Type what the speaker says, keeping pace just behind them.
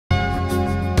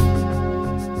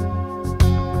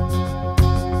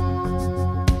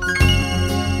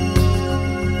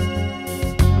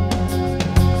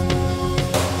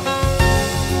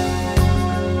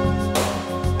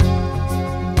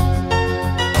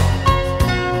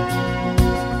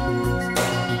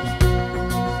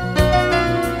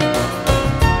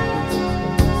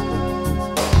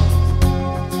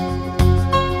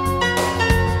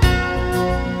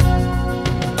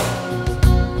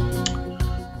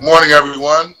Morning,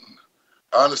 everyone.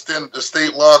 I understand that the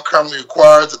state law currently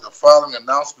requires that the following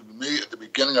announcement be made at the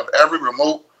beginning of every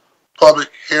remote public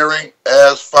hearing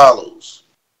as follows.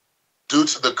 Due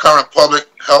to the current public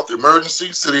health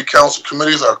emergency, city council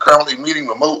committees are currently meeting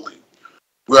remotely.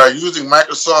 We are using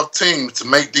Microsoft Teams to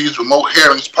make these remote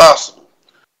hearings possible.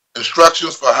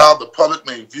 Instructions for how the public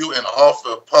may view and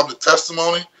offer public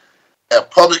testimony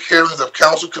at public hearings of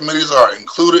council committees are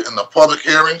included in the public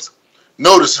hearings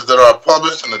notices that are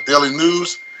published in the Daily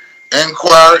News,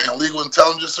 Enquirer, and Legal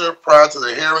Intelligencer prior to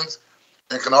the hearings,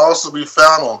 and can also be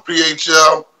found on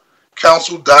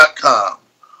phlcouncil.com.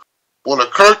 Will the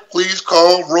clerk please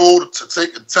call roll to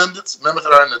take attendance? Members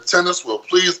that are in attendance will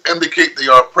please indicate they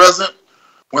are present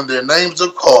when their names are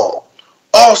called.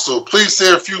 Also, please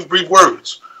say a few brief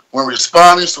words when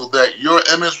responding so that your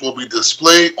image will be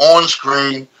displayed on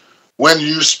screen when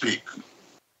you speak.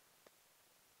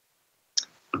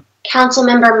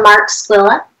 Councilmember Mark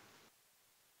Squilla.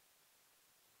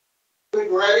 Good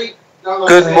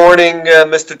morning,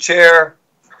 Mr. Chair.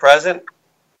 Present.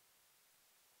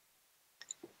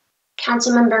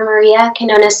 Councilmember Maria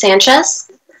Quinones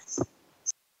Sanchez.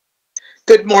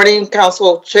 Good morning,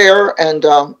 Council Chair and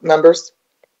members.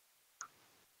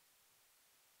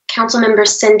 Councilmember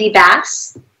Cindy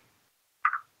Bass.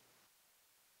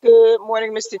 Good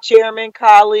morning, Mr. Chairman,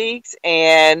 colleagues,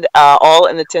 and all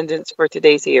in attendance for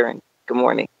today's hearing. Good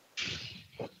morning.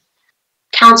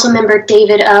 Councilmember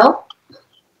David O.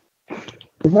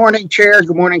 Good morning, Chair.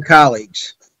 Good morning,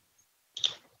 colleagues.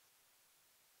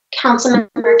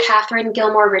 Councilmember Catherine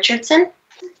Gilmore Richardson.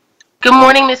 Good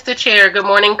morning, Mr. Chair. Good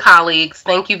morning, colleagues.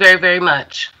 Thank you very, very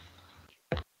much.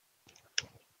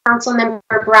 Councilmember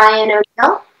Brian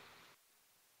O'Neill.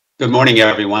 Good morning,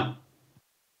 everyone.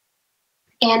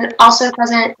 And also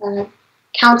present,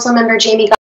 Councilmember Jamie.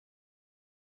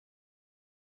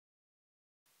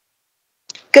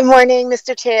 Good morning,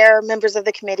 Mr. Chair, members of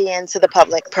the committee, and to the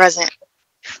public present.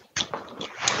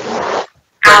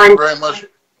 Thank you very much.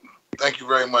 Thank you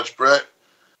very much, Brett.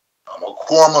 A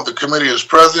quorum of the committee is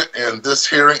present, and this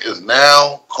hearing is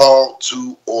now called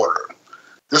to order.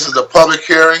 This is the public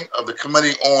hearing of the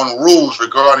Committee on Rules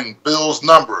regarding bills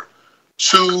number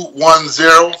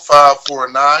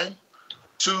 210-549,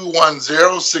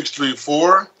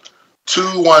 210-634,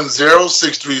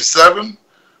 210-637,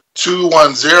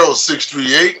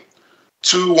 210-638,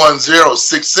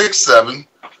 210-667,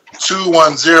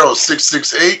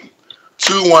 210-668,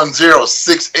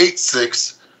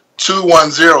 210-686,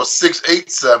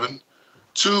 210-687,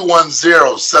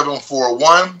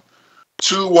 210-741,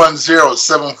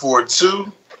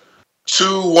 210-742,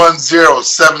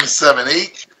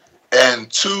 210-778, and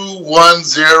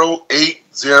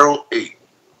 210-808.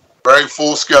 Very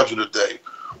full schedule today.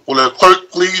 Will the clerk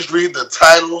please read the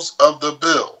titles of the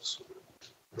bills?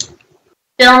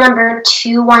 Bill number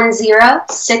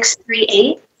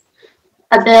 210638,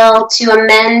 a bill to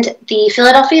amend the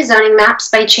Philadelphia zoning maps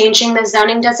by changing the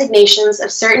zoning designations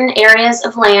of certain areas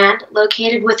of land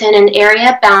located within an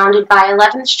area bounded by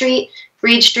 11th Street,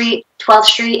 Reed Street, 12th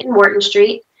Street, and Wharton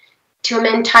Street, to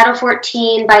amend Title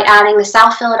 14 by adding the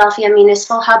South Philadelphia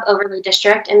Municipal Hub Overlay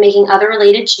District and making other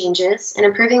related changes, and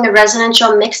approving the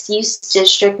Residential Mixed-Use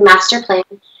District Master Plan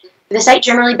for the site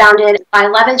generally bounded by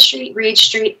 11th Street, Reed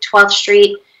Street, 12th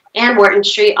Street, and Wharton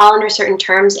Street, all under certain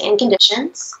terms and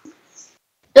conditions.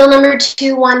 Bill number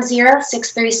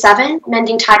 210637,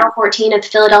 amending Title 14 of the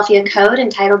Philadelphia Code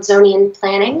entitled Zoning and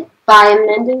Planning by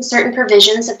amending certain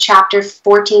provisions of Chapter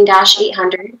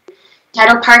 14-800,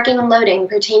 titled Parking and Loading,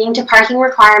 pertaining to parking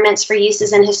requirements for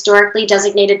uses in historically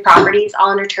designated properties, all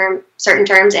under certain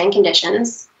terms and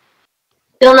conditions.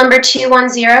 Bill number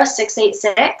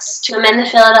 210686, to amend the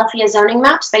Philadelphia zoning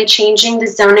maps by changing the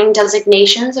zoning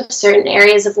designations of certain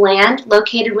areas of land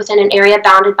located within an area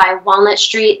bounded by Walnut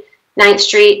Street, 9th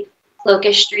Street,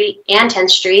 Locust Street, and 10th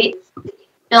Street.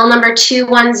 Bill number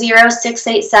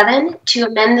 210687, to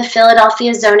amend the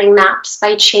Philadelphia zoning maps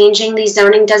by changing the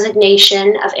zoning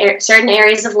designation of certain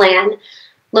areas of land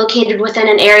located within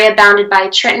an area bounded by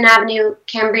Trenton Avenue,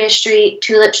 Cambria Street,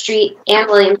 Tulip Street, and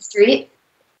William Street.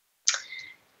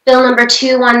 Bill number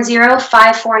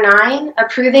 210549,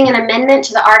 approving an amendment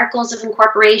to the Articles of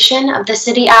Incorporation of the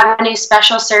City Avenue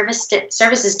Special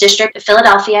Services District of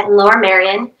Philadelphia and Lower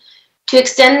Merion, to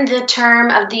extend the term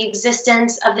of the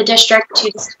existence of the district to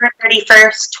December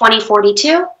 31st,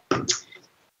 2042.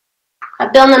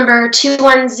 Bill number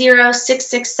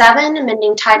 210667,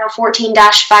 amending Title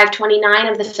 14-529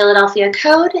 of the Philadelphia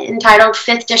Code, entitled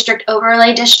 5th District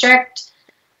Overlay District,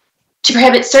 to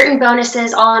prohibit certain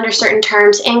bonuses, all under certain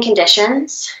terms and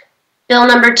conditions. Bill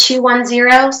number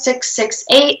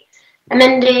 210668,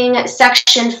 amending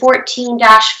Section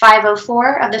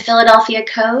 14-504 of the Philadelphia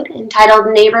Code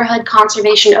entitled Neighborhood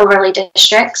Conservation Overlay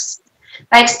Districts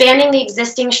by expanding the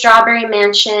existing Strawberry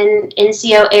Mansion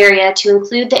NCO area to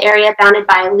include the area bounded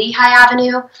by Lehigh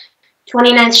Avenue,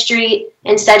 29th Street,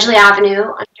 and Sedgley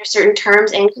Avenue under certain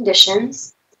terms and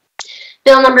conditions.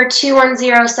 Bill number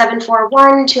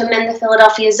 210741 to amend the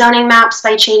Philadelphia zoning maps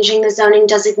by changing the zoning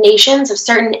designations of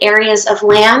certain areas of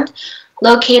land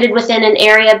located within an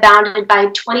area bounded by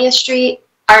 20th Street,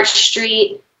 Arch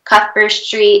Street, Cuthbert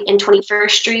Street, and 21st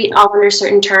Street, all under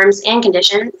certain terms and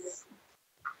conditions.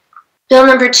 Bill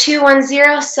number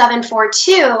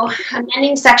 210742,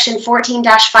 amending Section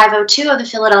 14-502 of the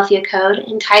Philadelphia Code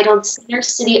entitled Center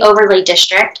City Overlay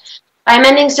District by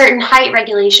amending certain height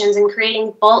regulations and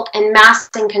creating bulk and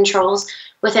massing controls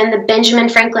within the Benjamin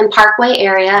Franklin Parkway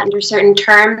area under certain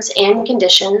terms and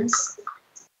conditions.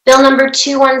 Bill number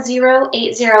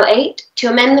 210808 to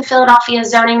amend the Philadelphia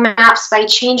zoning maps by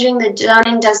changing the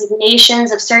zoning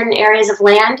designations of certain areas of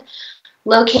land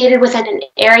located within an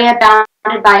area bounded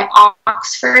by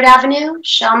Oxford Avenue,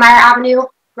 Shelmire Avenue,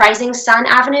 Rising Sun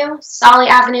Avenue, Solly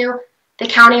Avenue, the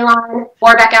County Line,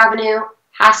 Borbeck Avenue,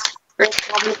 Hasbrook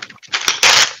Avenue.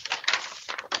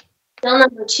 Bill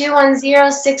number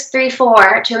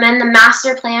 210634 to amend the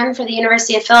master plan for the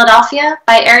University of Philadelphia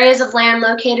by areas of land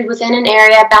located within an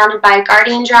area bounded by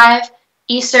Guardian Drive,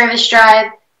 East Service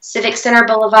Drive, Civic Center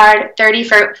Boulevard,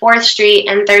 34th Street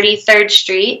and 33rd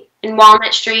Street, and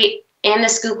Walnut Street and the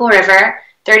Schuylkill River,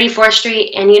 34th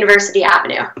Street and University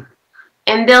Avenue.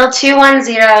 And Bill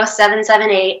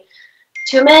 210778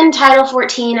 to amend Title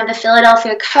 14 of the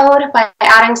Philadelphia Code by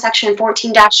adding Section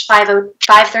 14-532,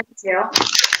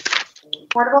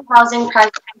 Affordable Housing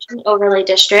Preservation Overlay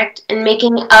District, and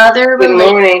making other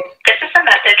related. This is a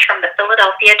message from the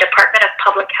Philadelphia Department of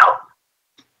Public Health.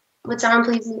 Would someone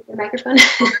please mute the microphone?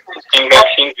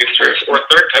 Vaccine boosters or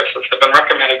third doses have been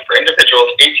recommended for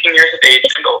individuals 18 years of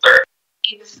age and older.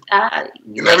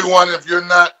 And everyone, if you're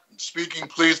not speaking,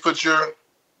 please put your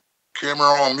camera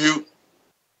on mute.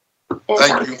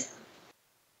 Thank you.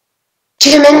 To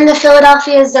amend the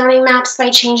Philadelphia zoning maps by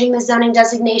changing the zoning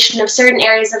designation of certain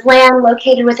areas of land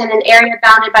located within an area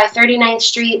bounded by 39th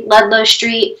Street, Ludlow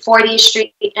Street, 40th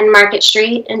Street, and Market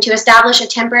Street, and to establish a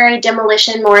temporary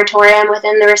demolition moratorium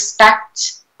within the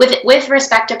with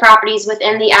respect to properties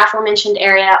within the aforementioned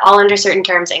area, all under certain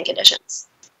terms and conditions.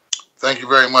 Thank you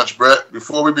very much, Brett.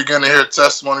 Before we begin to hear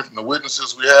testimony from the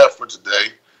witnesses we have for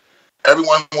today,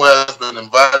 everyone who has been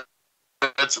invited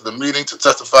to the meeting to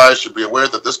testify should be aware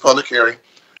that this public hearing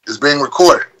is being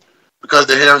recorded. Because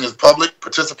the hearing is public,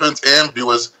 participants and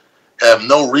viewers have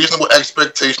no reasonable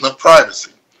expectation of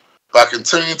privacy. By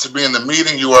continuing to be in the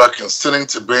meeting, you are consenting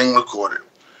to being recorded.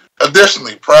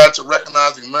 Additionally, prior to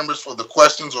recognizing members for the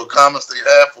questions or comments they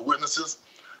have for witnesses,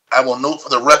 I will note for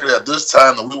the record at this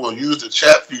time that we will use the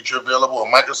chat feature available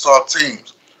on Microsoft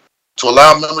Teams to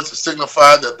allow members to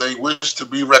signify that they wish to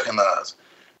be recognized.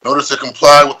 In order to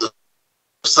comply with the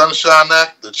Sunshine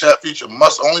Act, the chat feature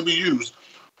must only be used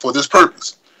for this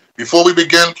purpose. Before we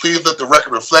begin, please let the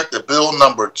record reflect that Bill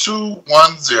number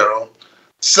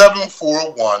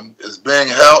 210741 is being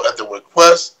held at the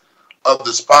request of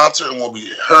the sponsor and will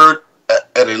be heard at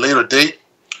a later date.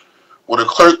 Will the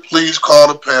clerk please call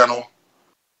the panel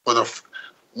for the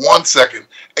 1 second.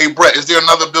 Hey, Brett, is there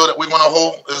another bill that we want to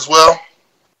hold as well?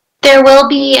 There will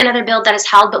be another bill that is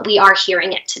held, but we are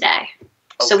hearing it today.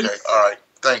 Okay, all right.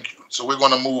 Thank you. So we're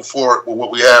going to move forward with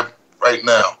what we have right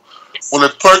now. Yes. Will the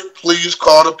clerk please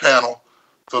call the panel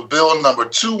for bill number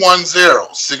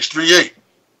 210638?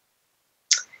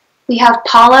 We have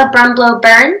Paula Brumblow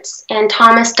Burns and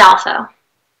Thomas Dalfo.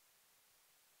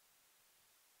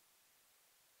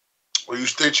 Will you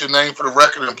state your name for the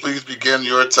record and please begin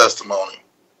your testimony?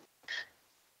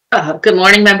 Good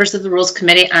morning, members of the Rules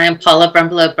Committee. I am Paula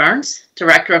Brumblow Burns,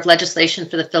 Director of Legislation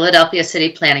for the Philadelphia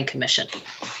City Planning Commission.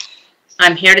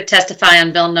 I'm here to testify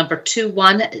on bill number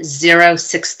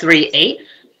 210638,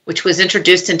 which was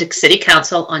introduced into City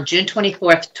Council on June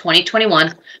 24th,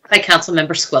 2021 by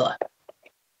Councilmember Squilla.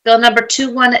 Bill number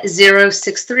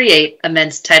 210638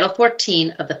 amends Title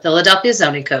 14 of the Philadelphia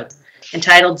Zoning Code,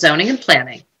 entitled Zoning and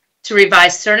Planning, to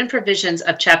revise certain provisions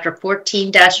of Chapter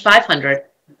 14-500,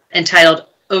 entitled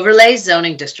Overlay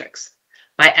Zoning Districts,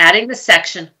 by adding the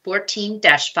section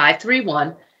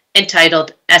 14-531,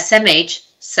 entitled SMH,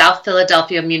 South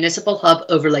Philadelphia Municipal Hub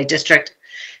Overlay District,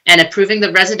 and approving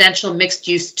the Residential Mixed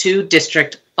Use 2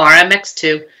 District,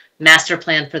 RMX2, master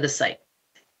plan for the site.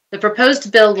 The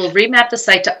proposed bill will remap the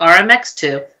site to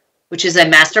RMX2, which is a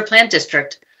master plan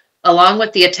district, along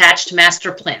with the attached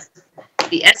master plan.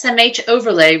 The SMH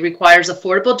overlay requires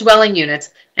affordable dwelling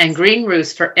units and green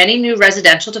roofs for any new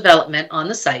residential development on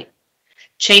the site,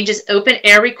 changes open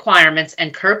air requirements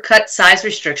and curb cut size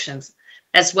restrictions,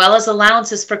 as well as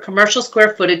allowances for commercial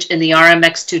square footage in the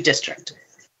RMX2 district.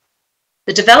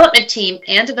 The development team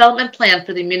and development plan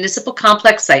for the municipal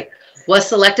complex site was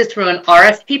selected through an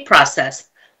RFP process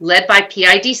led by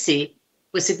PIDC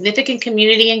with significant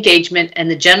community engagement,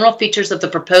 and the general features of the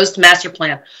proposed master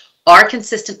plan are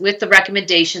consistent with the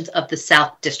recommendations of the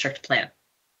South District Plan.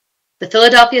 The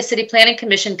Philadelphia City Planning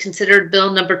Commission considered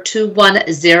Bill number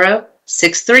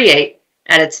 210638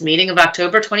 at its meeting of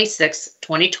October 26,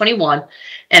 2021,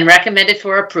 and recommended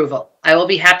for approval. I will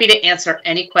be happy to answer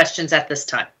any questions at this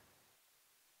time.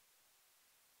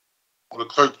 Will the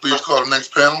clerk please call the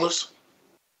next panelist?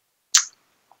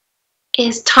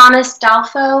 Is Thomas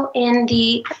Dalfo in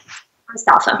the... Thomas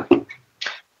Dalfo.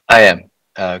 I am.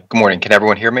 Good morning. Can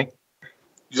everyone hear me?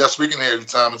 Yes, we can hear you,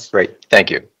 Thomas. Great.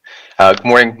 Thank you. Good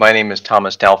morning. My name is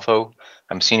Thomas Dalfo.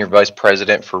 I'm Senior Vice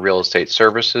President for Real Estate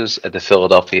Services at the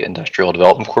Philadelphia Industrial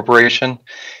Development Corporation,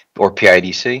 or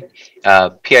PIDC.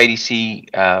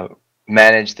 PIDC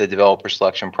managed the developer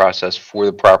selection process for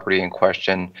the property in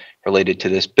question related to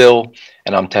this bill,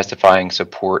 and I'm testifying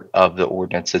support of the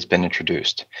ordinance that's been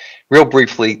introduced. Real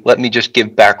briefly, let me just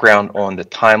give background on the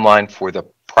timeline for the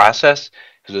process,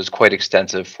 because it was quite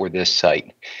extensive for this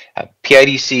site.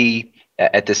 PIDC,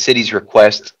 at the city's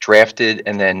request, drafted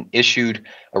and then issued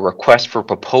a request for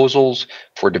proposals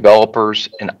for developers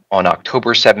on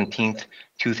October 17th,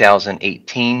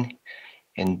 2018.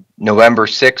 In November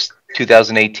 6th,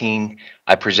 2018,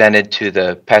 I presented to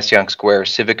the Passyunk Square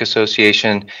Civic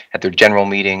Association at their general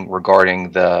meeting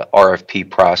regarding the RFP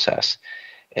process.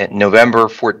 At November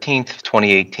 14th,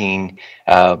 2018,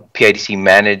 PIDC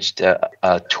managed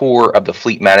a tour of the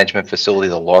fleet management facility,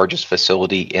 the largest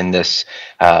facility in this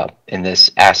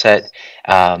asset.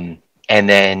 And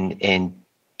then in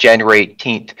January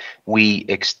 18th, we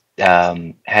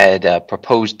had a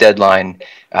proposed deadline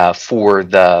for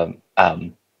the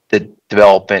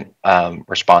development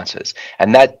responses,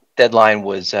 and that deadline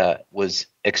was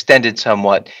extended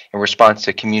somewhat in response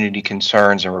to community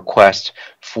concerns and requests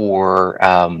for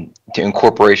the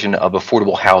incorporation of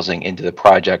affordable housing into the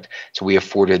project. So we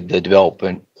afforded the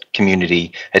development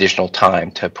community additional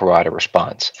time to provide a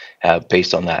response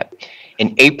based on that.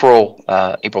 In April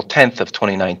 10th of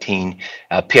 2019,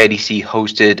 PIDC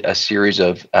hosted a series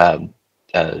of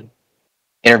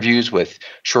interviews with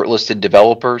shortlisted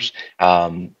developers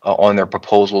on their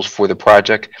proposals for the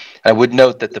project. I would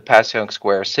note that the Passyunk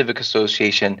Square Civic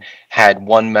Association had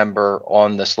one member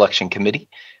on the selection committee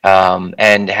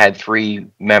and had 3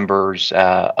 members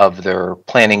of their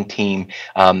planning team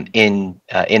in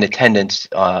attendance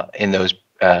in those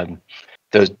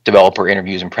developer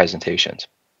interviews and presentations.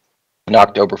 On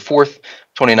October 4th,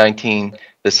 2019,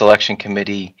 the selection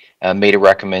committee made a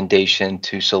recommendation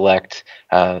to select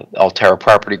Altera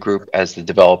Property Group as the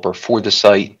developer for the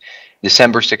site.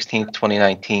 December 16th,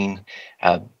 2019,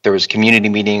 there was a community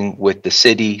meeting with the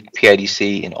city,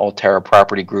 PIDC, and Altera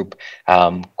Property Group,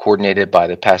 coordinated by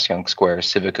the Passyunk Square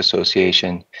Civic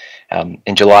Association.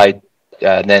 In July,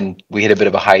 then we hit a bit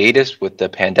of a hiatus with the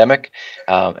pandemic,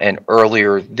 and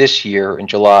earlier this year, in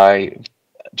July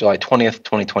 20th,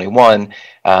 2021,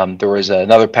 there was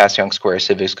another Passyunk Square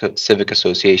Civic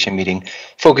Association meeting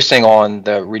focusing on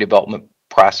the redevelopment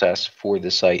process for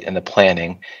the site and the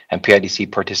planning, and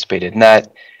PIDC participated in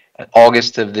that. In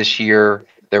August of this year,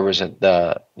 there was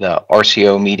the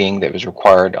RCO meeting that was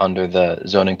required under the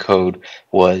zoning code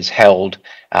was held,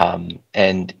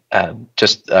 and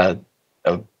just a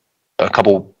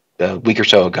couple week or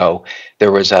so ago,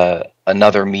 there was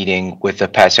another meeting with the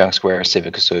Passyunk Square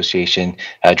Civic Association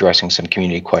addressing some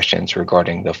community questions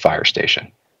regarding the fire station.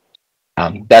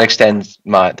 That ends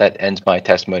my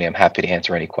testimony. I'm happy to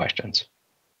answer any questions.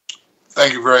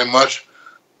 Thank you very much.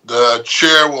 The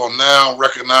chair will now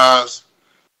recognize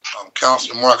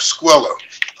Councilor Mark Squilla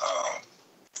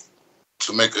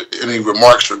to make any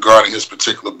remarks regarding this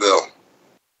particular bill.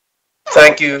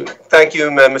 Thank you,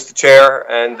 Mr. Chair,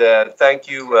 and thank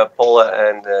you, Paula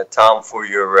and Tom, for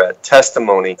your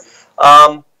testimony.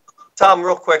 Tom,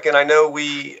 real quick, and I know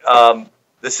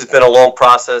this has been a long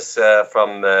process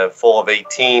from fall of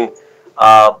 18,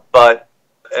 but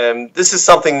this is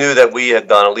something new that we had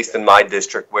done, at least in my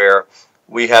district, where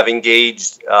we have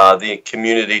engaged the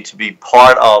community to be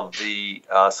part of the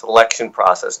selection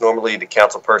process. Normally, the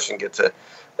council person gets a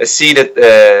seat at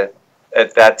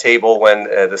that table when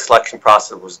the selection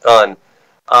process was done.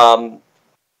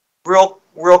 Real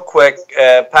real quick,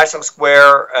 Passion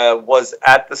Square was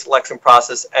at the selection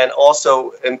process and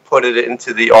also inputted it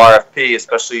into the RFP,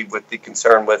 especially with the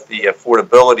concern with the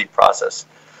affordability process.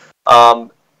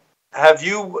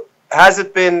 Has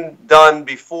it been done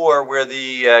before where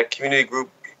the community group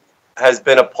has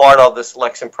been a part of the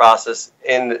selection process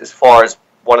in as far as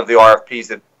one of the RFPs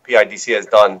that PIDC has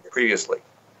done previously?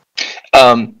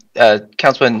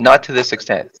 Councilman, not to this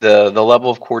extent. The level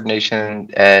of coordination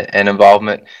and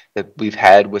involvement that we've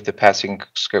had with the Passion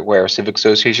Square Civic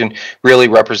Association really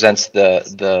represents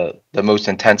the most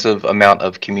intensive amount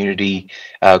of community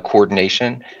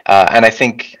coordination, and I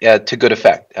think to good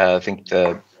effect. I think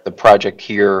the project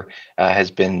here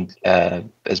has been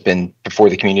before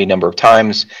the community a number of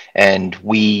times, and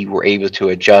we were able to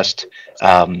adjust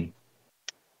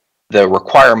the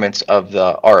requirements of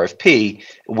the RFP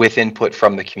with input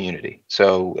from the community.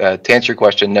 So to answer your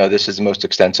question, no, this is the most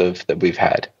extensive that we've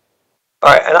had.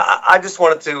 All right, and I just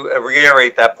wanted to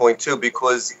reiterate that point too,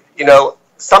 because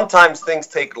sometimes things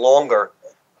take longer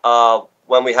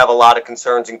when we have a lot of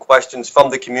concerns and questions from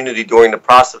the community during the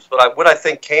process. But what I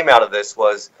think came out of this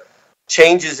was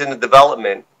changes in the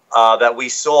development that we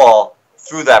saw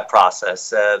through that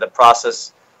process, the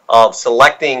process of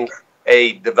selecting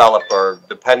a developer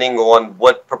depending on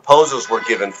what proposals were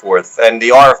given forth, and the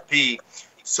RFP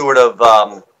sort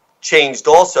of changed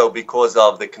also because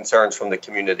of the concerns from the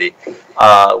community.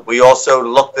 We also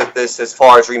looked at this as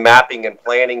far as remapping and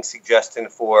planning suggestion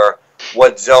for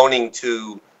what zoning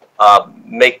to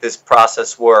make this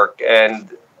process work, and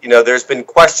there's been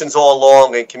questions all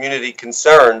along and community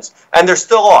concerns, and there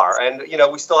still are, and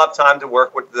we still have time to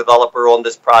work with the developer on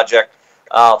this project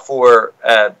for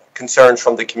concerns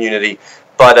from the community.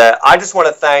 But I just want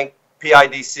to thank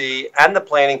PIDC and the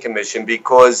Planning Commission,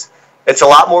 because it's a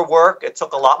lot more work. It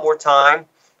took a lot more time.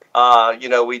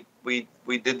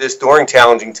 We did this during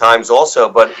challenging times also,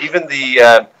 but even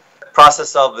the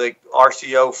process of the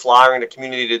RCO flyering the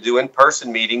community to do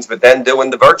in-person meetings, but then doing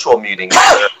the virtual meetings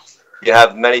where you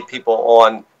have many people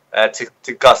on to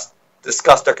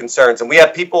discuss their concerns. And we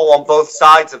have people on both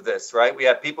sides of this, right? We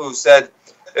have people who said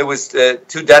it was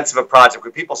too dense of a project.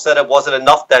 People said it wasn't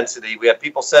enough density. We have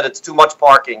people said it's too much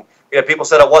parking. We have people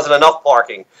said it wasn't enough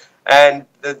parking. And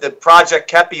the project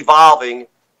kept evolving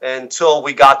until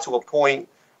we got to a point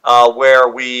where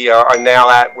we are now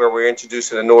at, where we're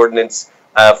introducing an ordinance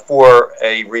for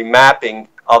a remapping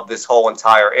of this whole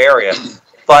entire area.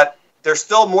 But there's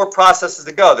still more processes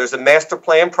to go. There's a master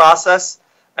plan process.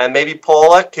 And maybe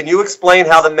Paula, can you explain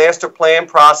how the master plan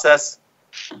process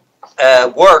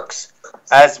works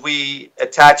as we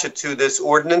attach it to this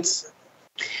ordinance?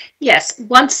 Yes,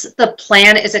 once the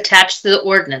plan is attached to the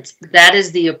ordinance, that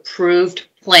is the approved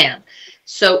plan.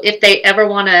 So if they ever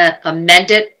want to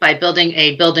amend it by building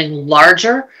a building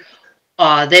larger,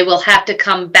 they will have to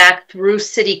come back through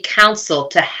City Council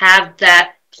to have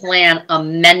that plan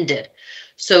amended.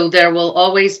 So there will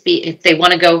always be, if they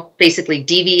want to go basically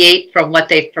deviate from what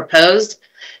they've proposed,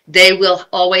 they will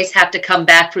always have to come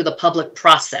back through the public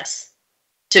process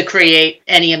to create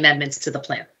any amendments to the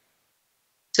plan.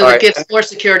 So it gives more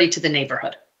security to the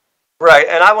neighborhood. Right,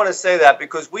 and I want to say that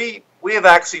because we have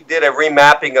actually did a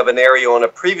remapping of an area on a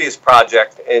previous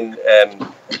project in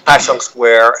Passion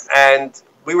Square, and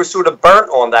we were sort of burnt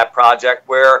on that project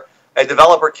where a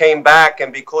developer came back,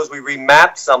 and because we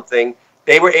remapped something,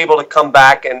 they were able to come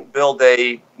back and build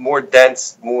a more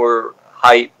dense, more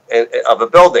height of a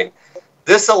building.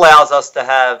 This allows us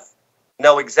to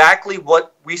know exactly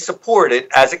what we supported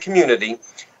as a community,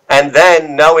 and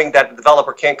then knowing that the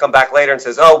developer can't come back later and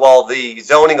says, oh, well, the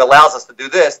zoning allows us to do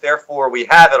this, therefore we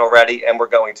have it already and we're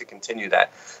going to continue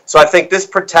that. So I think this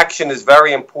protection is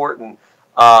very important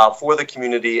for the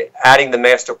community, adding the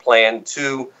master plan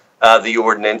to the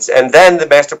ordinance. And then the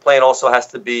master plan also has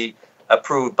to be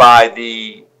approved by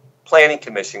the Planning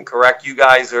Commission, correct? You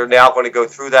guys are now going to go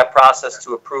through that process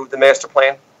to approve the master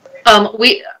plan?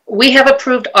 We have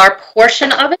approved our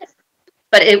portion of it,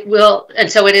 but it will,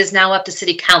 and so it is now up to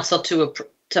City Council to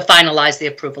finalize the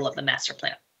approval of the master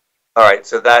plan. All right,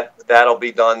 so that'll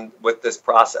be done with this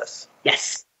process.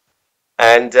 Yes.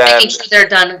 And making sure they're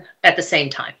done at the same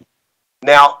time.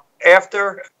 Now,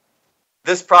 after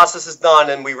this process is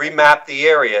done and we remap the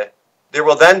area, there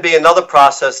will then be another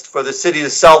process for the city to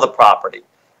sell the property.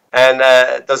 And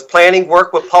does planning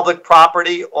work with public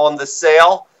property on the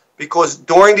sale? Because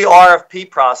during the RFP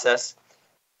process,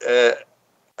 a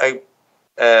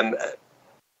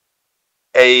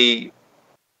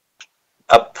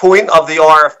point of the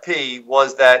RFP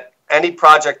was that any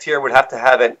project here would have to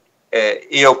have an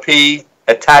EOP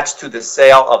attached to the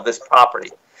sale of this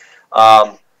property.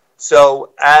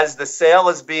 So as the sale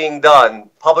is being done,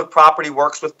 public property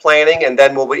works with planning, and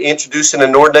then we'll be introducing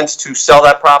an ordinance to sell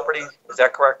that property. Is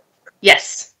that correct?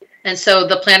 Yes. And so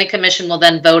the planning commission will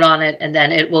then vote on it, and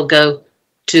then it will go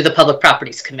to the public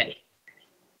properties committee.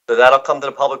 So that'll come to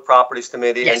the public properties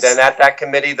committee, Yes. and then at that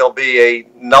committee, there'll be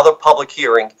another public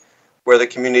hearing where the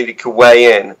community could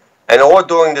weigh in. And all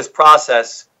during this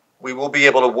process, we will be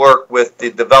able to work with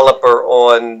the developer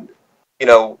on,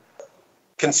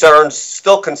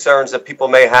 concerns that people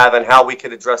may have, and how we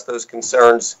could address those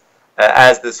concerns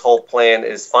as this whole plan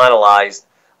is finalized.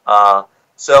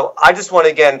 So I just want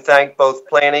to again thank both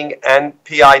planning and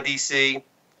PIDC.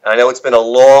 I know it's been a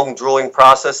long, grueling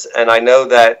process, and I know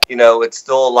that it's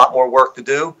still a lot more work to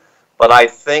do. But I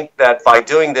think that by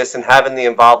doing this and having the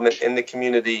involvement in the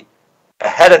community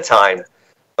ahead of time,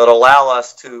 it'll allow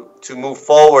us to move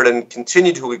forward and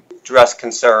continue to address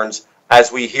concerns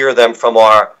as we hear them from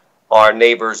our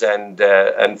neighbors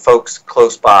and folks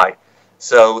close by.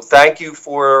 So thank you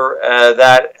for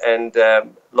that, and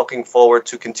looking forward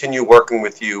to continue working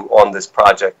with you on this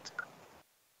project.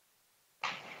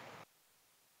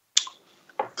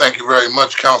 Thank you very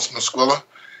much, Councilman Squilla.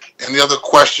 Any other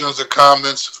questions or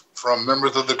comments from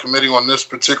members of the committee on this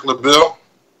particular bill?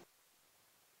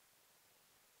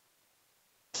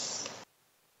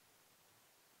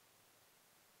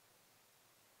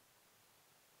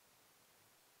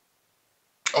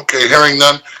 Okay, hearing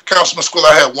none. Councilman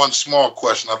Squilla, I had one small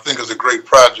question. I think it's a great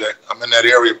project. I'm in that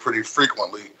area pretty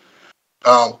frequently.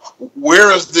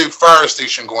 Where is the fire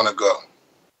station going to go?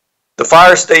 The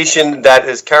fire station that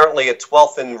is currently at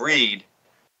 12th and Reed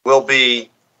will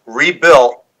be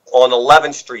rebuilt on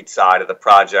 11th Street side of the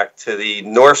project to the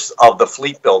north of the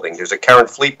Fleet Building. There's a current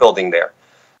Fleet Building there.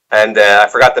 And I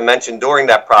forgot to mention during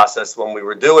that process when we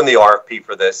were doing the RFP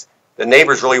for this, the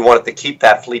neighbors really wanted to keep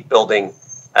that Fleet Building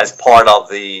as part of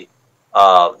the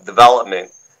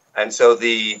development. And so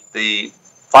the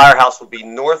firehouse will be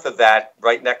north of that,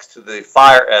 right next to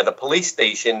the police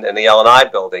station and the L&I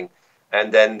building. And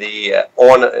then the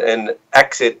on and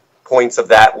exit points of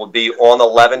that will be on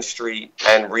 11th Street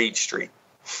and Reed Street.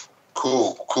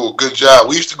 Cool. Good job.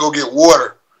 We used to go get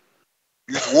water.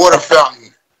 Use water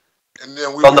fountain. And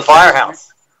then from the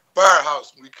firehouse.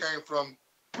 We came from.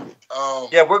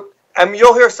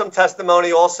 You'll hear some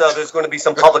testimony also. There's going to be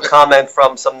some public comment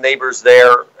from some neighbors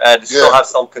there and still have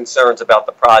some concerns about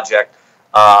the project.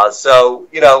 So,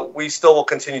 we still will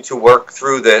continue to work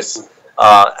through this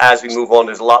as we move on.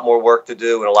 There's a lot more work to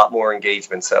do and a lot more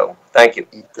engagement. So thank you.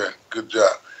 Okay, good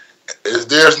job. If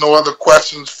there's no other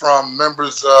questions from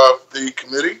members of the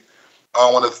committee, I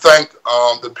want to thank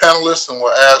the panelists, and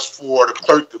we'll ask for the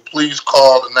clerk to please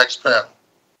call the next panel.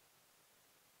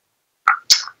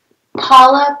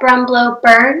 Paula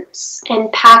Brumblow-Burns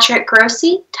and Patrick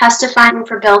Grossi testifying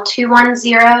for Bill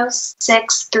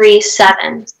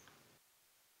 210637.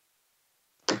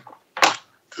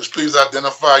 Just please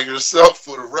identify yourself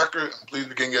for the record and please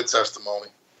begin your testimony.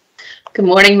 Good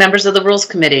morning, members of the Rules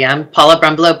Committee. I'm Paula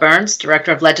Brumblow-Burns,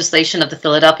 Director of Legislation of the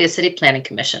Philadelphia City Planning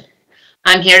Commission.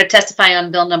 I'm here to testify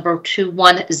on Bill number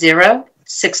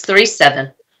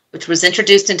 210637, which was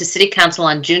introduced into City Council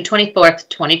on June 24th,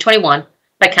 2021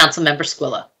 by Councilmember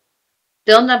Squilla.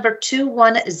 Bill number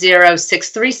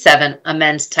 210637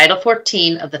 amends Title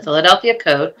 14 of the Philadelphia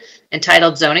Code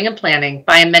entitled Zoning and Planning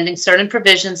by amending certain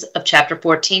provisions of Chapter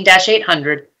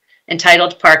 14-800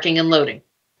 entitled Parking and Loading,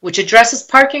 which addresses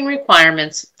parking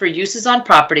requirements for uses on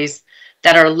properties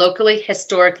that are locally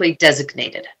historically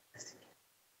designated.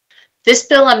 This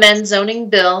bill amends Zoning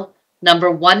Bill number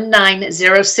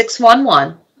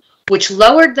 190611, which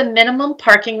lowered the minimum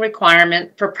parking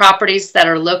requirement for properties that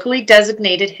are locally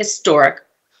designated historic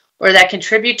or that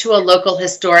contribute to a local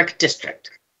historic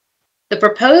district. The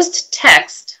proposed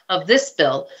text of this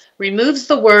bill removes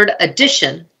the word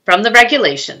addition from the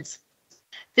regulations.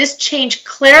 This change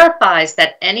clarifies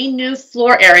that any new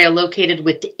floor area located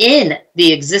within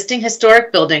the existing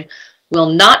historic building will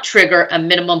not trigger a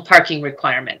minimum parking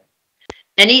requirement.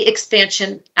 Any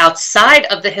expansion outside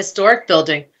of the historic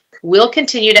building will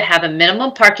continue to have a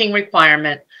minimum parking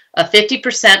requirement of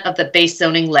 50% of the base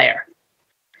zoning layer.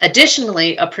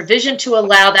 Additionally, a provision to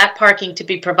allow that parking to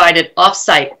be provided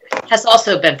off-site has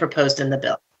also been proposed in the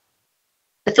bill.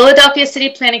 The Philadelphia City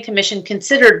Planning Commission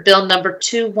considered Bill number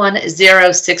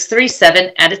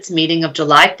 210637 at its meeting of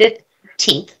July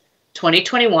 15th,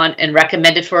 2021, and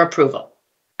recommended for approval.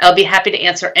 I'll be happy to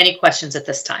answer any questions at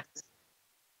this time.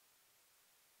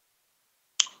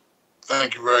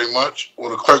 Thank you very much. Will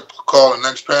the clerk call the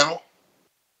next panel?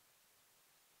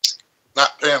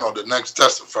 Not panel, the next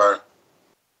testifier.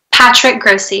 Patrick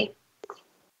Grossi.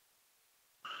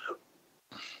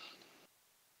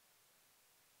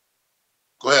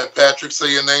 Go ahead, Patrick,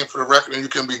 say your name for the record and you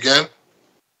can begin.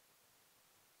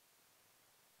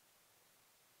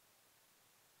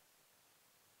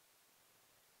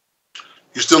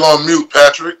 You're still on mute,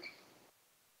 Patrick.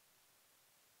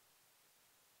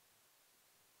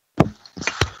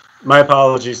 My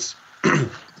apologies.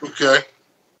 Okay.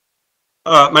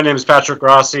 My name is Patrick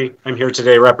Rossi. I'm here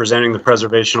today representing the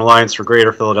Preservation Alliance for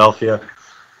Greater Philadelphia.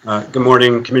 Good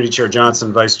morning, Committee Chair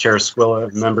Johnson, Vice Chair Squilla,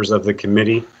 and members of the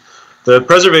committee. The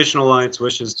Preservation Alliance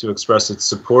wishes to express its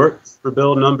support for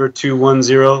Bill number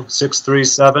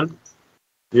 210637.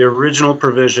 The original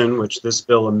provision, which this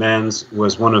bill amends,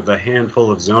 was one of the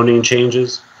handful of zoning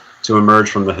changes to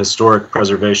emerge from the Historic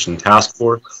Preservation Task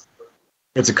Force.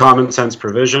 It's a common sense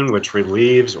provision which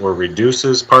relieves or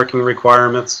reduces parking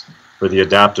requirements for the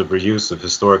adaptive reuse of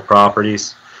historic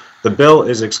properties. The bill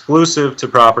is exclusive to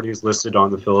properties listed on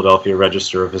the Philadelphia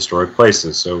Register of Historic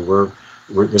Places, so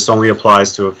this only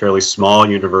applies to a fairly small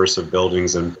universe of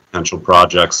buildings and potential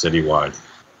projects citywide.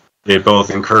 It both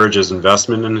encourages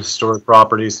investment in historic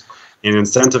properties and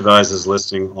incentivizes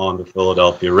listing on the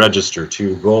Philadelphia Register,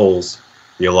 two goals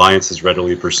the Alliance has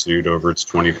readily pursued over its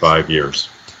 25 years.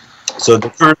 So the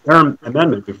current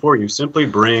amendment before you simply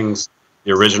brings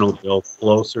the original bill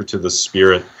closer to the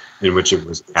spirit in which it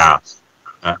was passed.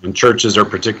 And churches are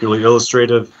particularly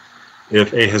illustrative.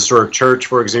 If a historic church,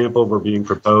 for example, were being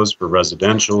proposed for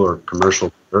residential or commercial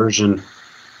conversion,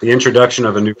 the introduction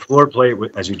of a new floor plate,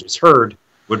 as you just heard,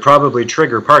 would probably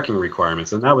trigger parking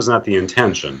requirements, and that was not the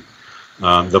intention.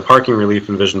 The parking relief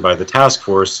envisioned by the task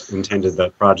force intended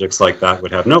that projects like that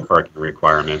would have no parking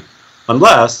requirement,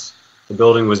 unless the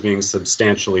building was being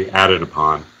substantially added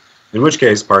upon, in which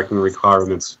case parking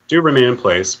requirements do remain in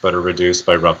place but are reduced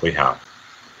by roughly half.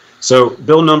 So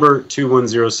Bill number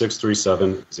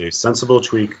 210637 is a sensible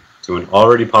tweak to an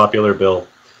already popular bill,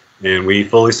 and we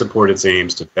fully support its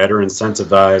aims to better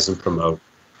incentivize and promote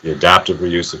the adaptive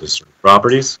reuse of historic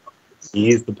properties,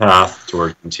 ease the path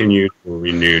toward continued or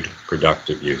renewed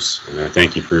productive use. And I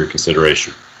thank you for your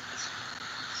consideration.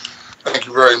 Thank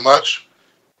you very much.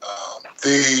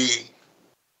 The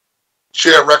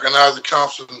chair recognizes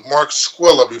Councilman Mark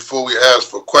Squilla before we ask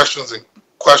for questions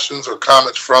or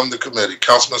comments from the committee.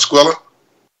 Councilman Squilla?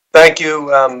 Thank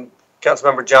you,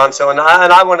 Councilmember Johnson. And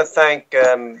I want to thank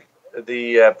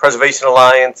the Preservation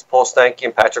Alliance, Paul Stanky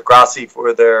and Patrick Rossi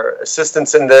for their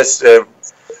assistance in this,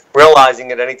 realizing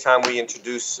that anytime we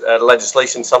introduce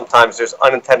legislation, sometimes there's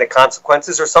unintended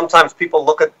consequences, or sometimes people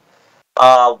look at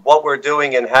what we're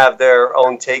doing and have their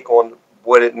own take on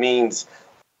what it means.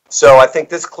 So I think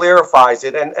this clarifies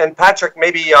it. And Patrick,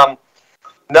 maybe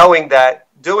knowing that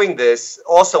doing this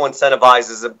also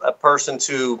incentivizes a person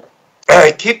to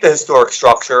keep the historic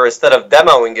structure instead of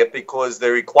demoing it, because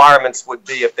the requirements would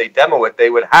be, if they demo it, they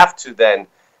would have to then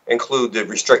include the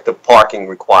restrictive parking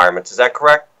requirements. Is that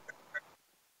correct?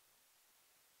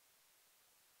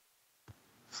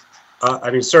 I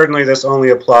mean, certainly this only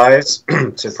applies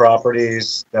to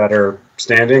properties that are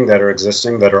standing, that are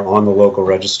existing, that are on the local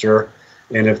register.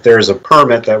 And if there's a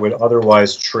permit that would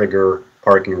otherwise trigger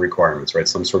parking requirements, right?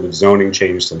 Some sort of zoning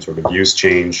change, some sort of use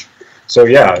change. So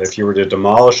yeah, if you were to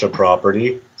demolish a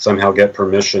property, somehow get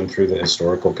permission through the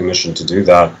Historical Commission to do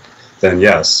that, then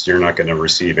yes, you're not going to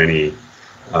receive any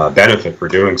benefit for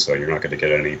doing so. You're not going to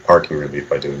get any parking relief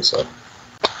by doing so.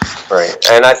 Right,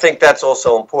 and I think that's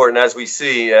also important, as we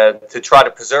see, to try to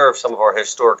preserve some of our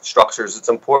historic structures. It's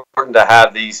important to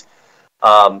have these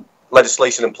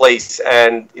legislation in place,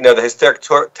 and you know, the Historic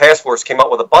Task Force came up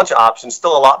with a bunch of options.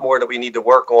 Still a lot more that we need to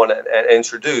work on and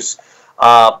introduce.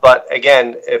 But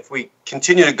again, if we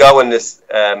continue to go in this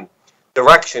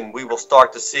direction, we will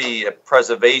start to see a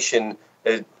preservation,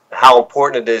 how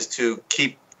important it is to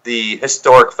keep the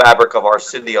historic fabric of our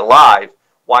city alive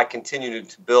while continuing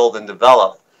to build and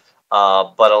develop,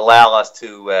 but allow us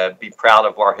to be proud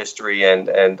of our history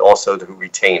and also to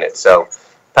retain it. So,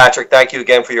 Patrick, thank you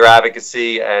again for your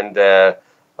advocacy, and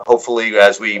hopefully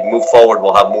as we move forward,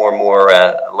 we'll have more and more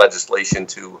legislation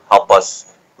to help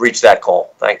us reach that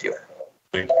goal. Thank you.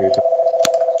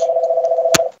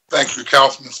 Thank you,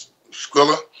 Councilman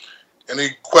Squilla.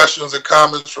 Any questions or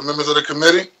comments from members of the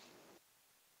committee?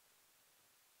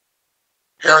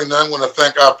 Hearing none, I want to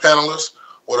thank our panelists.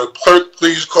 Will the clerk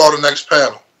please call the next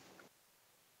panel?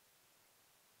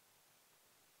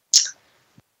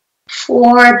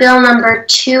 For bill number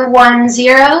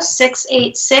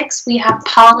 210686, we have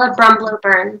Paula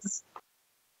Brumblow-Burns.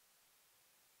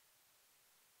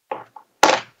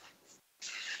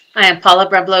 I am Paula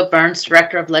Brumblow-Burns,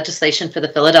 Director of Legislation for the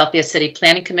Philadelphia City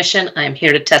Planning Commission. I am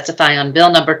here to testify on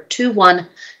bill number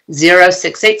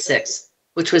 210686,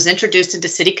 which was introduced into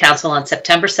City Council on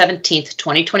September 17th,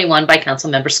 2021 by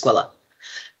Councilmember Squilla.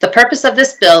 The purpose of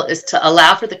this bill is to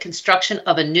allow for the construction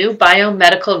of a new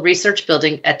biomedical research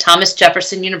building at Thomas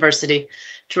Jefferson University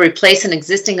to replace an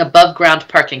existing above-ground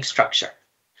parking structure.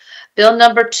 Bill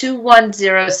number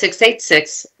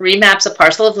 210686 remaps a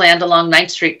parcel of land along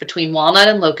 9th Street between Walnut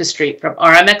and Locust Street from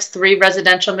RMX3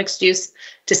 residential mixed use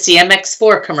to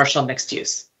CMX4 commercial mixed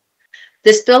use.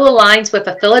 This bill aligns with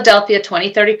a Philadelphia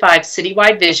 2035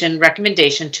 citywide vision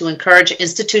recommendation to encourage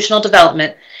institutional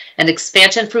development and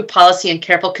expansion through policy and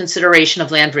careful consideration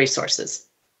of land resources.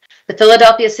 The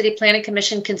Philadelphia City Planning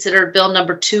Commission considered Bill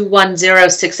number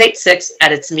 210686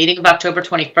 at its meeting of October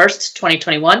 21st,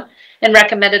 2021, and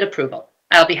recommended approval.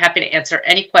 I'll be happy to answer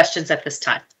any questions at this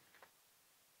time.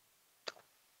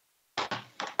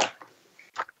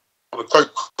 Will the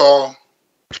clerk call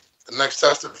the next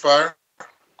testifier?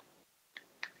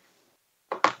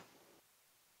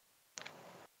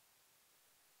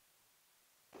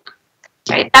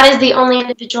 Right, that is the only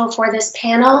individual for this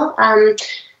panel.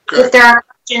 If there are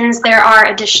questions, there are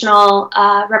additional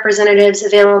representatives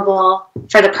available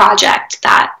for the project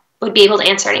that would be able to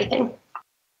answer anything.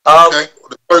 Okay, will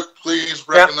the clerk please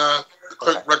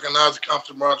recognize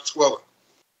Councilman Squilla.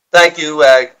 Thank you,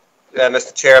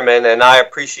 Mr. Chairman, and I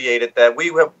appreciate it that we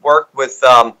have worked with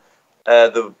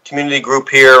the community group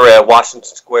here at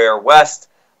Washington Square West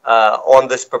on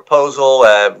this proposal.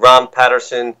 Ron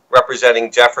Patterson, representing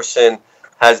Jefferson,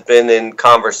 has been in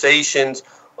conversations.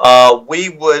 We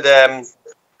would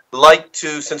like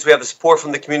to, since we have the support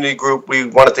from the community group, we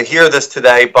wanted to hear this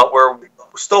today, but we're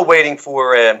still waiting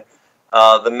for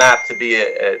the map to be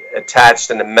attached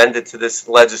and amended to this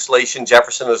legislation.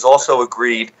 Jefferson has also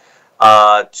agreed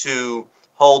to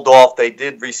hold off. They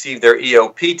did receive their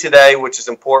EOP today, which is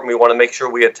important. We want to make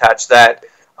sure we attach that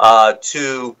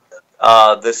to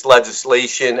this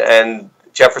legislation, and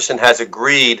Jefferson has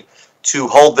agreed to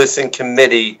hold this in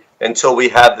committee until we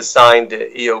have the signed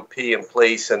EOP in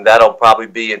place, and that'll probably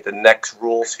be at the next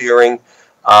rules hearing.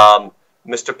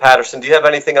 Mr. Patterson, do you have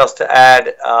anything else to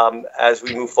add as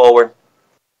we move forward?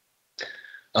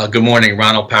 Good morning,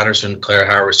 Ronald Patterson, Claire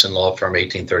Harrison, law firm,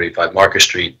 1835 Market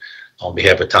Street, on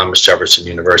behalf of Thomas Jefferson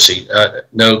University.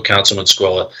 No, Councilman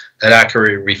Squilla, that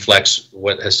accurately reflects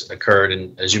what has occurred.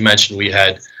 And as you mentioned, we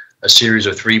had a series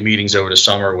of 3 meetings over the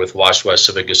summer with Wash West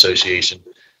Civic Association,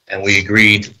 and we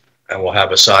agreed, and we'll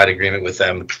have a side agreement with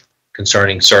them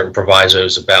concerning certain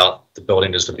provisos about the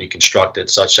building that's to be constructed,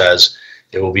 such as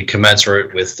it will be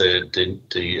commensurate with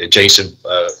the adjacent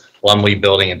Lumley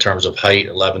building in terms of height,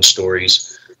 11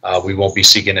 stories. We won't be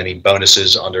seeking any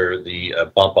bonuses under the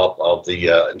bump up of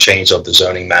the change of the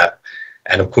zoning map.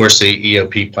 And of course, the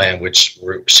EOP plan, which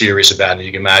we're serious about. And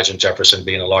you can imagine Jefferson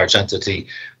being a large entity.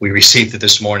 We received it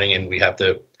this morning, and we have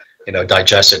to,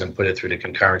 digest it and put it through the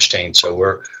concurrence chain. So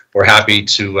we're happy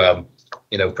to,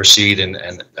 proceed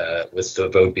and with the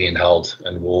vote being held,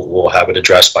 and we'll have it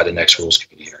addressed by the next Rules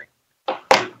Committee hearing.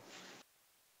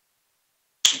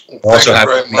 Also have,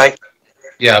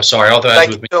 yeah, I'm sorry. Also has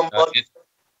with me.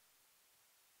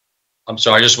 I'm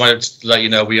sorry. I just wanted to let you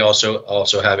know we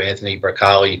also have Anthony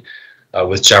Bracali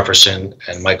with Jefferson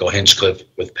and Michael Hinchcliffe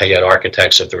with Payette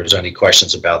Architects if there was any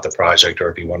questions about the project or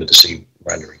if you wanted to see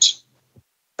renderings.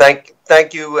 Thank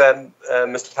you,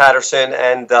 Mr. Patterson,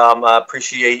 and I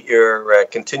appreciate your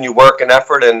continued work and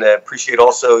effort, and appreciate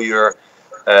also your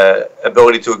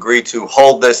ability to agree to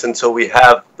hold this until we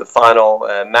have the final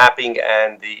mapping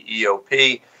and the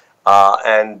EOP.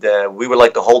 And we would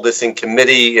like to hold this in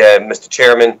committee, Mr.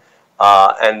 Chairman,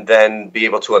 and then be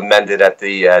able to amend it at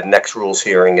the next rules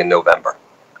hearing in November.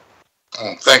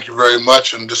 Thank you very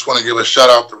much, and just want to give a shout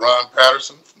out to Ron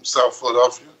Patterson from South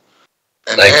Philadelphia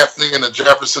and Anthony and the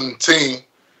Jefferson team.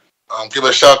 Give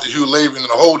a shout out to Hugh Lavian and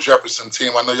the whole Jefferson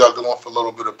team. I know y'all going for a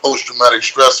little bit of post-traumatic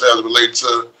stress as it relates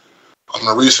to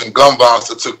the recent gun violence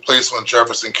that took place on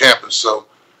Jefferson campus. So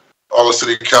all the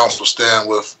city council stand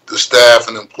with the staff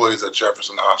and employees at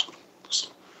Jefferson Hospital. So,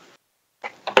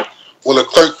 will the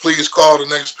clerk please call the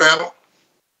next panel?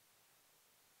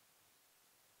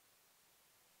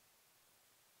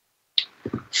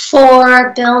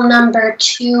 For bill number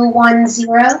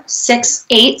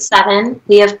 210687,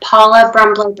 we have Paula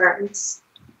Brumlow-Burns.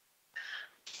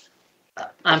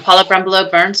 I'm Paula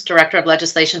Brumlow-Burns, Director of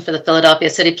Legislation for the Philadelphia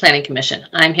City Planning Commission.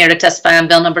 I'm here to testify on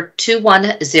bill number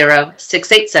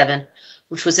 210687,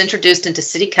 which was introduced into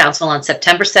City Council on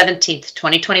September 17th,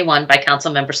 2021 by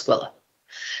Councilmember Squilla.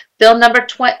 Bill number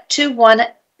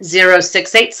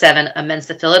 210687 amends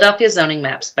the Philadelphia zoning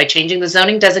maps by changing the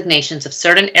zoning designations of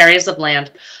certain areas of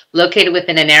land located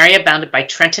within an area bounded by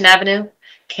Trenton Avenue,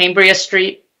 Cambria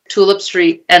Street, Tulip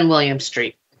Street, and William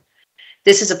Street.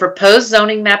 This is a proposed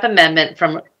zoning map amendment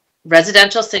from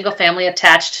residential single-family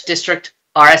attached district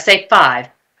RSA 5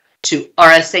 to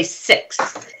RSA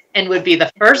 6 and would be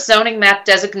the first zoning map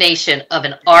designation of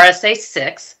an RSA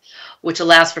 6, which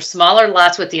allows for smaller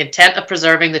lots with the intent of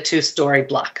preserving the two-story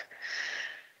block.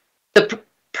 The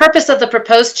purpose of the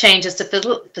proposed change is to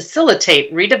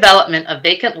facilitate redevelopment of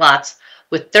vacant lots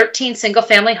with 13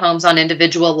 single-family homes on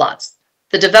individual lots.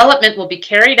 The development will be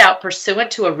carried out pursuant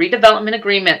to a redevelopment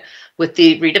agreement with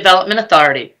the Redevelopment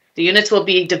Authority. The units will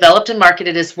be developed and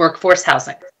marketed as workforce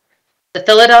housing. The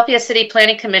Philadelphia City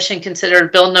Planning Commission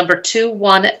considered Bill number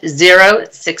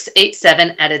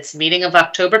 210687 at its meeting of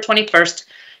October 21st,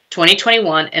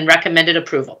 2021 and recommended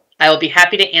approval. I will be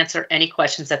happy to answer any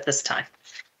questions at this time.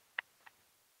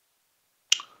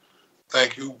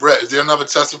 Thank you. Brett, is there another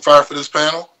testifier for this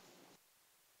panel?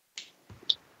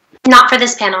 Not for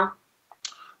this panel.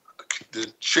 The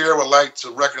chair would like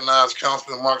to recognize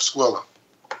Councilman Mark Squilla.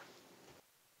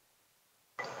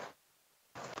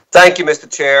 Thank you, Mr.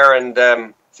 Chair,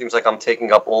 and seems like I'm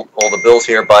taking up all the bills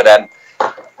here, but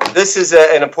this is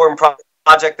an important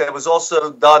project that was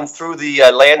also done through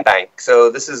the land bank. So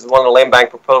this is one of the land bank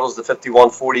proposals, the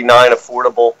 5149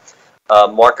 affordable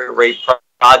market rate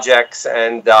projects,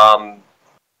 and the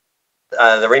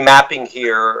remapping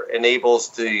here enables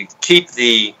to keep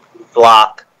the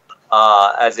block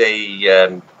as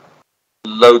a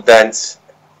low-dense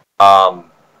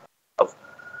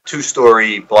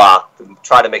two-story block, to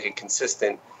try to make it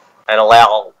consistent and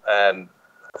allow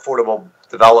affordable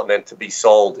development to be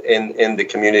sold in the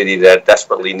community that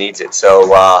desperately needs it.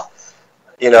 So,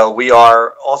 we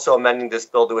are also amending this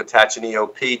bill to attach an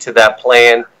EOP to that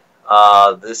plan.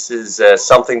 This is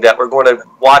something that we're going to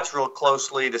watch real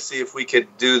closely to see if we could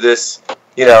do this,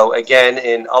 again,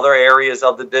 in other areas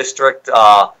of the district.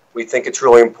 We think it's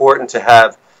really important to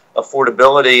have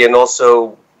affordability and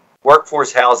also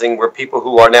workforce housing where people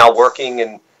who are now working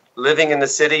and living in the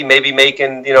city, maybe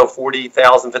making, $40,000,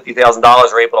 $50,000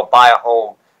 are able to buy a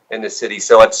home in the city.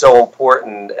 So it's so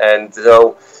important. And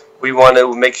so we want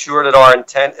to make sure that our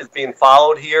intent is being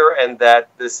followed here and that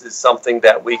this is something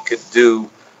that we could do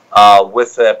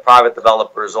with private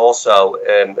developers also.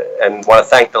 And want to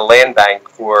thank the land bank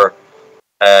for,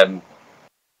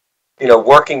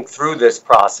 working through this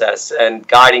process and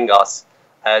guiding us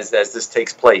as this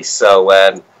takes place. So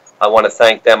I want to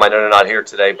thank them. I know they're not here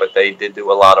today, but they did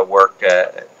do a lot of work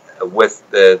with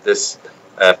this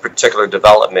particular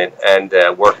development and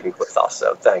working with us.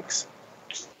 So thanks.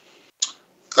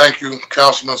 Thank you,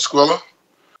 Councilman Squilla.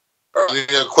 Any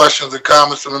questions or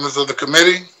comments from members of the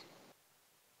committee?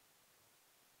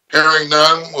 Hearing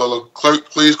none, will the clerk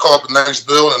please call up the next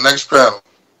bill and the next panel?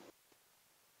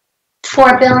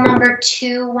 For bill number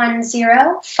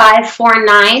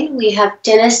 210549, we have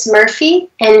Dennis Murphy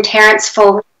and Terrence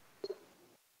Foley.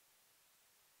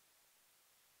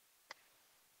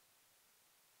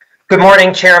 Good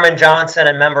morning, Chairman Johnson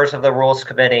and members of the Rules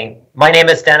Committee. My name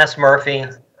is Dennis Murphy.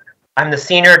 I'm the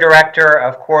Senior Director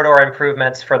of Corridor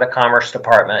Improvements for the Commerce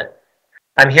Department.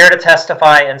 I'm here to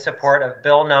testify in support of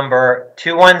Bill number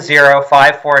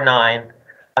 210549,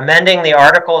 amending the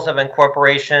Articles of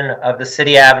Incorporation of the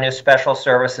City Avenue Special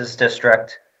Services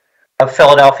District of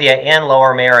Philadelphia and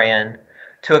Lower Merion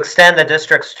to extend the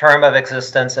district's term of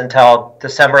existence until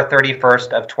December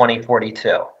 31st of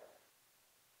 2042.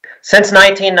 Since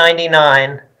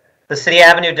 1999, the City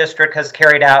Avenue District has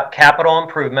carried out capital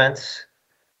improvements,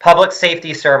 public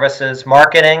safety services,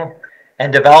 marketing,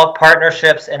 and developed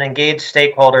partnerships and engaged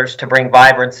stakeholders to bring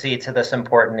vibrancy to this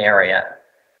important area.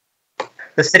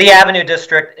 The City Avenue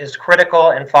District is critical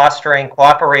in fostering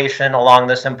cooperation along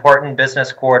this important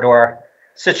business corridor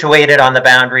situated on the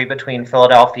boundary between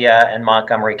Philadelphia and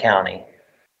Montgomery County.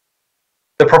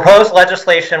 The proposed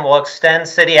legislation will extend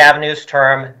City Avenue's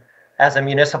term as a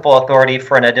municipal authority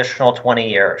for an additional 20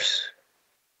 years.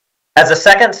 As a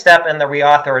second step in the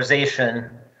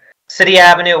reauthorization, City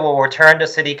Avenue will return to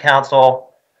City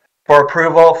Council for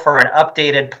approval for an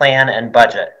updated plan and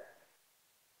budget.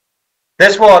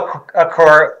 This will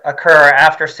occur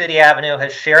after City Avenue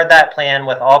has shared that plan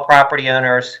with all property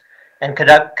owners and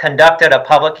conducted a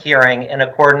public hearing in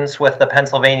accordance with the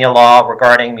Pennsylvania law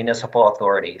regarding municipal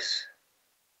authorities.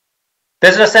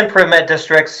 Business improvement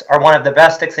districts are one of the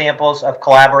best examples of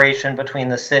collaboration between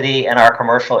the city and our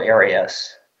commercial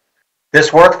areas.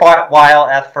 This worthwhile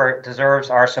effort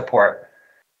deserves our support.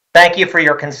 Thank you for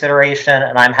your consideration,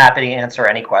 and I'm happy to answer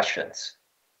any questions.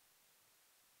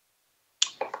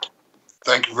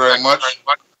 Thank you very much.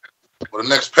 Will the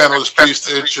next panelist please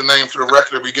state your name for the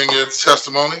record and begin your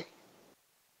testimony?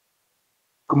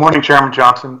 Good morning, Chairman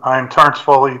Johnson. I am Terrence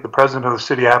Foley, the president of the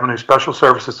City Avenue Special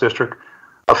Services District.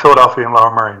 of Philadelphia and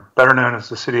Lower Merion, better known as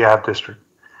the City Ave District.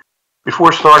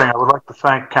 Before starting, I would like to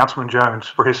thank Councilman Jones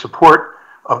for his support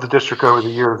of the district over the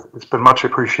years. It's been much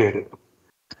appreciated.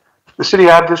 The City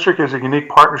Ave District is a unique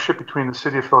partnership between the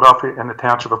City of Philadelphia and the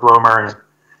Township of Lower Merion.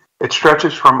 It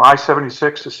stretches from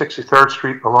I-76 to 63rd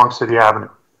Street along City Avenue.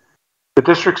 The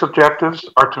district's objectives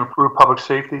are to improve public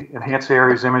safety, enhance the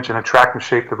area's image, and attract and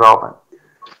shape development.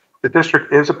 The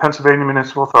district is a Pennsylvania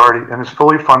municipal authority and is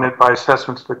fully funded by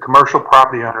assessments to commercial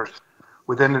property owners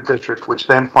within the district, which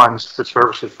then funds the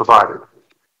services provided.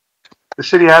 The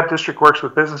City Ave District works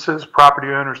with businesses, property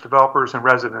owners, developers, and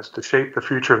residents to shape the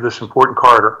future of this important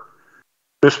corridor.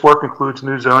 This work includes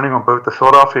new zoning on both the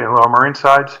Philadelphia and Lower Merion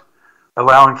sides,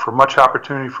 allowing for much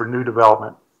opportunity for new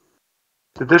development.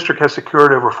 The district has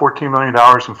secured over $14 million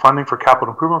in funding for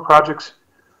capital improvement projects,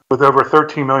 with over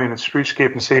 $13 million in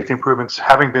streetscape and safety improvements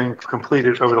having been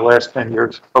completed over the last 10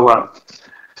 years alone.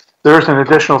 There is an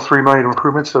additional $3 million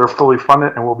improvements that are fully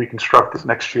funded and will be constructed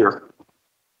next year.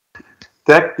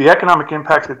 The economic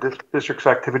impact of this district's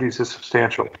activities is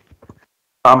substantial.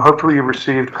 Hopefully you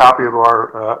received a copy of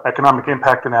our economic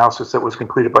impact analysis that was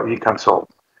completed by eConsult,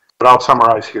 but I'll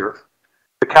summarize here.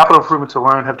 The capital improvements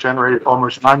alone have generated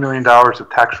almost $9 million of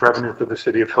tax revenue for the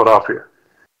City of Philadelphia.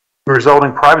 The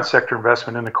resulting private sector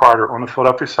investment in the corridor on the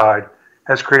Philadelphia side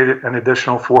has created an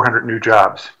additional 400 new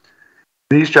jobs.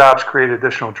 These jobs create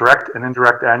additional direct and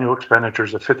indirect annual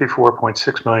expenditures of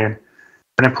 $54.6 million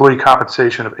and employee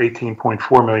compensation of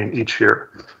 $18.4 million each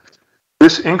year.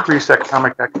 This increased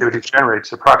economic activity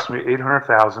generates approximately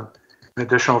 $800,000 in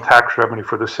additional tax revenue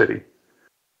for the city.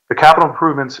 The capital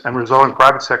improvements and resulting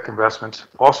private sector investments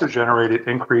also generated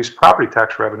increased property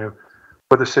tax revenue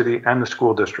for the city and the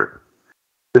school district.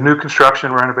 The new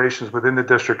construction and renovations within the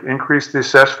district increased the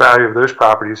assessed value of those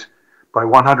properties by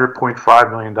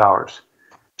 $100.5 million,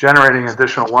 generating an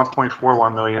additional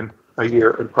 $1.41 million a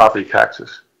year in property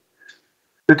taxes.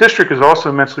 The district is also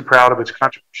immensely proud of its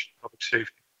contribution to public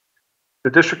safety. The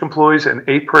district employs an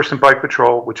 8-person bike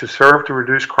patrol, which has served to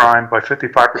reduce crime by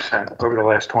 55% over the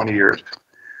last 20 years.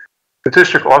 The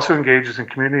district also engages in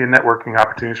community and networking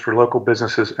opportunities for local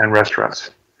businesses and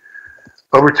restaurants.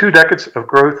 Over 2 decades of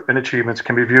growth and achievements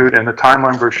can be viewed in the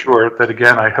timeline brochure that,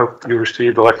 again, I hope you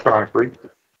received electronically.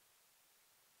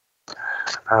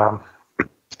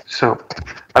 So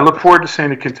I look forward to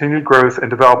seeing the continued growth and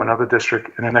development of the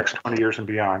district in the next 20 years and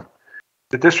beyond.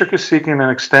 The district is seeking an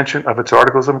extension of its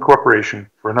Articles of Incorporation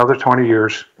for another 20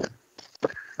 years,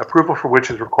 approval for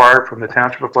which is required from the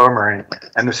Township of Lower Merion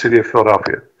and the City of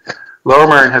Philadelphia. Lower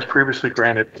Merion has previously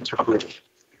granted its approval.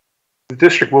 The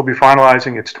district will be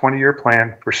finalizing its 20-year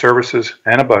plan for services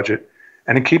and a budget,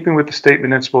 and in keeping with the State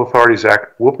Municipal Authorities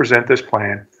Act, will present this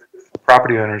plan to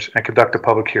property owners and conduct a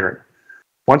public hearing.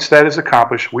 Once that is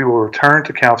accomplished, we will return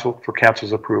to Council for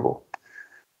Council's approval.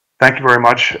 Thank you very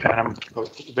much, and I'm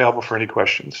available for any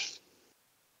questions.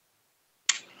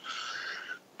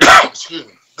 Excuse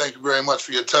me. Thank you very much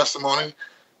for your testimony.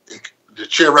 The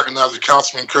chair recognizes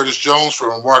Councilman Curtis Jones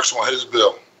for remarks on his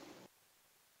bill.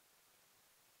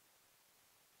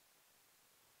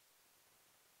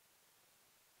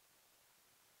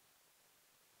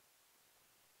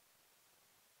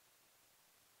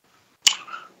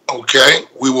 Okay,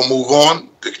 we will move on.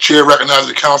 The chair recognizes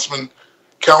the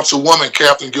Councilwoman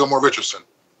Catherine Gilmore Richardson.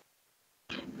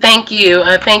 Thank you.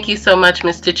 Thank you so much,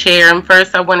 Mr. Chair. And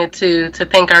first, I wanted to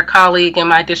thank our colleague and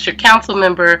my district council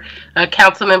member,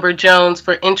 Councilmember Jones,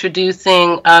 for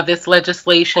introducing this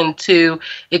legislation to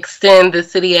extend the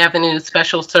City Avenue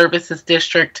Special Services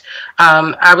District.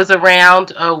 I was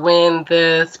around when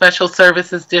the Special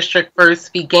Services District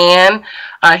first began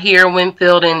here in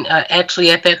Winfield, and actually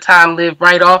at that time lived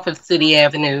right off of City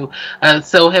Avenue.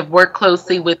 So have worked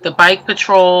closely with the Bike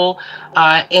Patrol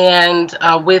and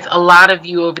with a lot of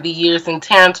you over the years. And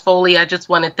Terrence Foley, I just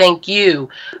want to thank you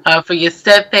for your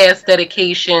steadfast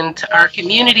dedication to our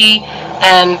community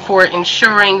and for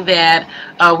ensuring that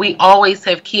we always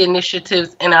have key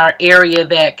initiatives in our area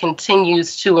that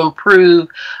continues to improve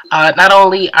not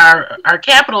only our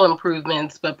capital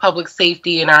improvements, but public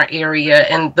safety in our area.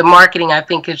 And the marketing, I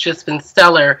think, has just been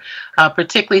stellar,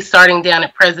 particularly starting down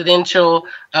at Presidential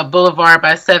Boulevard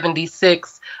by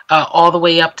 76. All the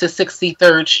way up to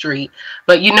 63rd Street.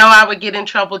 But you know I would get in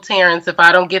trouble, Terrence, if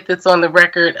I don't get this on the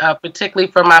record, particularly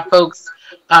for my folks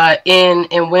in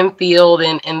Winfield,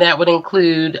 and that would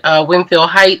include Winfield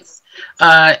Heights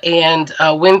and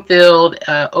Winfield,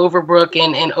 Overbrook,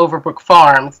 and Overbrook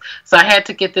Farms. So I had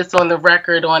to get this on the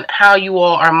record on how you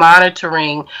all are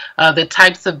monitoring the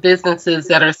types of businesses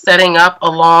that are setting up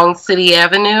along City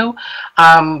Avenue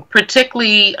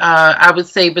particularly, I would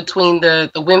say, between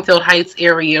the Winfield Heights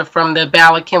area from the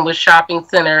Bala Cynwyd Shopping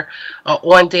Center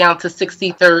on down to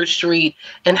 63rd Street,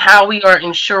 and how we are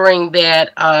ensuring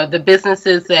that the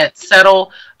businesses that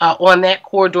settle on that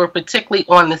corridor, particularly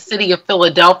on the City of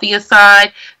Philadelphia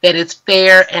side, that it's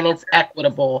fair and it's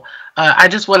equitable. I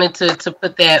just wanted to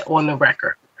put that on the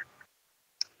record.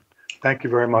 Thank you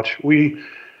very much. We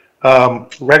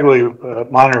regularly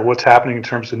monitor what's happening in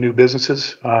terms of new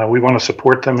businesses. We want to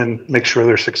support them and make sure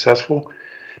they're successful.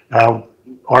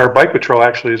 Our bike patrol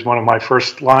actually is one of my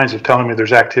first lines of telling me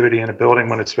there's activity in a building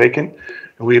when it's vacant,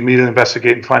 and we immediately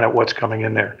investigate and find out what's coming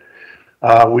in there.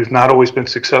 We've not always been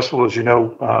successful. As you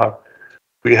know,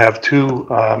 we have 2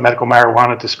 medical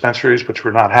marijuana dispensaries, which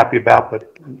we're not happy about,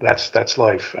 but that's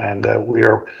life, and we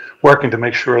are working to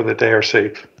make sure that they are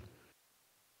safe.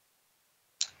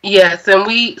 Yes, and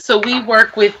we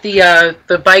work with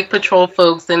the bike patrol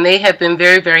folks, and they have been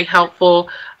very, very helpful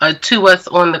to us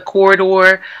on the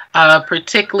corridor,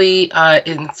 particularly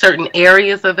in certain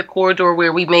areas of the corridor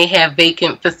where we may have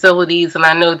vacant facilities, and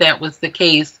I know that was the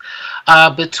case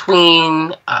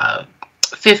between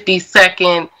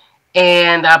 52nd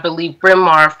and I believe Bryn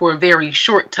Mawr for a very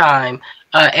short time.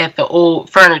 At the old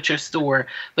furniture store,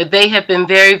 but they have been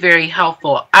very, very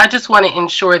helpful. I just want to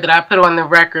ensure that I put on the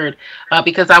record,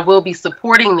 because I will be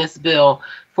supporting this bill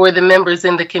for the members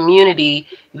in the community,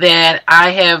 that I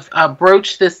have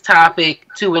broached this topic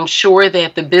to ensure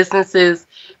that the businesses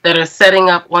that are setting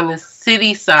up on the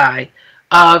city side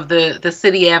of the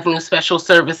City Avenue Special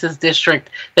Services District,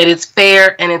 that it's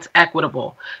fair and it's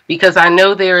equitable. Because I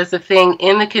know there is a thing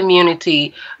in the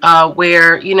community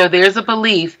where, you know, there's a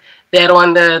belief that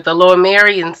on the Lower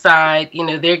Merion side, you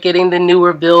know, they're getting the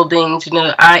newer buildings, you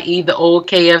know, i.e. the old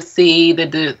KFC,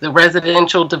 the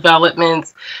residential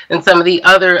developments, and some of the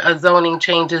other zoning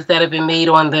changes that have been made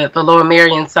on the Lower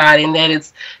Merion side, and that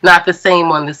it's not the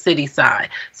same on the city side.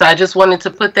 So I just wanted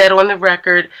to put that on the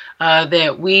record,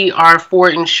 that we are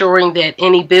for ensuring that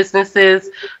any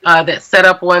businesses that set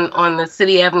up on the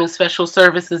City Avenue Special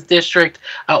Services District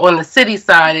on the city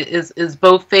side is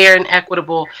both fair and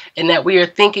equitable, and that we are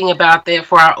thinking about that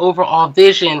for our overall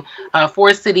vision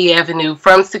for City Avenue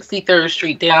from 63rd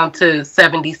Street down to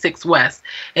 76 West.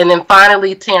 And then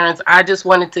finally, Terrence, I just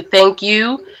wanted to thank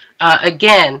you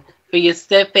again for your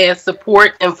steadfast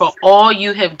support and for all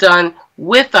you have done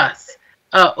with us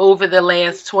over the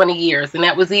last 20 years. And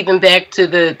that was even back to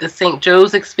the St.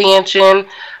 Joe's expansion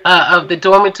of the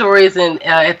dormitories and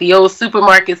at the old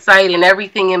supermarket site and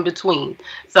everything in between.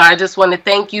 So I just want to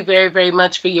thank you very, very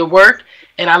much for your work.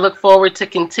 And I look forward to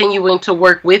continuing to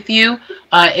work with you.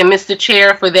 And Mr.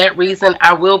 Chair, for that reason,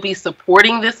 I will be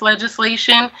supporting this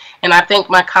legislation. And I thank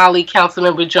my colleague,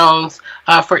 Councilmember Jones,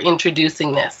 for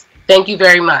introducing this. Thank you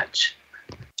very much.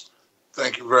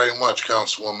 Thank you very much,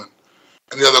 Councilwoman.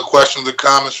 Any other questions or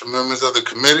comments from members of the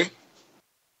committee?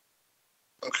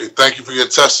 Okay, thank you for your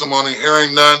testimony.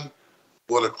 Hearing none,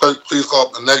 will the clerk please call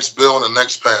up the next bill on the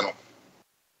next panel?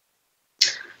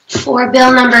 For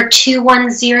bill number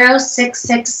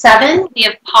 210667, we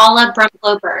have Paula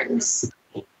Brumlow-Burns.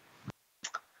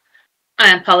 I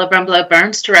am Paula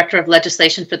Brumlow-Burns, Director of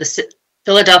Legislation for the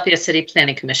Philadelphia City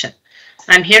Planning Commission.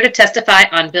 I'm here to testify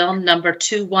on bill number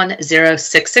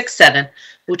 210667,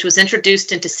 which was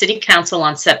introduced into City Council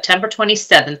on September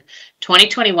 27,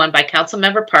 2021 by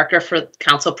Councilmember Parker for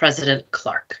Council President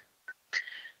Clark.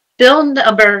 Bill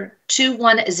number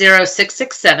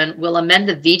 210667 will amend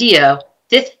the VDO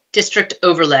 5th District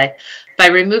overlay by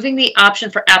removing the option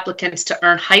for applicants to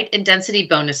earn height and density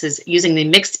bonuses using the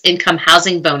mixed income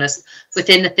housing bonus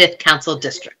within the 5th Council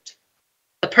District.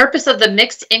 The purpose of the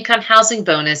mixed income housing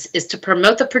bonus is to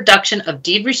promote the production of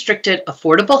deed-restricted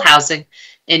affordable housing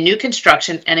in new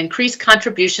construction and increase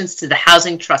contributions to the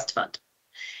Housing Trust Fund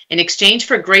in exchange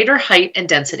for greater height and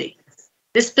density.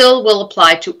 This bill will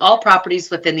apply to all properties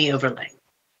within the overlay.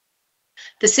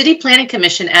 The City Planning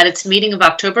Commission at its meeting of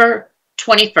October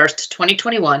 21st,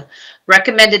 2021,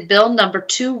 recommended bill number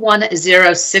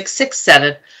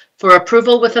 210667 for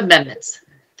approval with amendments.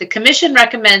 The Commission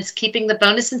recommends keeping the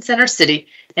bonus in Center City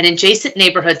and adjacent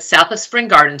neighborhoods south of Spring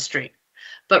Garden Street,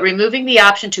 but removing the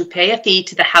option to pay a fee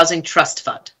to the Housing Trust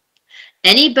Fund.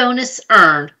 Any bonus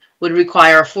earned would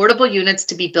require affordable units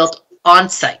to be built on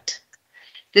site.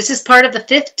 This is part of the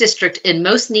 5th District in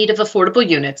most need of affordable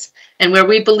units, and where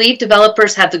we believe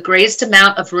developers have the greatest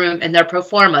amount of room in their pro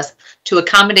formas to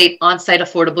accommodate on-site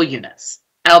affordable units.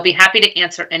 I'll be happy to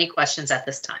answer any questions at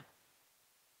this time.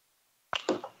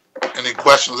 Any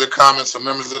questions or comments from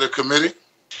members of the committee?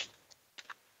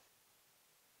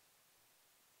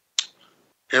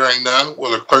 Hearing none,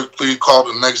 will the clerk please call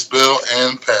the next bill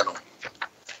and panel?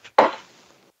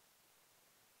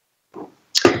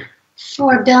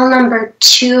 For bill number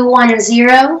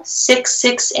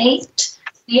 210668,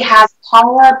 we have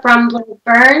Paula Brumbley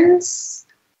Burns.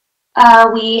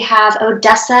 We have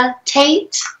Odessa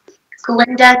Tate,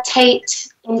 Glinda Tate,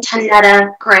 and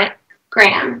Tanetta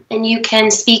Graham. And you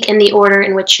can speak in the order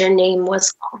in which your name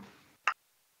was called.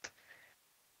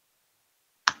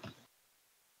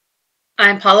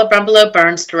 I'm Paula Brumbelow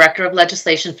Burns, Director of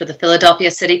Legislation for the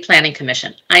Philadelphia City Planning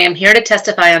Commission. I am here to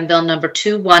testify on Bill number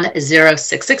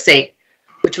 210668,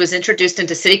 which was introduced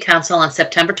into City Council on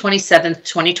September 27,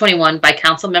 2021 by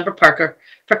Councilmember Parker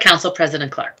for Council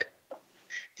President Clark.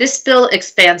 This bill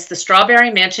expands the Strawberry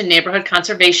Mansion Neighborhood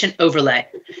Conservation Overlay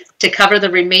to cover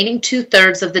the remaining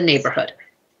 2/3 of the neighborhood.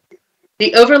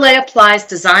 The overlay applies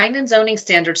design and zoning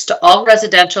standards to all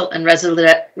residential and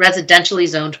residentially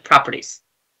zoned properties.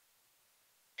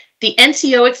 The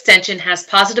NCO extension has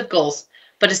positive goals,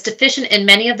 but is deficient in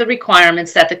many of the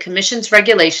requirements that the Commission's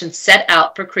regulations set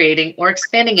out for creating or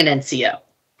expanding an NCO.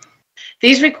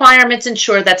 These requirements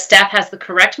ensure that staff has the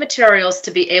correct materials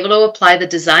to be able to apply the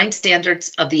design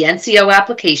standards of the NCO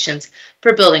applications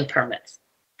for building permits.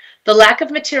 The lack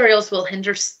of materials will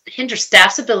hinder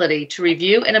staff's ability to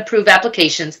review and approve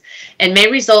applications and may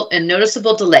result in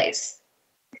noticeable delays.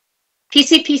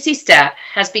 PCPC staff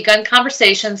has begun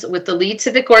conversations with the lead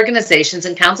civic organizations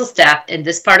and council staff in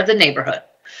this part of the neighborhood,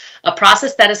 a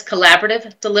process that is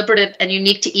collaborative, deliberative, and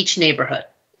unique to each neighborhood.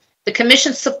 The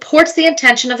Commission supports the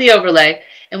intention of the overlay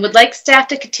and would like staff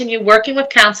to continue working with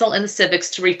council and the civics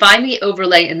to refine the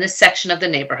overlay in this section of the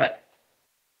neighborhood.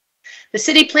 The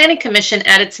City Planning Commission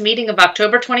at its meeting of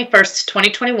October 21st,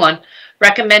 2021,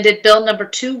 recommended Bill number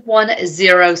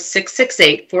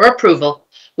 210668 for approval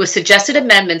with suggested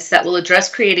amendments that will address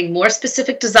creating more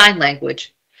specific design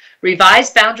language, revise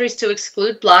boundaries to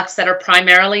exclude blocks that are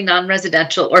primarily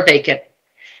non-residential or vacant,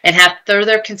 and have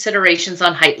further considerations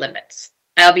on height limits.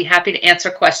 I'll be happy to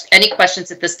answer any questions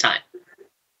at this time.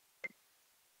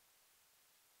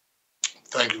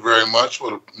 Thank you very much.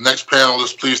 Will the next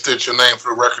panelist please state your name for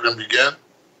the record and begin?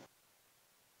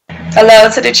 Hello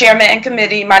to the chairman and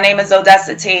committee. My name is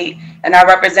Odessa Tate, and I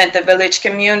represent the village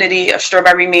community of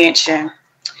Strawberry Mansion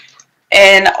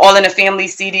and all in the family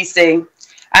CDC.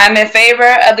 I'm in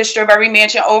favor of the Strawberry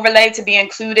Mansion overlay to be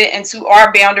included into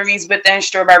our boundaries within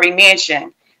Strawberry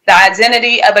Mansion. The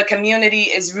identity of a community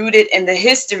is rooted in the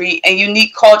history and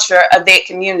unique culture of that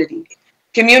community.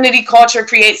 Community culture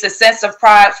creates a sense of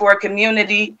pride for a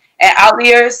community, and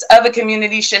outliers of a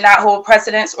community should not hold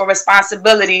precedence or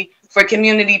responsibility for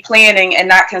community planning and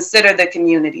not consider the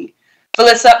community.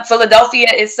 Philadelphia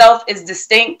itself is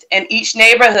distinct, and each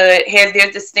neighborhood has their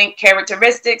distinct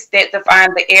characteristics that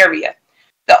define the area.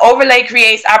 The overlay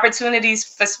creates opportunities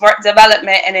for smart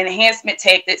development and enhancement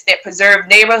tactics that preserve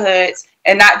neighborhoods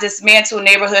and not dismantle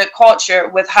neighborhood culture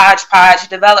with hodgepodge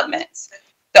developments.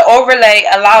 The overlay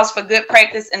allows for good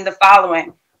practice in the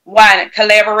following. 1,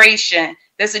 collaboration.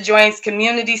 This adjoins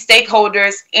community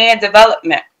stakeholders and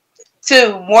development.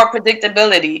 2, more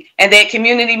predictability, and that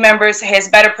community members has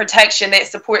better protection that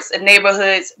supports a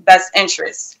neighborhood's best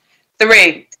interests.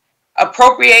 3,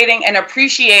 appropriating and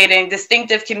appreciating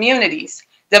distinctive communities.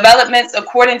 Developments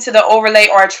according to the overlay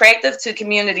are attractive to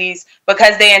communities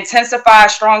because they intensify a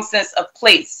strong sense of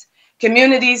place.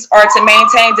 Communities are to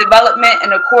maintain development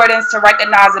in accordance to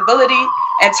recognizability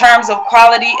in terms of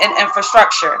quality and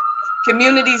infrastructure.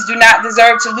 Communities do not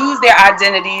deserve to lose their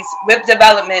identities with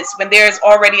developments when there is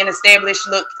already an established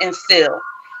look and feel.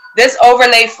 This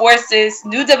overlay forces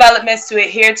new developments to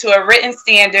adhere to a written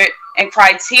standard and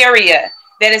criteria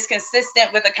that is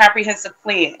consistent with a comprehensive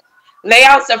plan.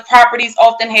 Layouts of properties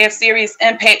often have serious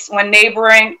impacts on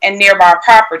neighboring and nearby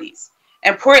properties.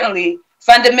 Importantly,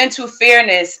 fundamental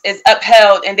fairness is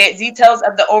upheld and that details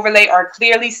of the overlay are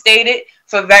clearly stated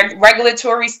for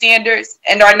regulatory standards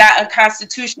and are not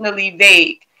unconstitutionally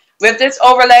vague. With this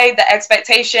overlay, the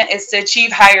expectation is to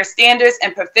achieve higher standards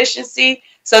and proficiency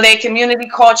so that community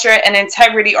culture and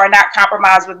integrity are not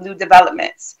compromised with new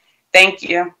developments. Thank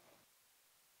you.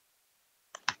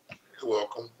 You're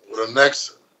welcome. Will the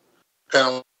next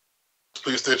panel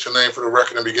please state your name for the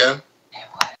record and begin?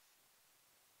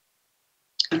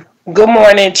 Good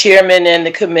morning, Chairman and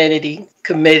the committee.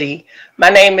 My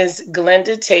name is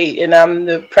Glenda Tate, and I'm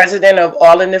the president of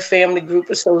All in the Family Group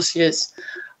Associates,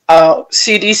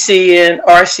 CDC and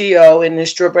RCO in the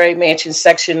Strawberry Mansion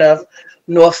section of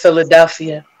North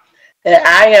Philadelphia. And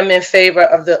I am in favor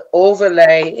of the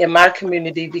overlay in my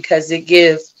community because it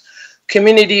gives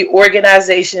community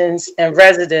organizations and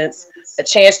residents a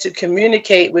chance to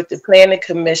communicate with the Planning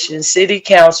Commission, City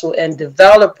Council, and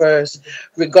developers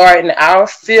regarding our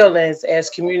feelings as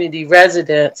community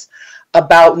residents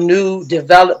about new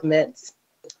developments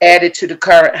added to the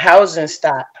current housing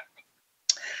stock.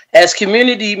 As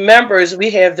community members,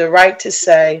 we have the right to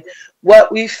say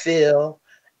what we feel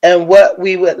and what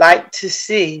we would like to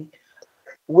see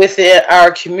within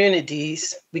our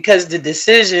communities, because the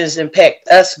decisions impact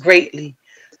us greatly.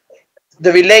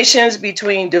 The relations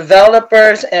between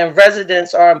developers and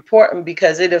residents are important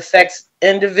because it affects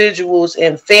individuals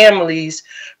and families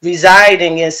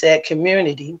residing in said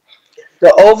community.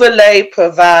 The overlay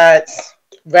provides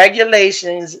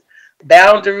regulations,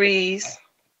 boundaries,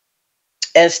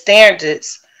 and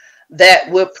standards that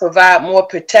would provide more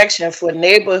protection for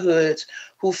neighborhoods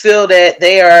who feel that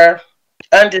they are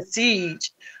under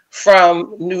siege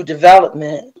from new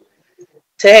development,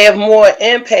 to have more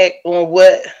impact on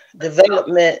what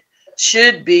development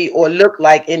should be or look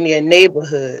like in their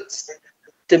neighborhoods.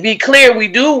 To be clear, we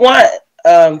do want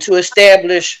to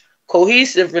establish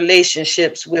cohesive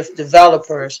relationships with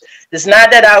developers. It's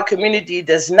not that our community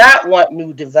does not want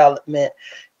new development.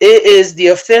 It is the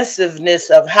offensiveness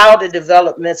of how the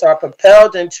developments are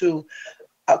propelled into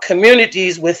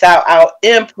communities without our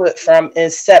input from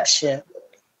inception.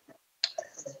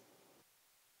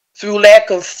 Through lack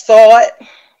of thought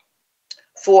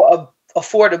for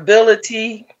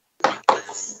affordability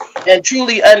and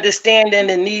truly understanding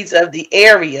the needs of the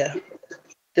area.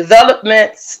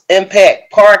 Developments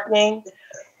impact parking,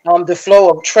 the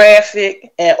flow of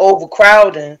traffic and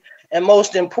overcrowding, and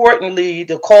most importantly,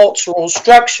 the cultural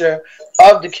structure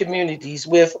of the communities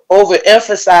with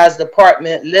overemphasized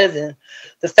apartment living.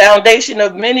 The foundation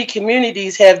of many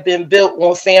communities have been built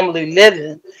on family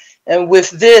living, and with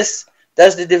this,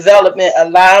 does the development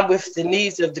align with the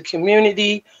needs of the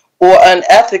community or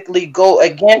unethically go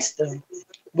against them?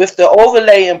 With the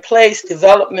overlay in place,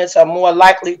 developments are more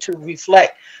likely to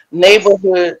reflect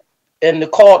neighborhood and the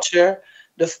culture,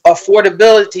 the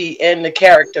affordability, and the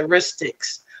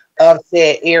characteristics of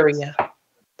that area.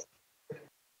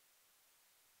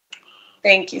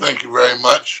 Thank you. Thank you very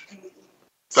much.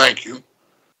 Thank you.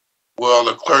 Well,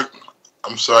 the clerk,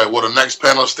 I'm sorry, will the next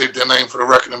panelist state their name for the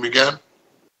record and begin?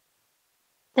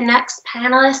 The next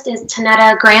panelist is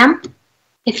Tanetta Graham.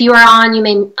 If you are on, you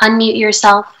may unmute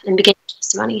yourself and begin your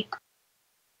testimony.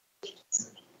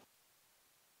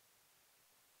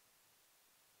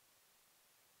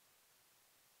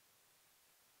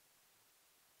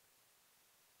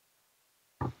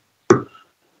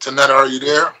 Tanetta, are you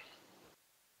there?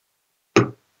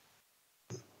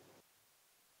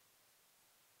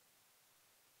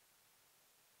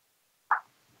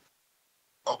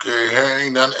 Okay,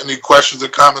 hearing none. Any questions or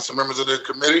comments from members of the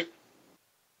committee?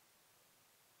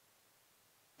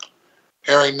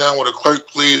 Hearing none, will the clerk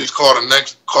please call up the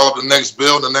next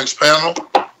bill, the next panel?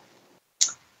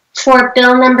 For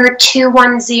bill number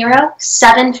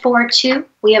 210742,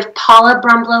 we have Paula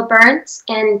Brumblow Burns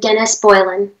and Dennis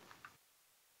Boylan.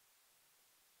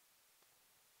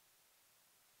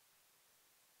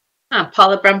 I'm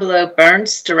Paula Brumblow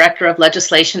Burns, Director of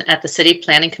Legislation at the City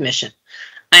Planning Commission.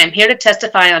 I am here to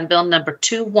testify on bill number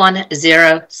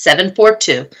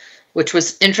 210742, which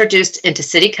was introduced into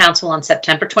City Council on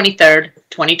September 23rd,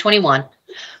 2021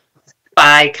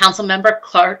 by Councilmember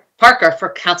Parker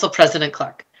for Council President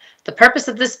Clark. The purpose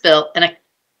of this bill and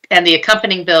the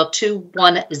accompanying bill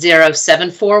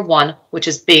 210741, which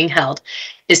is being held,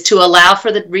 is to allow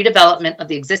for the redevelopment of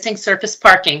the existing surface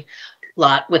parking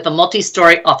lot with a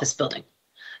multi-story office building.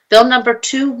 Bill number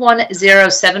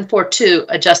 210742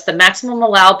 adjusts the maximum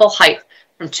allowable height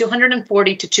from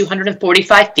 240 to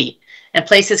 245 feet and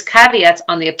places caveats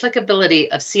on the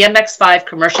applicability of CMX5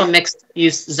 commercial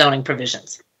mixed-use zoning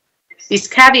provisions. These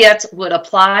caveats would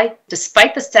apply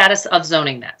despite the status of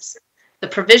zoning maps. The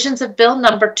provisions of bill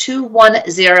number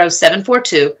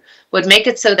 210742 would make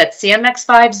it so that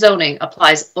CMX5 zoning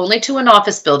applies only to an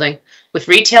office building with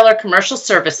retail or commercial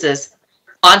services,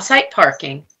 on-site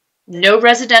parking, no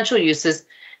residential uses,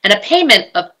 and a payment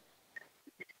of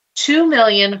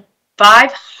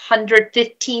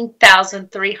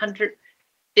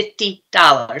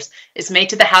 $2,515,350 is made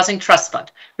to the Housing Trust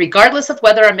Fund, regardless of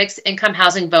whether a mixed income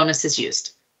housing bonus is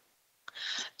used.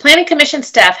 Planning Commission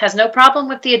staff has no problem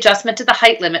with the adjustment to the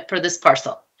height limit for this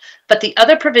parcel, but the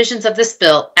other provisions of this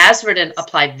bill, as written,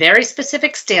 apply very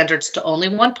specific standards to only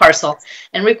one parcel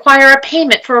and require a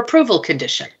payment for approval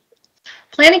condition.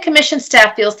 Planning Commission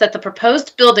staff feels that the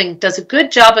proposed building does a good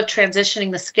job of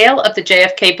transitioning the scale of the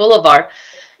JFK Boulevard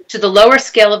to the lower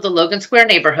scale of the Logan Square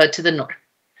neighborhood to the north.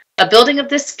 A building of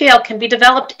this scale can be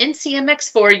developed in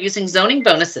CMX4 using zoning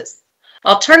bonuses.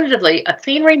 Alternatively, a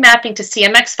clean remapping to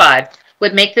CMX5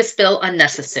 would make this bill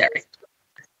unnecessary.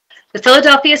 The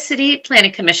Philadelphia City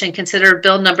Planning Commission considered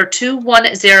Bill number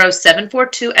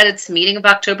 210742 at its meeting of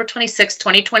October 26,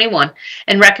 2021,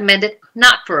 and recommended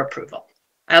not for approval.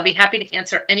 I'll be happy to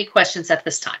answer any questions at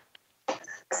this time.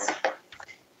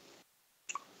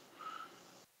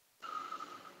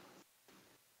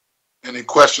 Any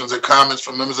questions or comments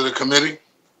from members of the committee?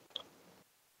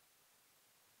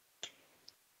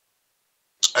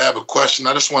 I have a question.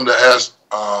 I just wanted to ask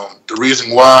the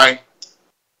reason why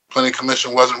Planning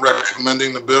Commission wasn't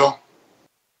recommending the bill.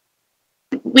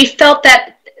 We felt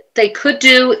that they could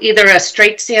do either a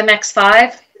straight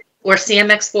CMX5 or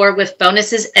CMX4 with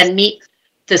bonuses and meet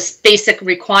the basic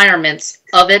requirements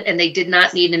of it, and they did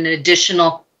not need an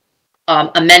additional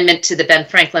amendment to the Ben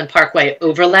Franklin Parkway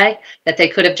overlay, that they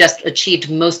could have just achieved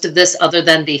most of this other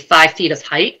than the 5 feet of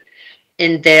height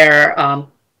in their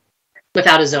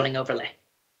without a zoning overlay.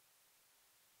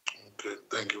 Okay,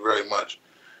 thank you very much.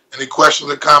 Any questions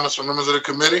or comments from members of the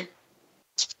committee?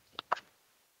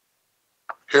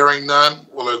 Hearing none,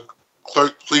 will the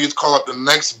clerk please call up the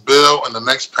next bill and the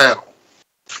next panel?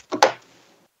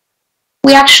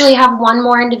 We actually have one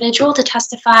more individual to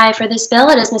testify for this bill.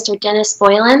 It is Mr. Dennis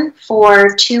Boylan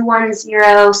for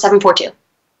 210742.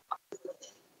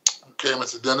 Okay,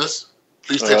 Mr. Dennis,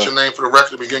 please state your name for the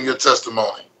record to begin your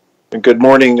testimony. Good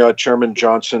morning, Chairman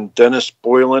Johnson. Dennis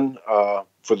Boylan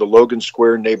for the Logan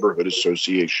Square Neighborhood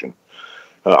Association.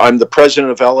 I'm the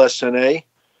president of LSNA,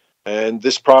 and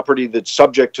this property that's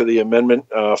subject to the amendment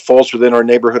falls within our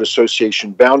neighborhood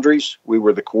association boundaries. We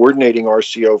were the coordinating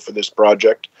RCO for this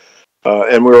project.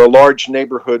 And we're a large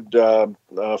neighborhood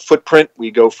footprint. We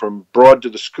go from Broad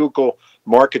to the Schuylkill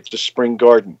Market to Spring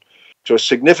Garden. So a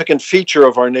significant feature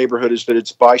of our neighborhood is that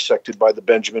it's bisected by the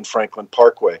Benjamin Franklin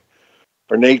Parkway.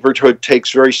 Our neighborhood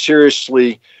takes very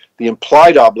seriously the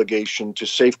implied obligation to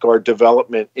safeguard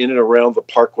development in and around the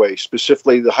parkway,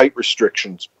 specifically the height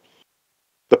restrictions.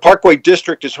 The Parkway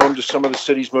District is home to some of the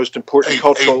city's most important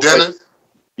cultural... Hey, Dennis?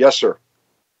 Yes, sir.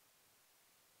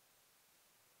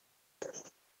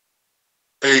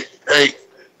 Hey,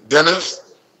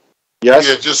 Dennis? Yes?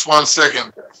 Yeah, just 1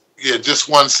 second. Yeah, just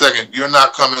 1 second. You're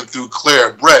not coming through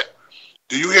clear. Brett,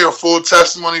 do you hear full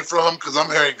testimony from him? Because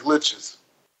I'm hearing glitches.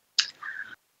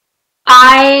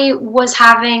 I was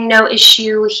having no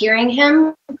issue hearing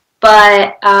him,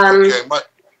 but Okay,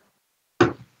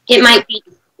 it might be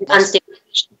unstable.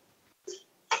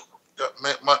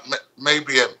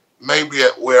 Maybe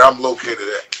at where I'm located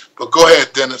at. But go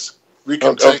ahead, Dennis. You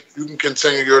can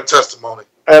continue your testimony.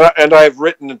 And I have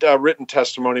written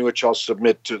testimony, which I'll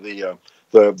submit to the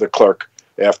clerk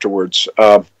afterwards.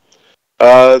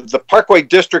 The Parkway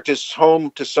District is home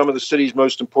to some of the city's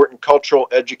most important cultural,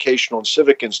 educational, and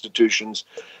civic institutions,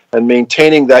 and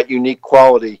maintaining that unique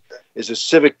quality is a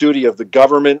civic duty of the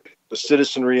government, the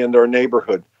citizenry, and our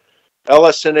neighborhood.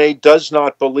 LSNA does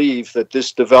not believe that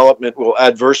this development will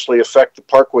adversely affect the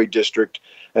Parkway District,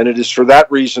 and it is for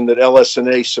that reason that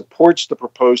LSNA supports the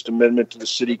proposed amendment to the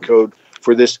city code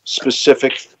for this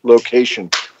specific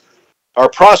location. Our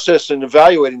process in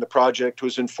evaluating the project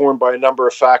was informed by a number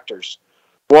of factors.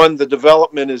 One, the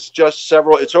development is it's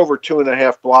over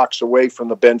 2.5 blocks away from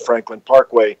the Ben Franklin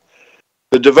Parkway.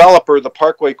 The developer, the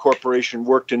Parkway Corporation,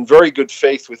 worked in very good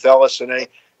faith with LSNA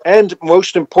and,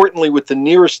 most importantly, with the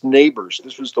nearest neighbors.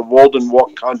 This was the Walden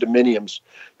Walk condominiums,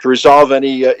 to resolve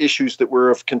any issues that were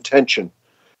of contention.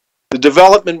 The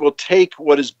development will take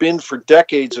what has been for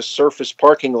decades a surface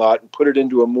parking lot and put it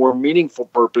into a more meaningful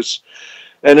purpose.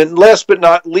 And then last but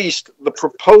not least, the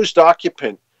proposed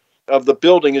occupant of the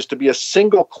building is to be a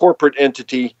single corporate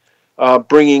entity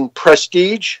bringing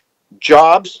prestige,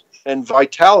 jobs, and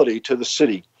vitality to the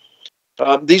city.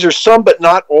 These are some but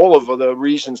not all of the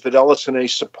reasons that LSNA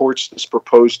supports this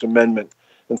proposed amendment.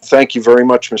 And thank you very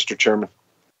much, Mr. Chairman.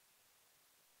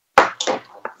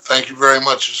 Thank you very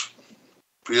much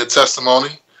for your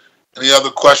testimony. Any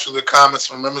other questions or comments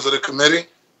from members of the committee?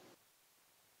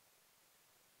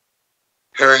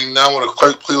 Hearing none, will the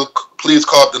clerk please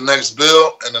call up the next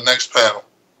bill and the next panel?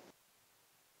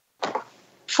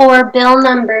 For bill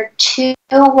number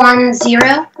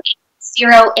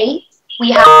 210808,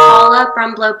 we have Paula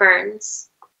Brumblow Burns.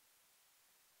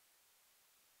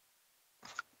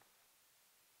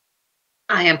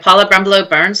 I am Paula Brumblow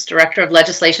Burns, Director of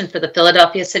Legislation for the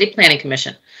Philadelphia City Planning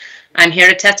Commission. I'm here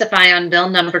to testify on bill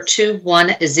number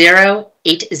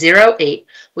 210808,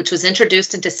 which was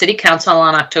introduced into City Council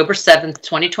on October 7th,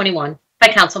 2021 by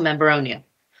Councilmember O'Neill.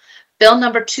 Bill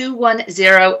number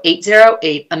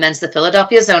 210808 amends the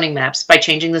Philadelphia zoning maps by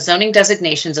changing the zoning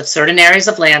designations of certain areas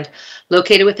of land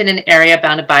located within an area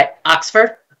bounded by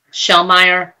Oxford,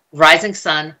 Shelmire, Rising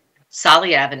Sun,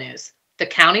 Solly Avenues, the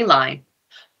county line,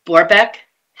 Borbeck,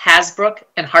 Hasbrook,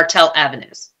 and Hartel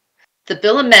Avenues. The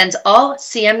bill amends all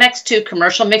CMX2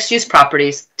 commercial mixed-use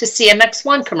properties to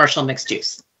CMX1 commercial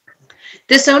mixed-use.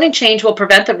 This zoning change will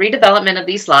prevent the redevelopment of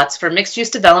these lots for mixed-use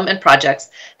development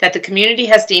projects that the community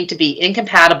has deemed to be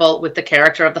incompatible with the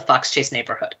character of the Fox Chase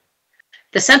neighborhood.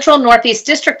 The Central Northeast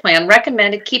District Plan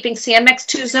recommended keeping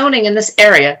CMX2 zoning in this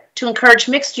area to encourage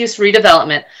mixed-use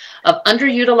redevelopment of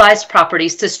underutilized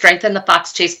properties to strengthen the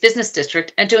Fox Chase Business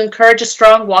District and to encourage a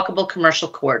strong walkable commercial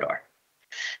corridor.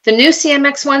 The new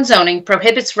CMX1 zoning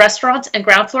prohibits restaurants and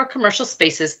ground floor commercial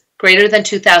spaces greater than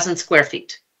 2,000 square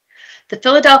feet. The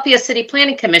Philadelphia City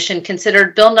Planning Commission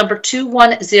considered Bill number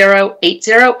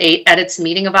 210808 at its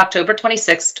meeting of October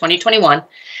 26, 2021,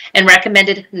 and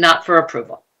recommended not for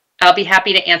approval. I'll be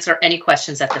happy to answer any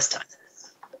questions at this time.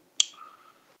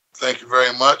 Thank you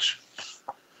very much.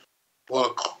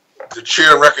 Well, the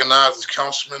chair recognizes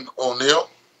Councilman O'Neill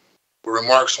for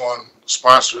remarks on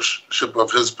sponsorship of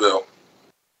his bill.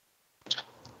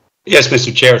 Yes,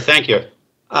 Mr. Chair, thank you.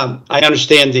 I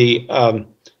understand the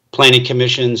Planning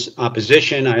Commission's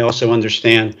opposition. I also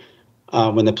understand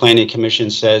when the Planning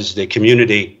Commission says the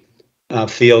community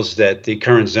feels that the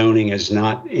current zoning is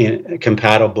not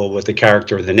compatible with the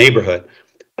character of the neighborhood.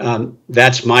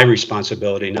 That's my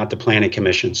responsibility, not the Planning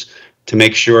Commission's, to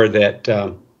make sure that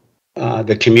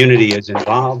the community is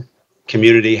involved,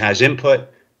 community has input,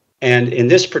 and in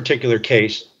this particular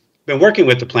case, been working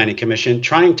with the Planning Commission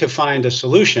trying to find a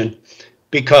solution,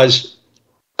 because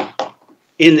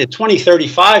in the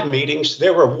 2035 meetings,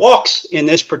 there were walks in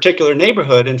this particular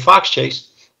neighborhood in Fox Chase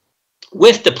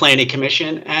with the Planning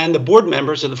Commission and the board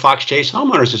members of the Fox Chase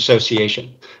Homeowners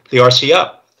Association, the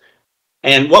RCO.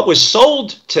 And what was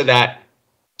sold to that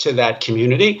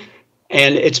community,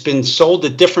 and it's been sold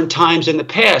at different times in the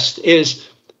past, is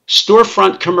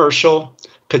storefront commercial,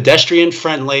 pedestrian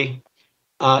friendly.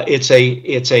 It's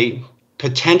a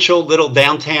potential little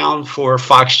downtown for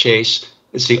Fox Chase.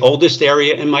 It's the oldest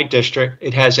area in my district.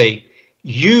 It has a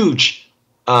huge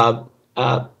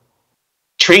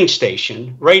train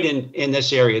station right in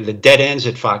this area, the dead ends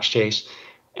at Fox Chase.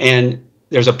 And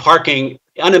there's a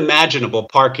unimaginable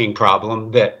parking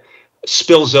problem that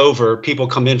spills over. People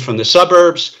come in from the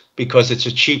suburbs because it's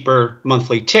a cheaper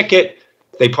monthly ticket.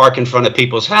 They park in front of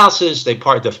people's houses. The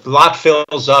lot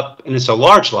fills up, and it's a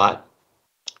large lot.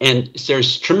 And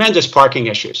there's tremendous parking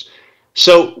issues.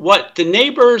 So what the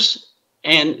neighbors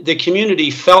and the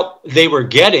community felt they were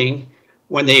getting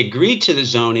when they agreed to the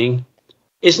zoning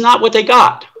is not what they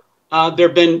got. There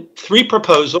have been 3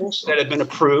 proposals that have been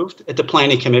approved at the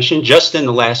Planning Commission just in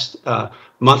the last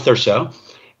month or so.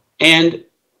 And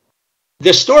the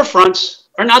storefronts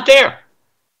are not there.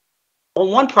 On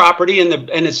one property, and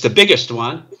it's the biggest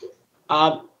one,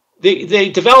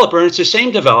 the developer, and it's the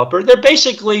same developer, they're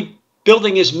basically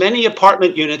building as many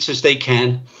apartment units as they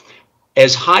can,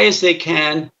 as high as they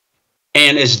can,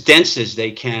 and as dense as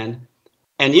they can.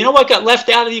 And you know what got left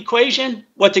out of the equation?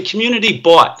 What the community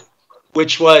bought,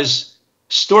 which was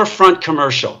storefront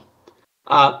commercial.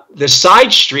 The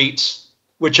side streets,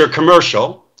 which are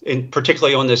commercial, and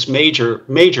particularly on this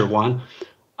major one,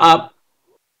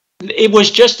 it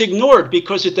was just ignored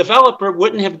because the developer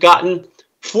wouldn't have gotten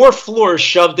 4 floors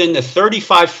shoved in the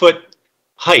 35-foot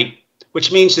height,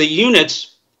 which means the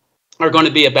units are going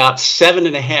to be about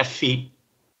 7.5 feet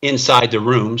inside the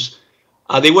rooms.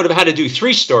 They would have had to do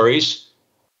 3 stories.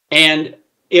 And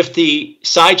if the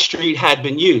side street had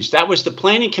been used, that was the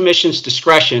Planning Commission's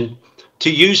discretion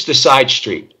to use the side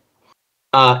street.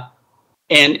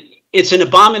 And it's an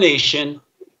abomination.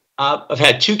 I've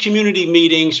had 2 community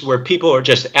meetings where people are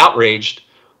just outraged.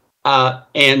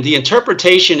 And the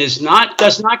interpretation does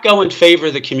not go in favor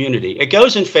of the community. It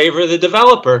goes in favor of the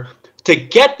developer to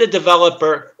get the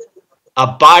developer a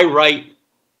by right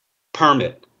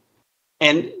permit.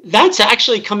 And that's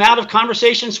actually come out of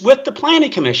conversations with the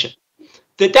Planning Commission,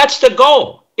 that's the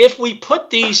goal. If we put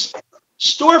these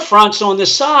storefronts on the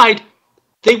side,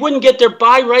 they wouldn't get their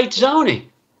by right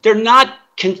zoning.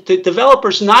 The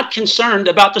developer's not concerned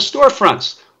about the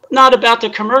storefronts, not about the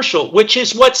commercial, which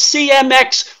is what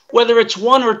CMX, whether it's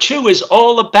 1 or 2, is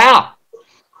all about.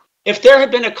 If there had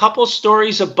been a couple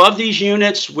stories above these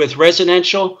units with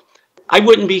residential, I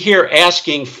wouldn't be here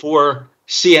asking for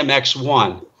CMX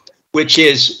 1, which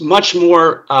is much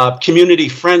more community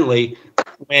friendly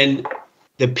when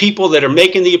the people that are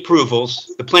making the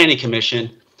approvals, the Planning Commission,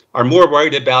 are more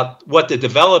worried about what the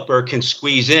developer can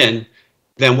squeeze in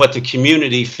than what the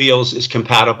community feels is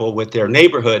compatible with their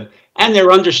neighborhood and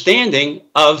their understanding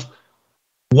of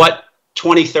what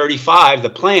 2035, the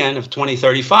plan of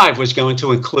 2035, was going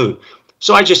to include.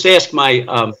 So I just ask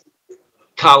my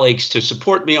colleagues to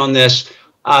support me on this.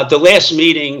 The last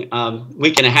meeting,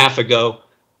 week and a half ago,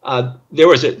 there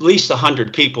was at least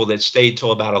 100 people that stayed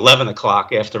till about 11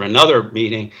 o'clock after another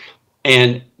meeting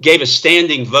and gave a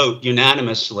standing vote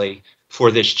unanimously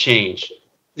for this change.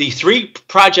 The 3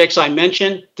 projects I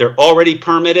mentioned, they're already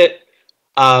permitted,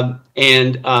 that's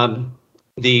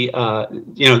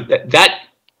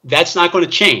not going to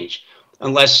change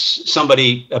unless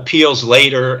somebody appeals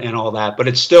later and all that. But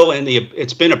it's still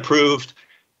it's been approved,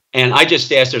 and I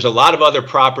just asked. There's a lot of other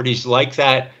properties like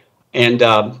that, and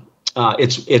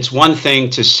it's one thing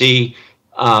to see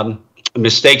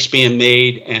mistakes being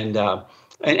made, and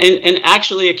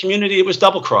actually a community that was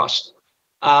double crossed,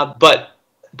 but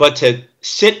to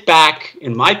sit back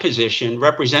in my position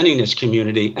representing this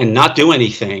community and not do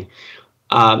anything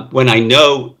when I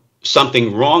know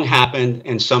something wrong happened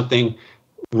and something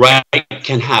right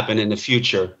can happen in the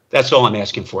future. That's all I'm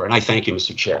asking for. And I thank you,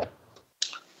 Mr. Chair.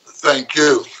 Thank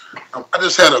you. I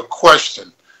just had a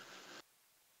question.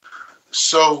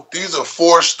 So these are a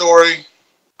four-story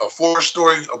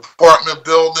apartment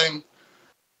building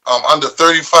under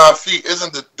 35 feet.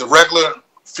 Isn't the regular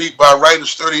feet by right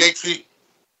is 38 feet?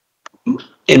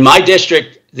 In my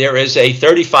district, there is a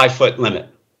 35-foot limit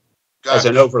as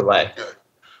an overlay. Okay.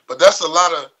 But that's a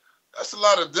lot of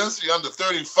density under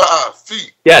 35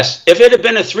 feet. Yes, if it had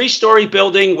been a 3-story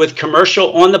building with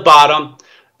commercial on the bottom,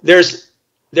 there's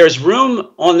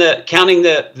room on counting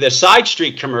the side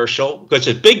street commercial, because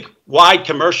it's a big wide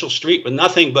commercial street with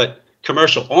nothing but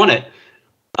commercial on it.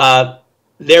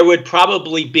 There would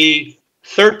probably be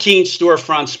 13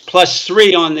 storefronts plus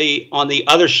 3 on the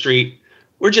other street.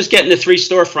 We're just getting the 3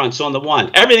 storefronts on the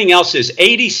one. Everything else is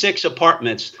 86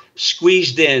 apartments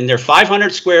squeezed in. They're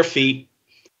 500 square feet,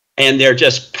 and they're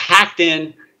just packed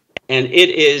in, and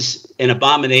it is an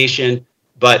abomination.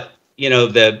 But,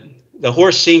 the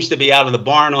horse seems to be out of the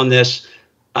barn on this.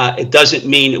 It doesn't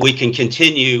mean we can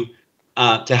continue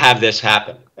to have this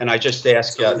happen. And I just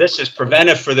ask, this is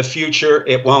preventive for the future.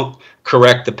 It won't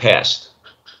correct the past.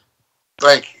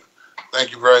 Thank you.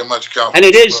 Thank you very much, Councilman.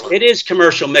 And it is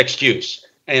commercial mixed use.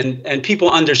 And people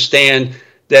understand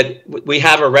that we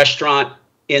have a restaurant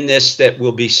in this that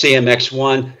will be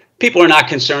CMX1. People are not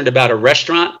concerned about a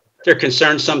restaurant. They're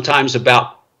concerned sometimes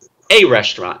about a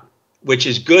restaurant, which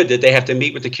is good that they have to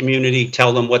meet with the community,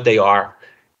 tell them what they are,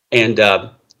 and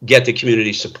get the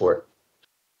community support.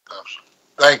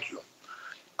 Thank you.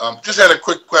 Just had a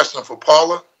quick question for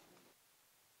Paula.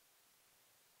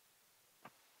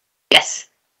 Yes.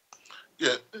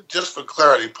 Yeah, just for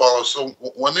clarity, Paula. So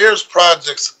when there's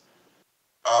projects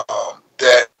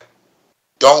that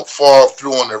don't fall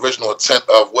through on the original intent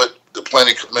of what the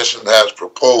Planning Commission has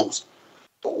proposed,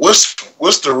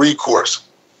 what's the recourse?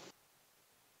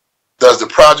 Does the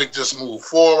project just move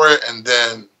forward, and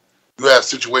then you have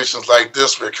situations like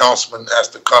this where a councilman has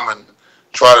to come and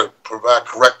try to provide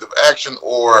corrective action,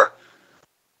 or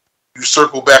you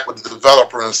circle back with the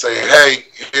developer and say, hey,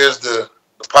 here's the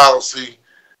policy,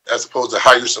 as opposed to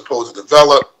how you're supposed to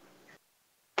develop,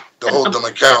 to hold them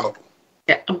accountable?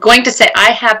 Yeah, I'm going to say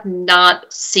I have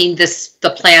not seen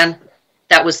the plan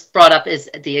that was brought up as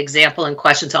the example in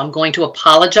question, so I'm going to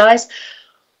apologize.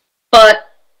 But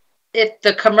if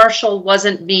the commercial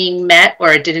wasn't being met,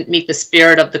 or it didn't meet the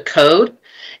spirit of the code,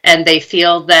 and they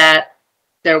feel that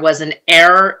there was an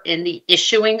error in the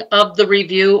issuing of the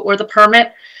review or the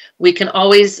permit, we can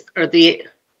always, or the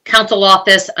council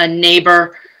office, a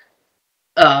neighbor,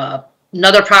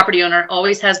 another property owner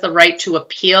always has the right to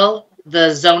appeal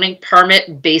the zoning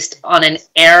permit based on an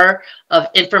error of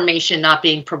information not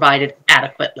being provided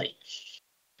adequately.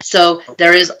 So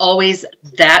there is always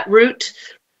that route.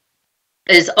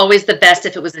 It is always the best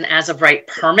if it was an as-of-right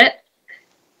permit.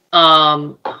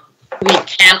 We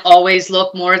can always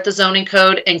look more at the zoning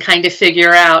code and kind of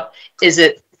figure out, is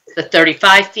it the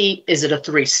 35 feet? Is it a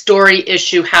 3-story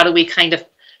issue? How do we kind of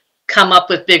come up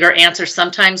with bigger answers?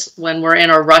 Sometimes when we're in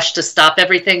a rush to stop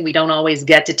everything, we don't always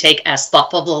get to take as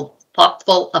thoughtful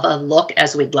of a look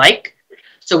as we'd like.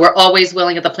 So we're always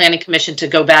willing at the Planning Commission to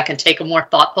go back and take a more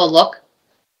thoughtful look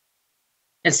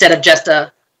instead of just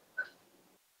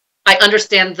I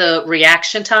understand the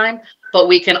reaction time, but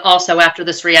we can also, after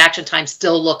this reaction time,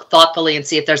 still look thoughtfully and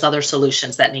see if there's other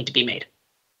solutions that need to be made.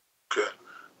 Okay.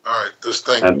 All right.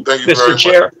 Thank you very Mr. much.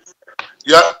 Chair,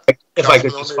 yeah. If I could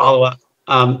just follow up.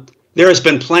 There has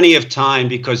been plenty of time,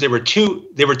 because there were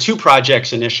two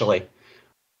projects initially.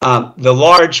 The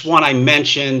large one I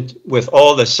mentioned with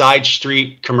all the side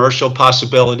street commercial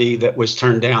possibility that was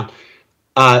turned down.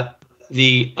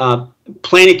 The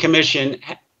Planning Commission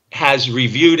has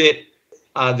reviewed it.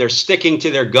 They're sticking to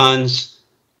their guns.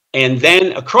 And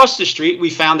then across the street, we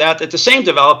found out that the same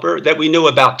developer that we knew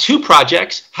about 2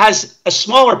 projects has a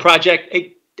smaller project,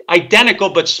 identical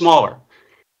but smaller.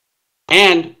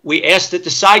 And we asked that the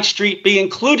side street be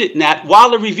included in that while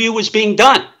the review was being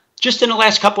done, just in the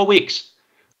last couple of weeks.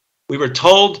 We were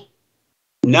told,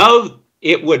 no,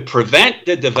 it would prevent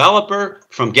the developer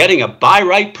from getting a by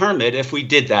right permit if we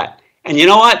did that. And you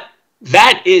know what?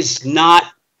 That is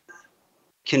not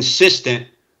consistent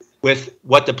with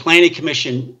what the Planning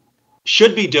Commission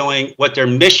should be doing, what their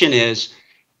mission is.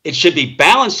 It should be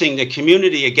balancing the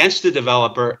community against the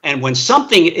developer. And when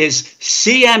something is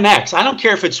CMX, I don't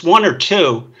care if it's 1 or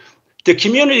 2, the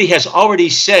community has already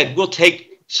said, we'll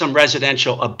take some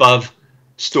residential above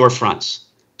storefronts.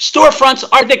 Storefronts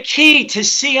are the key to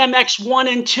CMX 1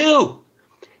 and 2.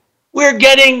 We're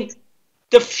getting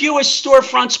the fewest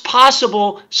storefronts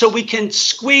possible so we can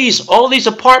squeeze all these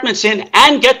apartments in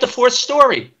and get the 4th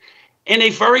story in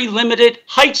a very limited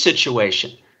height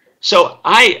situation. So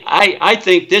I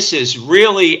think this is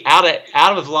really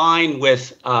out of line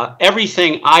with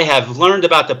everything I have learned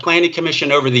about the Planning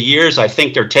Commission over the years. I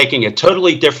think they're taking a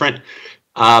totally different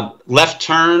left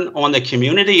turn on the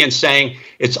community and saying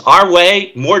it's our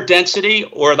way, more density,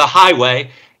 or the highway,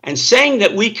 and saying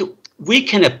that we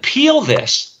can appeal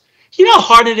this. You know how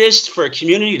hard it is for a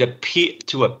community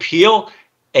to appeal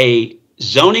a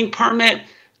zoning permit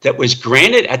that was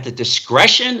granted at the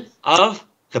discretion of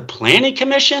the Planning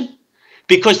Commission?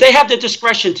 Because they have the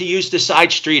discretion to use the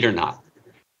side street or not.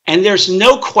 And there's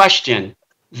no question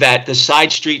that the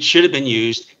side street should have been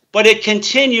used, but it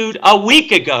continued a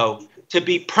week ago to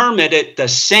be permitted the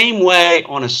same way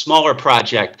on a smaller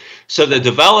project. So the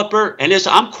developer, and this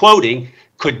I'm quoting,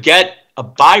 could get a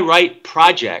by right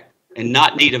project and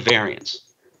not need a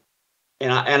variance.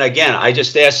 And again, I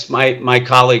just asked my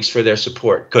colleagues for their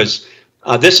support, because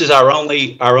this is our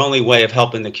only way of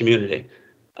helping the community.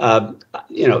 Filing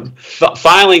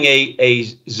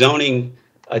a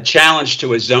challenge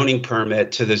to a zoning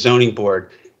permit to the zoning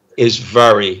board is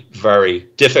very, very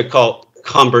difficult,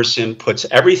 cumbersome, puts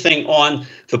everything on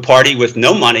the party with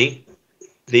no money,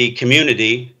 the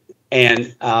community,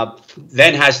 and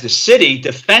then has the city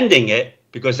defending it,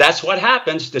 because that's what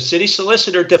happens. The city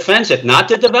solicitor defends it, not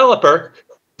the developer.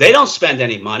 They don't spend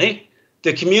any money.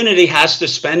 The community has to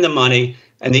spend the money,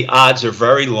 and the odds are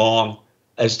very long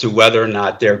as to whether or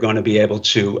not they're going to be able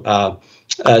to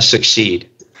succeed.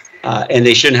 And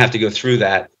they shouldn't have to go through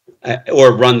that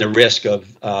or run the risk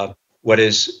of what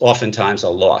is oftentimes a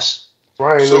loss.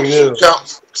 Right.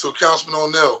 So Councilman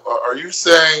O'Neill, are you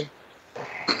saying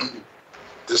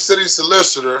the city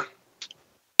solicitor,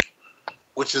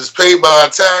 which is paid by our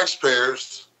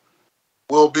taxpayers,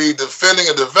 will be defending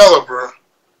a developer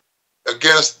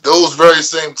against those very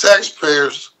same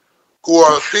taxpayers who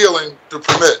are appealing the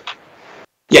permit?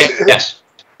 Yes.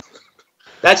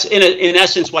 That's in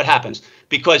essence what happens,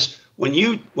 because when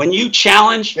you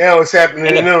challenge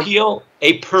and appeal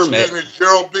a permit. Excuse me,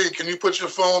 Gerald B., can you put your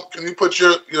phone, can you put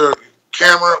your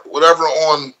camera, whatever,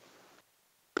 on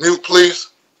mute,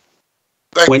 please?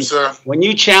 Thank you, sir. When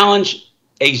you challenge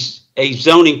a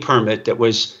zoning permit that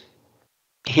was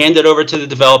handed over to the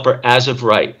developer as of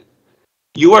right,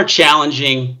 you are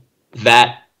challenging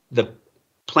that the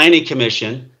Planning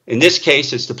Commission, in this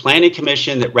case, it's the Planning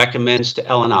Commission that recommends to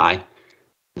L&I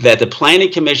that the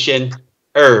Planning Commission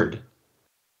erred.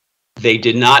 They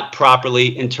did not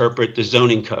properly interpret the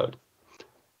zoning code.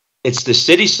 It's the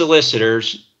city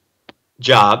solicitor's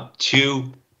job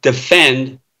to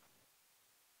defend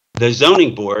the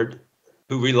zoning board,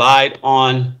 who relied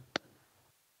on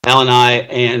L&I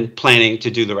and planning to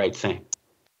do the right thing.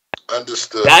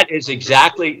 Understood. That is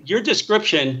exactly, your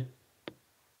description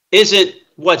isn't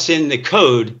what's in the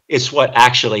code, it's what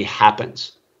actually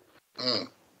happens.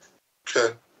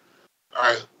 Okay. All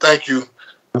right. Thank you,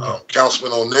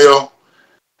 Councilman O'Neill.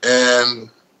 And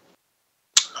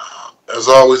as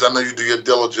always, I know you do your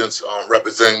diligence on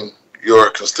representing your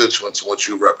constituents and what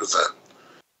you represent.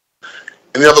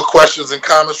 Any other questions and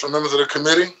comments from members of the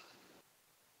committee?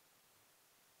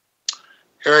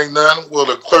 Hearing none, will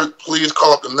the clerk please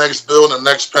call up the next bill in the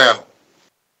next panel?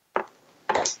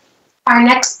 Our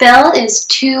next bill is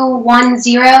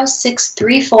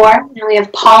 210634, and we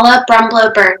have Paula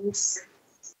Brumblow Burns.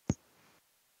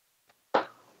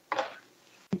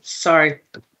 Sorry.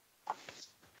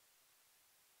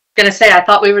 Gonna say I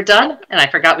thought we were done, and I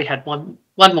forgot we had one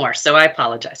more, so I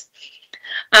apologize.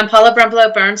 I'm Paula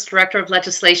Brumblow Burns, Director of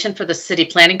Legislation for the City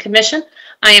Planning Commission.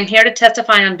 I am here to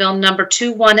testify on Bill number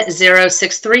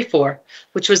 210634,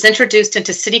 which was introduced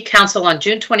into City Council on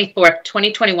June 24th,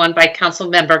 2021 by Council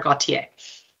Member Gautier.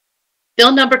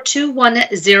 Bill number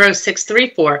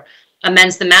 210634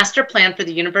 amends the master plan for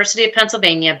the University of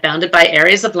Pennsylvania bounded by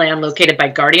areas of land located by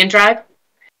Guardian Drive,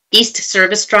 East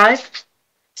Service Drive,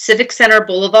 Civic Center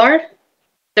Boulevard,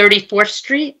 34th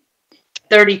Street,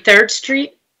 33rd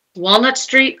Street, Walnut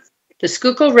Street, the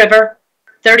Schuylkill River,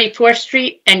 34th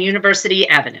Street, and University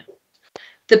Avenue.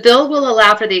 The bill will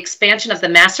allow for the expansion of the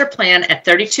master plan at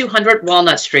 3200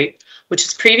 Walnut Street, which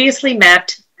is previously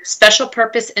mapped special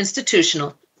purpose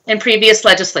institutional in previous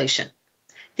legislation.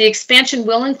 The expansion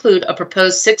will include a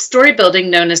proposed 6-story building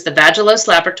known as the Vagelos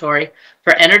Laboratory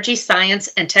for Energy Science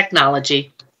and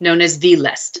Technology, known as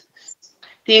VLEST.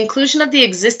 The inclusion of the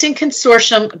existing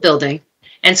consortium building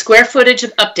and square footage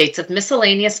of updates of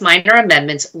miscellaneous minor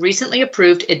amendments recently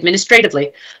approved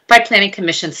administratively by Planning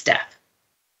Commission staff.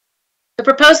 The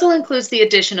proposal includes the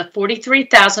addition of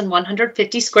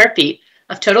 43,150 square feet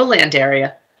of total land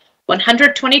area,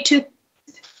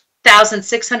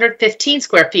 122,615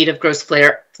 square feet of gross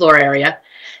floor area,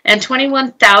 and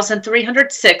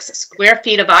 21,306 square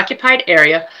feet of occupied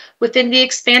area within the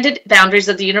expanded boundaries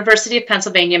of the University of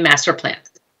Pennsylvania Master Plan.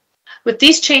 With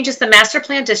these changes, the Master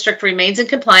Plan District remains in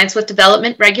compliance with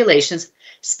development regulations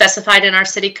specified in our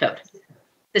City Code.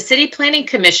 The City Planning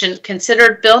Commission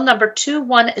considered Bill number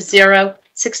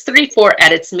 210634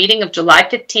 at its meeting of July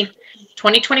 15,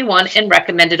 2021 and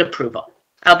recommended approval.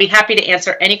 I'll be happy to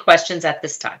answer any questions at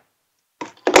this time.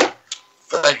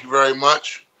 Thank you very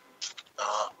much.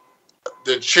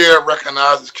 The chair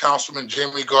recognizes Councilman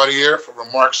Jamie Gaudier for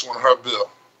remarks on her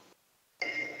bill.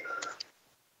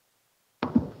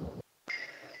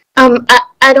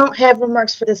 I don't have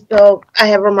remarks for this bill. I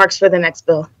have remarks for the next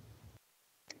bill.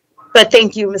 But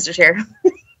thank you, Mr. Chair.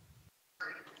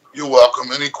 You're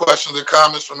welcome. Any questions or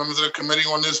comments from members of the committee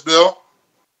on this bill?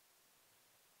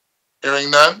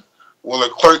 Hearing none, will the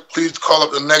clerk please call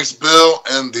up the next bill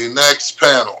and the next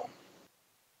panel?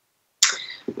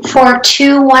 For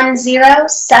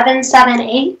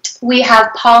 210778, we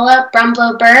have Paula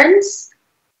Brumblow Burns,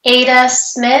 Ada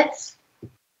Smith,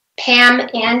 Pam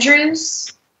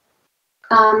Andrews,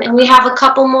 and we have a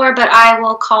couple more, but I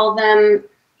will call them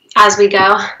as we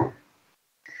go.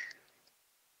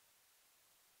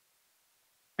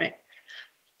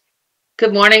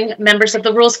 Good morning, members of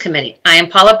the Rules Committee. I am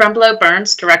Paula Brumblow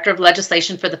Burns, Director of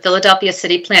Legislation for the Philadelphia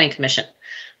City Planning Commission.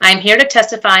 I am here to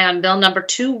testify on Bill number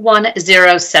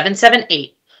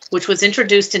 210778, which was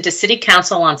introduced into City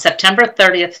Council on September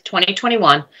 30th,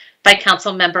 2021 by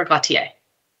Councilmember Gautier.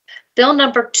 Bill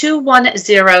number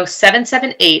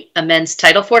 210778 amends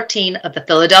Title 14 of the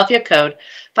Philadelphia Code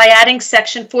by adding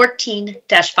Section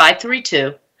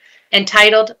 14-532,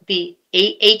 entitled the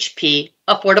AHP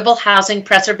Affordable Housing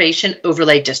Preservation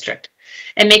Overlay District,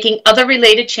 and making other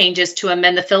related changes to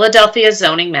amend the Philadelphia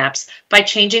zoning maps by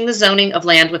changing the zoning of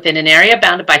land within an area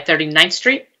bounded by 39th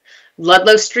Street,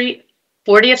 Ludlow Street,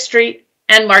 40th Street,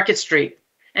 and Market Street,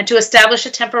 and to establish a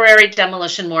temporary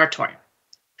demolition moratorium.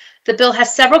 The bill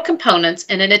has several components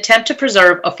in an attempt to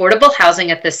preserve affordable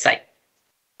housing at this site.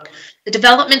 The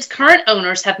development's current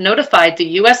owners have notified the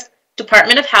U.S.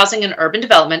 Department of Housing and Urban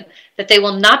Development that they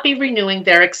will not be renewing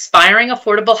their expiring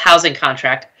affordable housing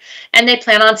contract, and they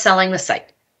plan on selling the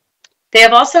site. They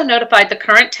have also notified the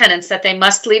current tenants that they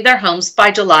must leave their homes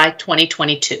by July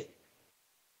 2022.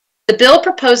 The bill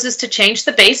proposes to change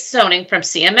the base zoning from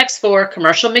CMX4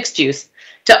 commercial mixed use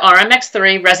to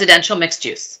RMX3 residential mixed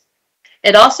use.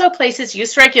 It also places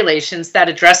use regulations that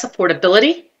address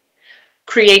affordability,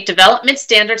 create development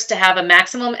standards to have a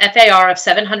maximum FAR of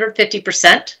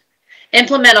 750%,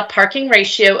 implement a parking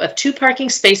ratio of 2 parking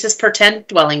spaces per 10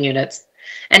 dwelling units,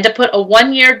 and to put a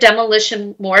 1-year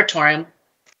demolition moratorium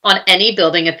on any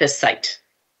building at this site.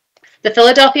 The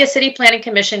Philadelphia City Planning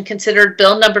Commission considered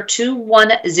Bill number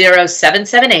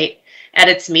 210778 at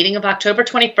its meeting of October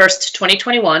 21st,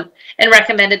 2021, and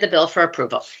recommended the bill for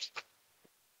approval.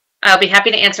 I'll be happy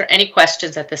to answer any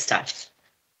questions at this time.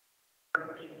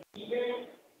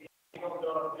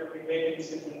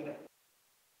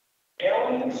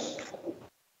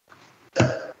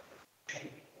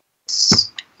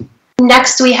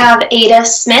 Next, we have Ada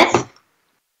Smith.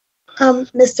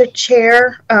 Mr.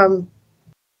 Chair,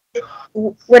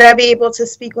 would I be able to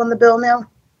speak on the bill now?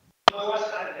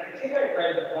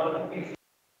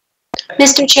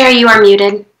 Mr. Chair, you are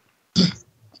muted.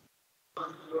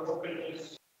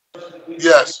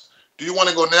 Yes. Do you want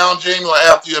to go now, Jamie, or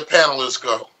after your panelists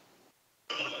go?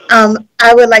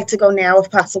 I would like to go now if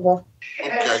possible.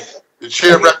 Okay. The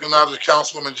chair recognizes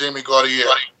Councilwoman Jamie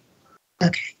Gaudier.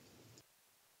 Okay.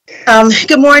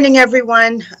 Good morning,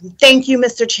 everyone. Thank you,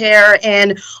 Mr. Chair,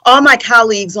 and all my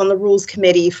colleagues on the Rules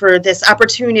Committee for this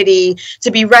opportunity to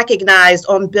be recognized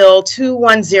on Bill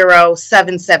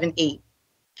 210778.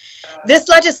 This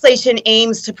legislation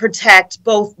aims to protect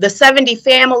both the 70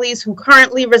 families who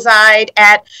currently reside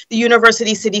at the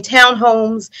University City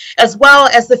Townhomes, as well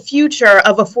as the future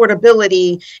of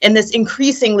affordability in this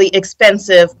increasingly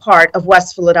expensive part of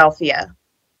West Philadelphia.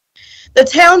 The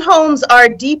townhomes are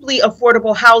a deeply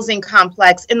affordable housing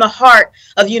complex in the heart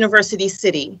of University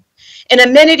City, an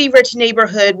amenity-rich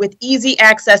neighborhood with easy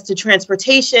access to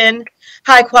transportation,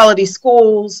 high-quality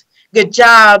schools, good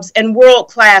jobs, and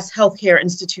world-class healthcare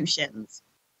institutions.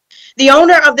 The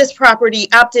owner of this property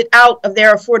opted out of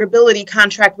their affordability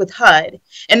contract with HUD,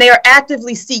 and they are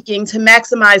actively seeking to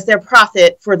maximize their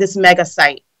profit for this mega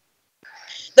site.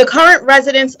 The current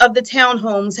residents of the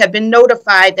townhomes have been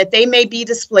notified that they may be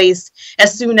displaced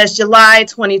as soon as July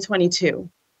 2022.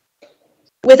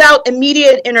 Without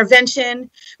immediate intervention,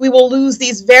 we will lose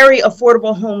these very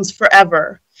affordable homes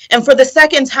forever. And for the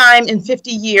second time in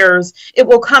 50 years, it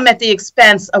will come at the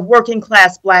expense of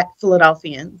working-class Black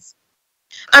Philadelphians.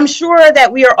 I'm sure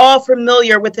that we are all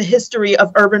familiar with the history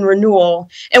of urban renewal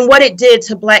and what it did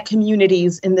to Black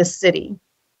communities in this city.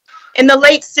 In the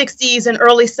late 60s and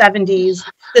early 70s,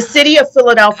 the city of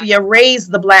Philadelphia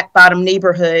raised the Black Bottom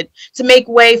neighborhood to make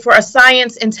way for a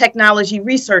science and technology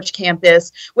research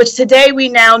campus, which today we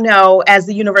now know as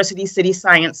the University City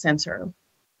Science Center.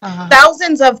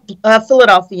 Thousands of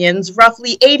Philadelphians,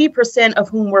 roughly 80% of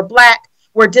whom were Black,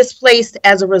 were displaced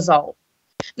as a result,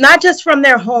 not just from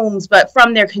their homes, but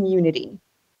from their community.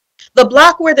 The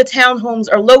block where the townhomes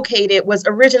are located was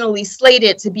originally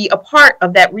slated to be a part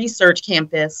of that research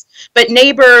campus, but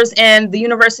neighbors and the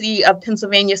University of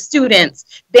Pennsylvania students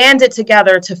banded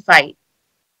together to fight.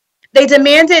 They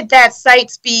demanded that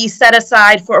sites be set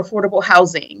aside for affordable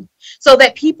housing so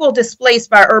that people displaced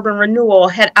by urban renewal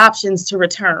had options to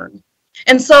return,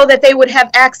 and so that they would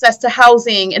have access to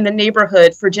housing in the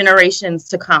neighborhood for generations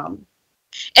to come.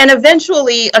 And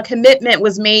eventually, a commitment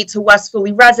was made to West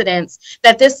Philly residents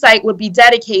that this site would be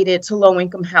dedicated to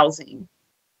low-income housing.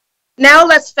 Now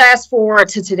let's fast forward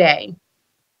to today.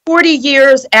 40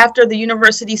 years after the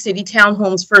University City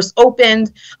Townhomes first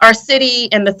opened, our city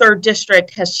and the 3rd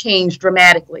District has changed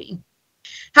dramatically.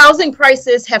 Housing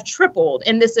prices have tripled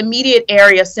in this immediate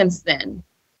area since then.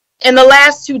 In the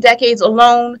last 2 decades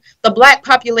alone, the Black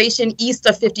population east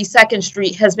of 52nd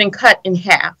Street has been cut in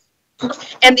half.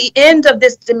 And the end of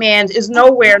this demand is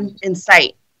nowhere in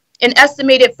sight. An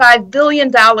estimated $5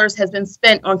 billion has been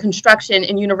spent on construction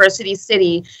in University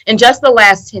City in just the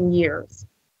last 10 years.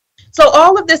 So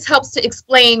all of this helps to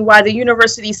explain why the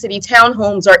University City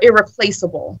townhomes are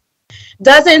irreplaceable.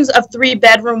 Dozens of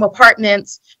 3-bedroom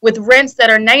apartments with rents that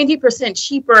are 90%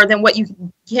 cheaper than what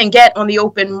you can get on the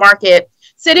open market,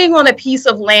 sitting on a piece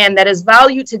of land that is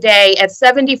valued today at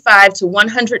 $75 to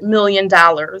 $100 million.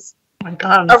 Oh my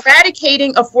God.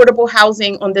 Eradicating affordable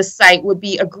housing on this site would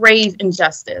be a grave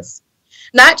injustice,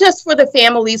 not just for the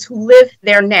families who live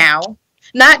there now,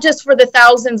 not just for the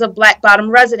thousands of Black Bottom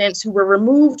residents who were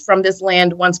removed from this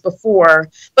land once before,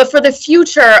 but for the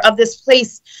future of this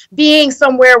place being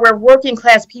somewhere where working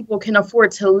class people can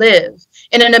afford to live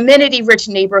in an amenity-rich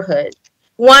neighborhood,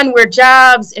 one where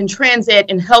jobs and transit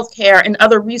and healthcare and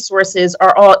other resources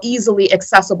are all easily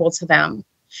accessible to them.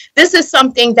 This is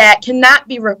something that cannot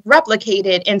be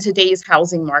replicated in today's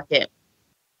housing market.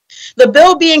 The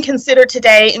bill being considered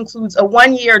today includes a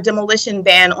 1-year demolition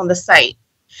ban on the site.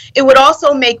 It would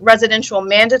also make residential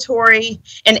mandatory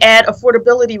and add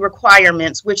affordability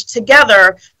requirements, which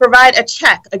together provide a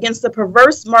check against the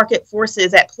perverse market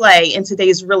forces at play in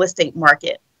today's real estate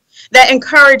market that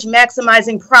encourage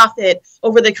maximizing profit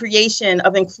over the creation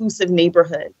of inclusive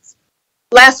neighborhoods.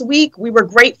 Last week, we were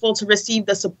grateful to receive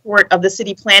the support of the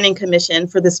City Planning Commission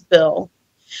for this bill.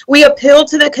 We appealed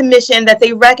to the commission that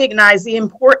they recognize the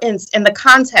importance and the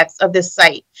context of this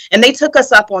site, and they took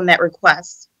us up on that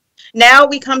request. Now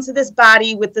we come to this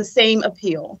body with the same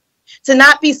appeal, to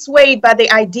not be swayed by the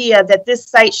idea that this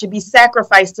site should be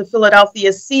sacrificed to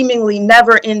Philadelphia's seemingly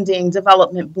never-ending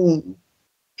development boom.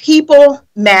 People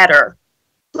matter.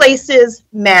 Places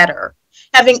matter.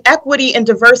 Having equity and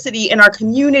diversity in our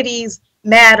communities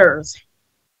matters.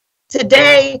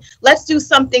 Today, let's do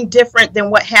something different than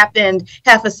what happened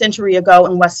half a century ago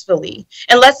in West Philly.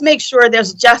 And let's make sure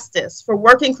there's justice for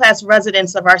working class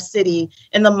residents of our city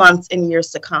in the months and years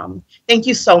to come. Thank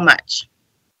you so much.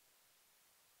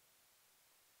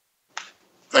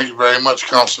 Thank you very much,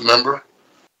 Council Member.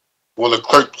 Will the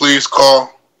clerk please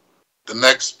call the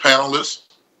next panelist?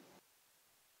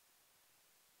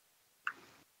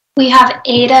 We have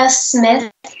Ada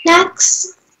Smith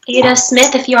next. Ada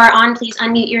Smith, if you are on, please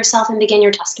unmute yourself and begin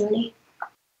your testimony.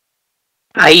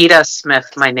 Aida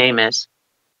Smith, my name is.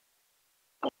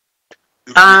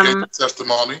 You can begin your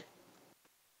testimony.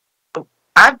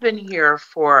 I've been here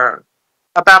for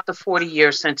about the 40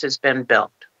 years since it's been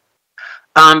built.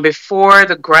 Before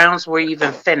the grounds were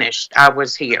even finished, I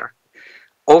was here.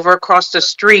 Over across the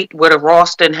street where the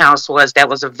Ralston house was, that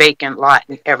was a vacant lot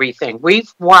and everything.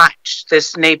 We've watched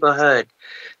this neighborhood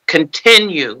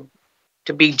continue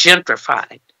to be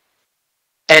gentrified.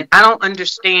 And I don't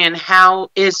understand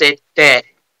how is it that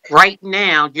right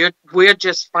now we're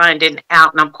just finding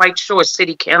out, and I'm quite sure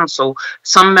City Council,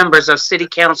 some members of City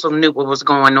Council knew what was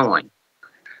going on.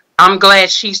 I'm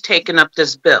glad she's taken up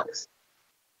this bill.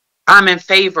 I'm in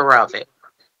favor of it.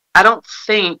 I don't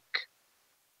think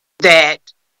that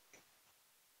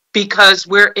because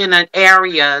we're in an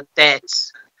area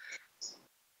that's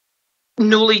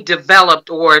newly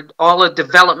developed or all the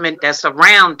development that's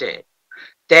around it,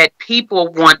 that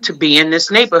people want to be in this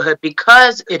neighborhood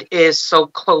because it is so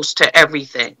close to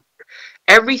everything.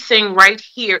 Everything right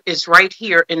here is right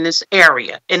here in this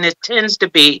area, and it tends to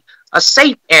be a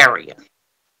safe area.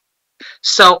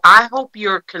 So I hope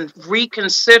you're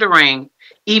reconsidering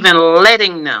even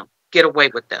letting them get away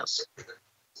with this.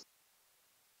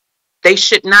 They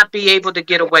should not be able to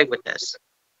get away with this.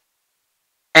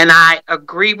 And I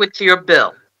agree with your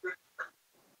bill.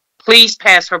 Please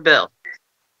pass her bill.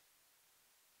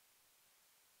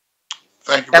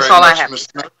 Thank you That's very all much, I have. Ms.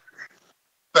 Smith.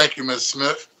 Thank you, Ms.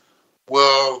 Smith.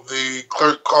 Will the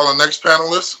clerk call the next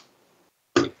panelist?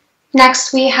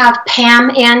 Next, we have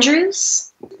Pam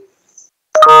Andrews.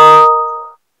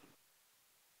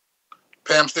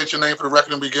 Pam, state your name for the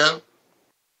record and begin.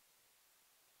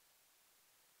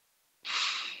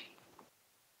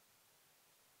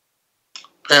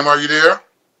 Pam, are you there?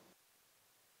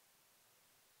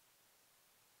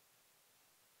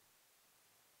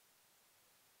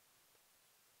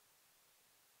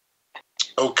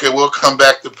 Okay, we'll come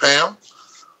back to Pam.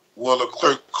 Will the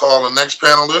clerk call the next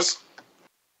panelist?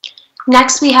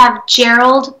 Next, we have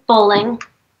Gerald Bowling.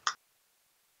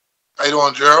 How you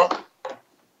doing, Gerald?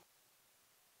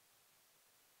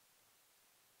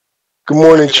 Good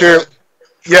morning, Chair.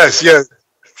 Yes.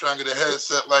 Trying to get a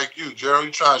headset like you, Gerald.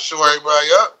 You trying to show everybody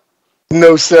up?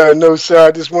 No, sir.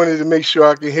 I just wanted to make sure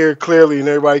I can hear clearly and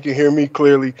everybody can hear me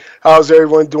clearly. How's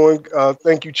everyone doing?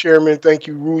 Thank you, Chairman. Thank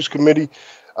you, Rules Committee.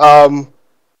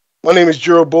 My name is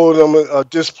Gerald Bowling. I'm a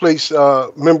displaced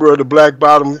member of the Black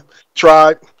Bottom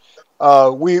tribe.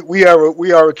 We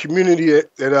are a community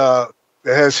that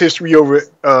has history over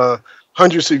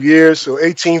hundreds of years. So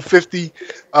 1850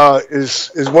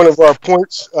 is one of our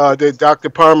points that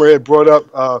Dr. Palmer had brought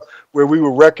up, where we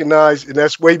were recognized, and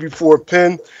that's way before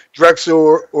Penn,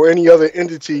 Drexel, or any other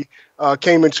entity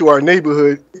came into our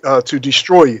neighborhood to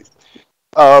destroy it.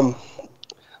 I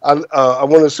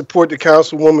want to support the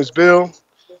Councilwoman's bill,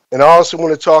 and I also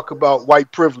want to talk about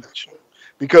white privilege,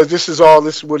 because this is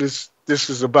what this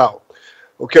is about.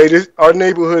 Okay, our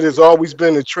neighborhood has always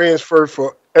been a transfer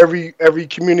for every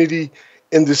community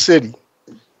in the city,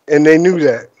 and they knew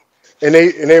that, and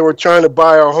they were trying to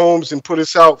buy our homes and put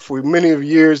us out for many of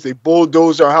years. They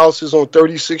bulldozed our houses on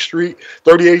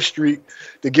 38th Street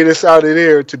to get us out of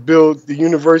there to build the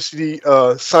University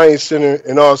Science Center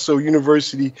and also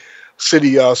University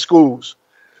City schools.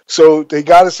 So they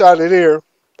got us out of there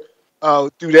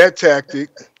through that tactic,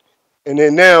 and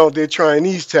then now they're trying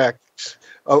these tactics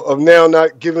of now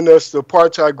not giving us the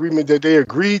apartheid agreement that they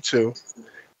agreed to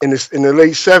in the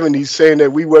late 70s, saying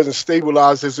that we wasn't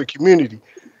stabilized as a community,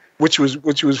 which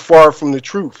was far from the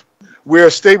truth. We're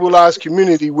a stabilized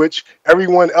community, which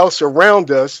everyone else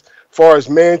around us, far as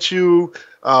Manchu,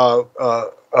 up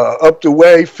the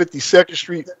way, 52nd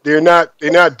Street, they're not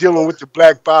dealing with the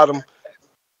Black Bottom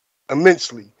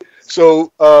immensely.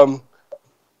 So I'm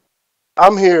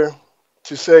here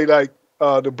to say, like,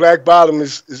 the Black Bottom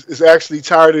is actually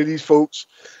tired of these folks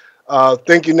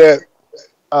thinking that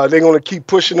they're going to keep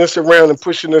pushing us around and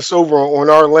pushing us over on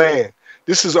our land.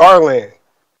 This is our land.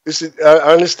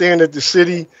 I understand that the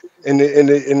city and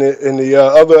the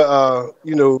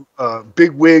other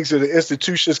big wigs of the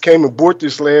institutions came and bought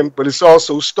this land, but it's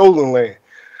also stolen land.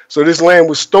 So this land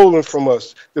was stolen from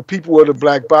us, the people of the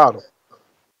Black Bottom,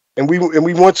 and we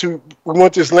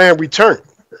want this land returned.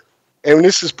 And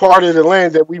this is part of the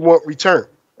land that we want returned,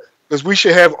 because we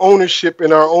should have ownership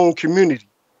in our own community.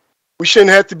 We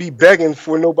shouldn't have to be begging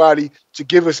for nobody to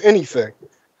give us anything.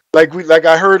 Like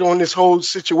I heard on this whole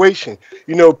situation,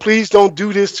 please don't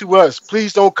do this to us.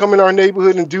 Please don't come in our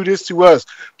neighborhood and do this to us.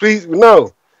 Please,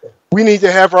 no. We need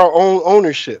to have our own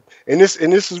ownership. And this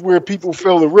is where people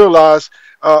fail to realize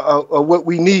what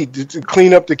we need to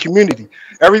clean up the community.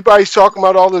 Everybody's talking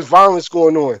about all this violence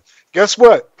going on. Guess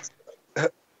what?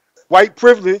 White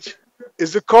privilege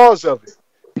is the cause of it,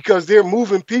 because they're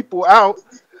moving people out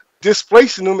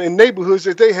displacing them in neighborhoods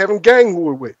that they having gang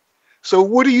war with. So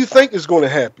what do you think is going to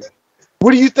happen?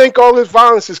 Where do you think all this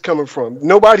violence is coming from?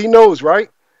 Nobody knows, right?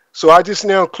 So I just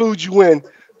now include you in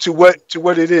to what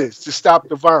it is to stop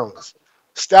the violence.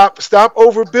 Stop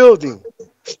overbuilding.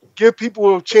 Give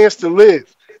people a chance to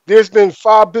live. There's been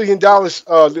 $5 billion,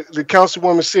 the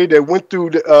councilwoman said, that went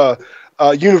through the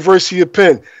University of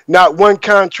Penn. Not one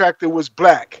contractor was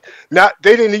black. They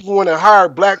didn't even want to hire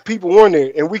black people on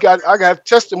there. And I got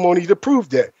testimony to prove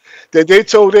that they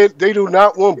told that they do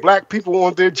not want black people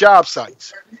on their job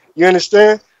sites. You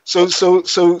understand? So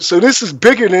this is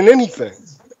bigger than anything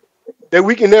that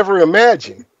we can ever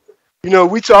imagine. You know,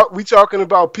 we talking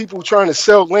about people trying to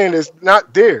sell land that's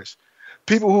not theirs.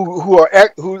 People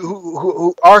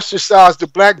who ostracize the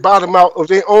black bottom out of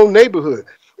their own neighborhood.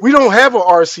 We don't have an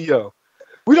RCO.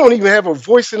 We don't even have a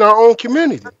voice in our own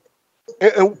community.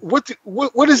 And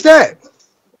what is that?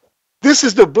 This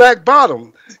is the black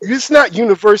bottom. It's not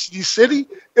University City.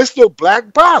 It's the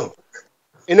black bottom,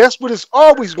 and that's what it's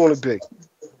always going to be.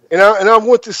 And I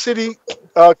want the city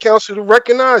council to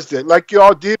recognize that, like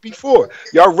y'all did before.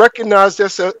 Y'all recognize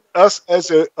us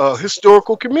as a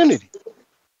historical community.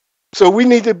 So we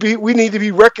need to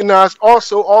be recognized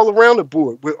also all around the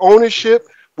board with ownership,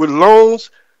 with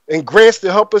loans and grants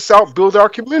to help us out build our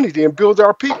community and build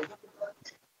our people.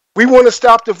 We want to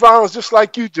stop the violence just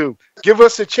like you do. Give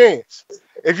us a chance.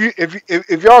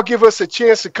 If y'all give us a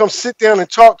chance to come sit down and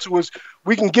talk to us,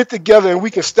 we can get together and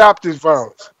we can stop this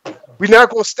violence. We're not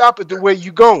going to stop it the way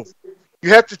you're going. You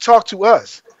have to talk to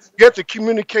us. You have to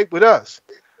communicate with us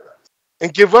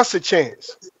and give us a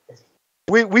chance.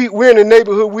 We're in a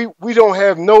neighborhood we don't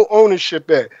have no ownership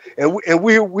at, and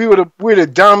we're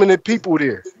the dominant people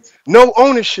there. No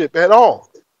ownership at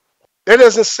all. That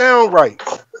doesn't sound right.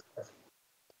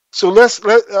 So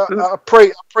I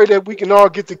pray that we can all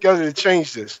get together to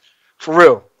change this, for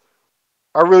real.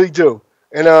 I really do.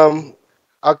 And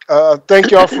I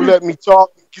thank y'all for letting me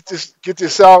talk. Get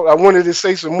this out. I wanted to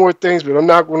say some more things, but I'm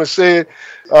not going to say it.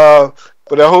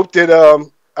 But I hope that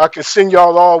I can send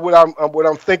y'all all what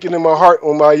I'm thinking in my heart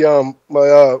on my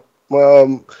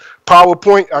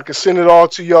PowerPoint. I can send it all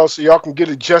to y'all so y'all can get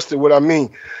adjusted what I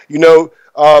mean. You know,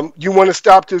 you want to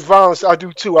stop this violence. I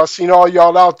do too. I've seen all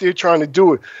y'all out there trying to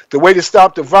do it. The way to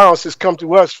stop the violence is come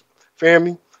to us,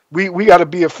 family. We got to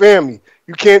be a family.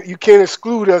 You can't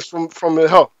exclude us from the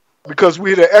help, because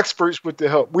we're the experts with the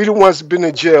help. We the ones that been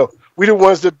in jail. We the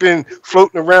ones that been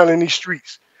floating around in these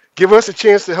streets. Give us a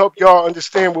chance to help y'all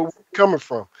understand where we're coming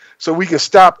from so we can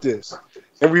stop this.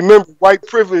 And remember, white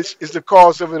privilege is the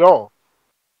cause of it all.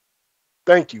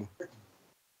 Thank you.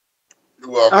 You're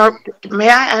welcome. May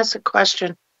I ask a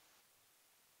question?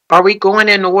 Are we going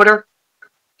in order?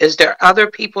 Is there other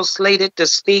people slated to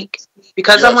speak?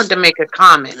 Because Yes. I wanted to make a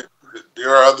comment.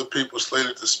 There are other people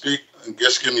slated to speak. And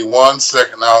just give me 1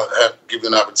 second. I'll give you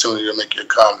an opportunity to make your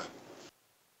comment.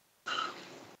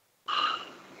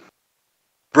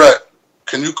 Brett,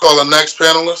 can you call the next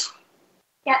panelist?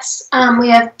 Yes, we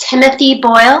have Timothy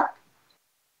Boyle.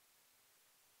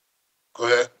 Go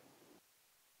ahead.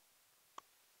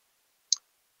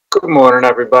 Good morning,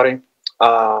 everybody.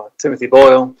 Timothy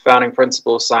Boyle, founding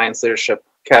principal of Science Leadership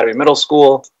Academy Middle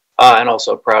School, and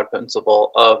also proud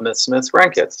principal of Miss Smith's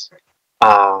Grandkids.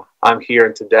 I'm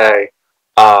here today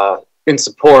in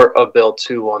support of Bill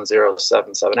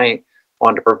 210778.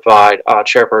 Wanted to provide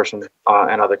chairperson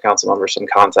and other council members some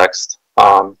context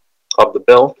of the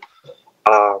bill.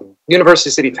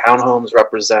 University City Townhomes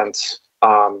represent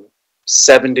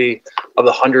 70 of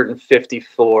the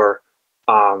 154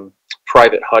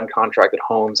 private HUD contracted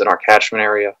homes in our catchment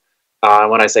area.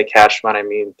 When I say catchment, I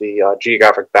mean the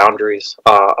geographic boundaries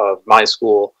of my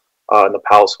school and the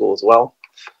Powell School as well.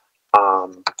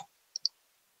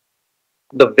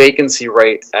 The vacancy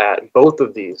rate at both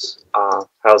of these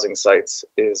housing sites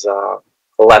is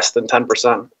less than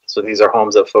 10%. So these are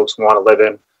homes that folks want to live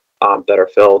in that are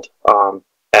filled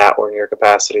at or near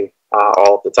capacity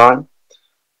all of the time.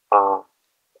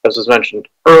 As was mentioned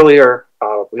earlier,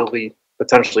 we'll be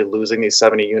potentially losing these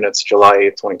 70 units July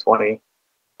 8th, 2020.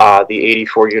 The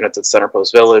 84 units at Center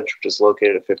Post Village, which is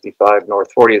located at 55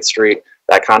 North 40th Street,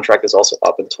 that contract is also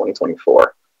up in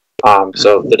 2024.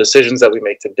 So the decisions that we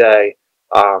make today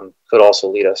could also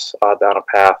lead us down a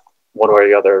path, one way or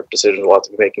the other. Decisions we'll have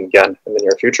to be making again in the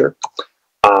near future.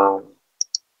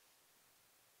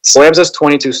 Slams has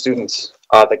 22 students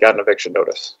that got an eviction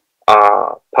notice.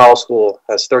 Powell School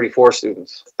has 34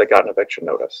 students that got an eviction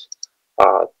notice.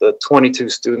 The 22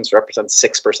 students represent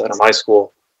 6% of my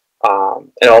school.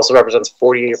 It also represents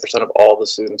 48% of all the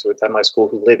students who attend my school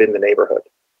who live in the neighborhood.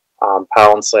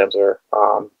 Powell and Slams are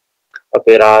a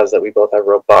bit odd is that we both have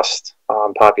robust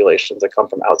populations that come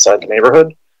from outside the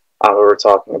neighborhood. We're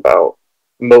talking about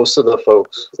most of the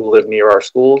folks who live near our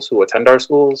schools, who attend our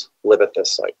schools, live at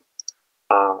this site.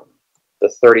 The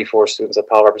 34 students at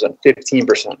Powell represent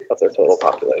 15% of their total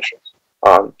population.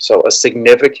 So a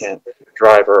significant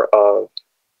driver of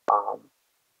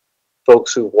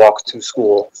folks who walk to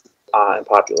school and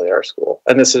populate our school.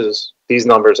 And these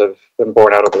numbers have been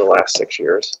borne out over the last 6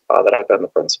 years that I've been the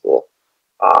principal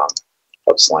of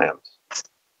SLAMs.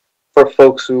 For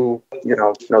folks who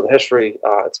know the history,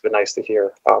 it's been nice to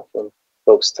hear from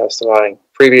folks testifying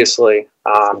previously.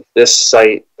 This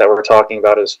site that we're talking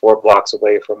about is 4 blocks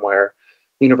away from where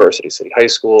University City High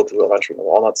School, Drew Elementary, and the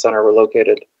Walnut Center were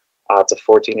located. It's a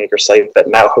 14-acre site that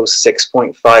now hosts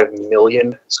 6.5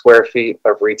 million square feet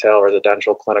of retail,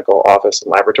 residential, clinical, office,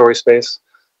 and laboratory space.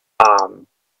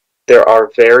 There are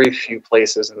very few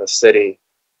places in the city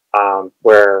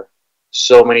where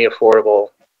so many affordable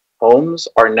homes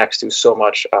are next to so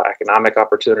much economic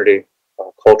opportunity,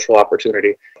 cultural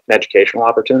opportunity, and educational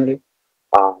opportunity.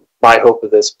 My hope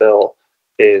of this bill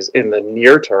is in the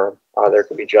near term, there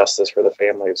could be justice for the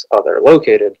families that are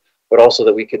located, but also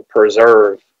that we could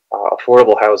preserve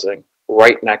affordable housing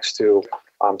right next to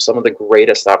some of the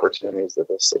greatest opportunities that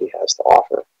this city has to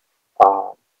offer.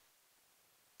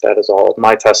 That is all of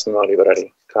my testimony, but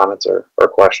any comments or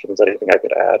questions, anything I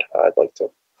could add, I'd like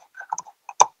to.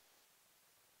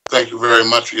 Thank you very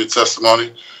much for your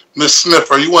testimony. Ms. Smith,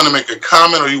 are you want to make a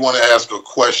comment or you want to ask a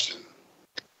question?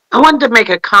 I wanted to make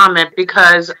a comment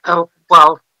because, a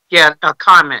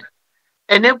comment.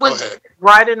 And it was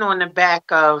writing on the back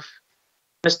of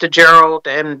Mr. Gerald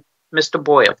and Mr.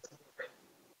 Boyle.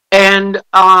 And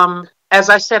as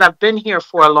I said, I've been here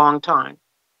for a long time.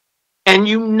 And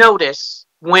you notice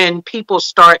when people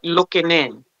start looking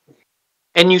in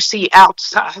and you see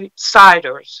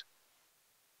outsiders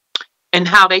and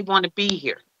how they want to be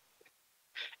here.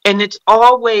 And it's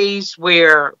always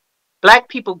where Black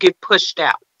people get pushed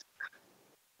out.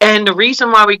 And the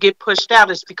reason why we get pushed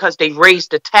out is because they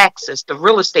raised the taxes, the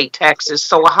real estate taxes,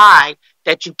 so high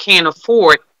that you can't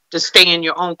afford to stay in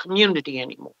your own community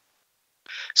anymore.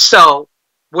 So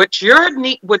what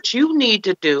you need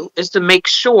to do is to make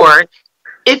sure,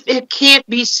 if it can't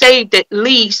be saved, at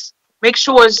least make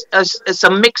sure it's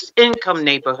a mixed income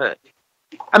neighborhood.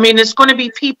 I mean, it's going to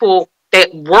be people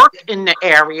that work in the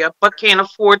area but can't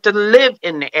afford to live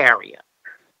in the area.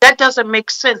 That doesn't make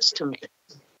sense to me.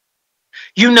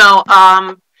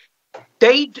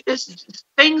 It's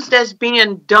things that's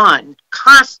being done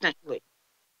constantly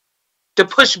to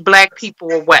push Black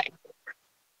people away.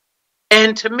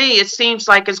 And to me, it seems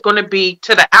like it's going to be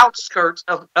to the outskirts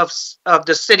of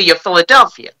the city of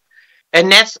Philadelphia.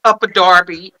 And that's Upper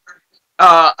Darby,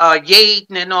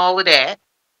 Yaden, and all of that.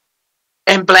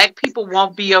 And Black people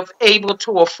won't be able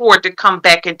to afford to come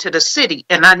back into the city.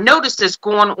 And I noticed this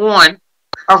going on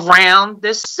around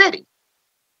this city.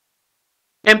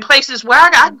 In places where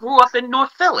I grew up in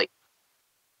North Philly.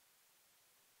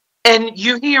 And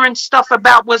you're hearing stuff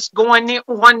about what's going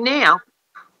on now.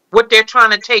 What they're trying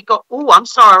to take. Oh, I'm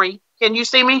sorry. Can you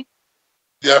see me?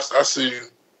 Yes, I see you.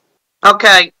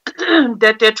 Okay.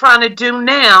 That they're trying to do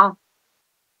now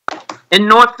in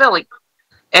North Philly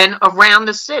and around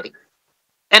the city.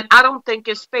 And I don't think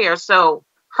it's fair. So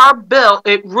her bill,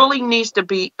 it really needs to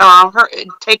be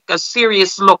take a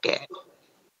serious look at.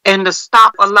 And to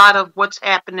stop a lot of what's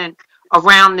happening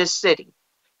around this city.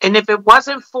 And if it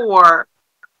wasn't for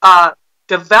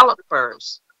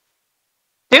developers,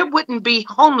 there wouldn't be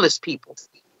homeless people.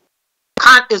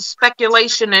 It's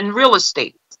speculation in real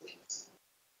estate.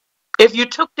 If you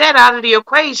took that out of the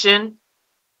equation,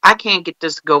 I can't get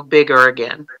this to go bigger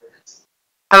again.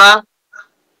 Hello?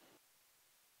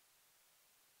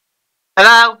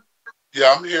 Hello?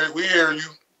 Yeah, I'm here. We hear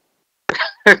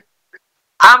you.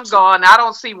 I'm gone. I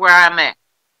don't see where I'm at.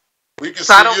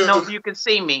 So I don't know if you can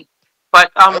see me.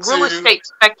 But real estate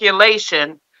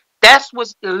speculation, that's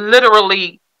what's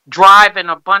literally driving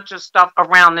a bunch of stuff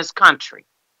around this country.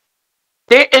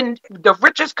 They're in the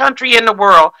richest country in the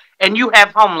world, and you have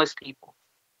homeless people.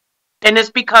 And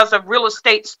it's because of real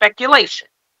estate speculation.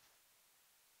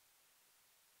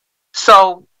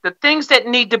 So the things that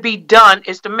need to be done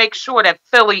is to make sure that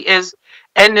Philly is,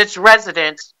 and its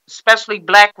residents, especially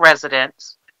Black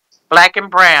residents, Black and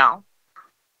brown,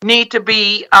 need to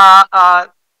be a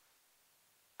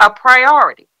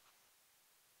priority.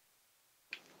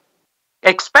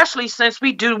 Especially since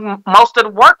we do most of the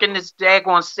work in this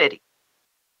daggone city.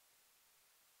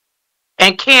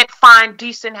 And can't find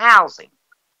decent housing.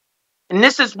 And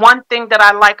this is one thing that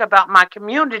I like about my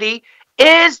community,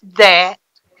 is that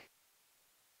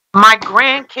my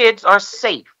grandkids are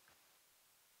safe.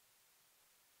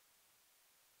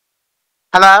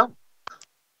 Hello?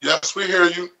 Yes, we hear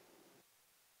you.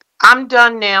 I'm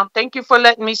done now. Thank you for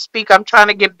letting me speak. I'm trying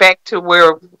to get back to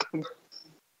where.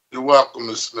 You're welcome,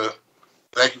 Ms. Smith.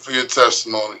 Thank you for your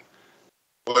testimony.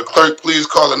 Will the clerk please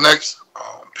call the next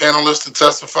panelist to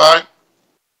testify?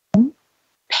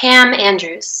 Pam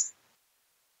Andrews.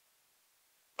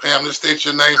 Pam, just state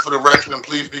your name for the record and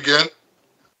please begin.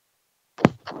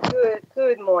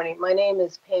 Good morning. My name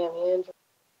is Pam Andrews.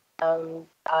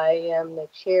 I am the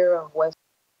chair of West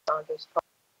Saunders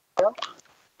Park.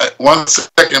 1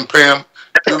 second, Pam.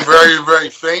 You're very, very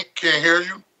faint. Can't hear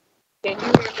you. Can you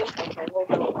hear me? Okay, hold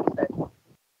on 1 second.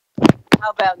 How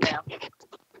about now?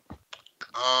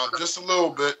 Just a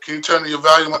little bit. Can you turn your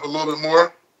volume up a little bit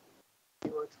more?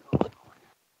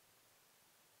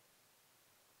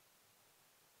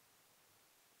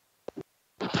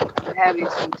 I'm having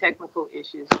some technical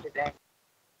issues today.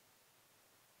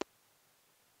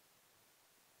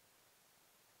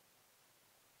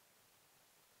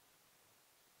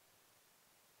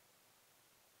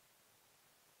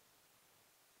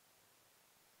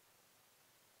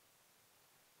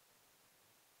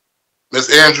 Ms.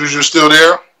 Andrews, you're still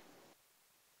there?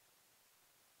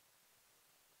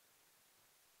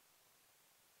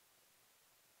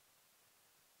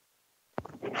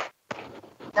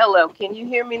 Hello, can you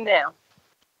hear me now?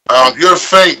 You're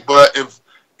faint, but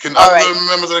can All other right.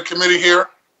 members of the committee hear?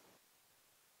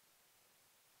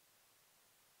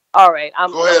 All right.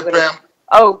 Go ahead,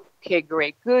 Pam. Okay,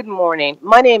 great. Good morning.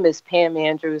 My name is Pam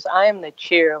Andrews. I am the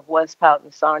chair of West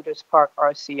Poughton Saunders Park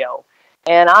RCO.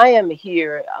 And I am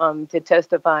here to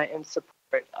testify in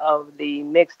support of the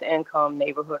mixed income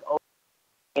neighborhood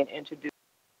being introduced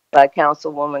by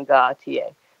Councilwoman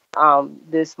Gautier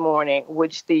this morning,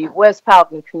 which the West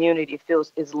Poughton community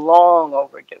feels is long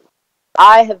overdue.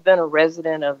 I have been a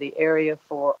resident of the area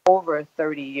for over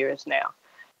 30 years now,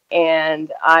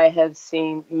 and I have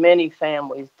seen many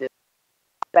families do.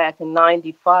 Back in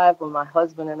 '95, when my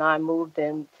husband and I moved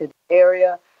into the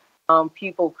area,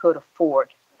 people could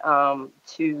afford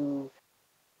to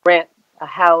rent a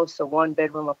house, a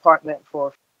one-bedroom apartment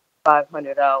for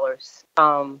 $500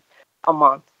 a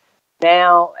month.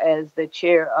 Now, as the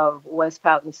chair of West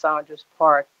Poughton Saunders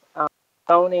Park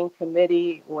zoning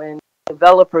committee, when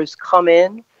developers come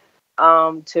in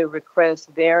to request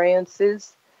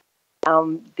variances,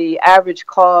 the average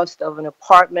cost of an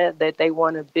apartment that they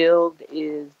want to build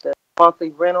is the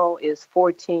monthly rental is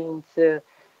 $1,400 to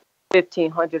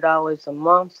 $1,500 a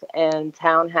month, and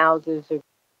townhouses are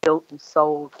built and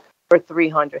sold for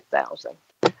 $300,000.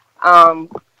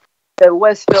 The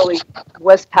West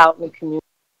Poughton community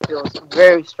feels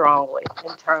very strongly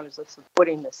in terms of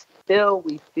supporting this bill.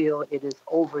 We feel it is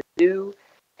overdue,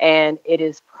 and it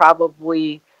is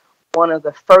probably one of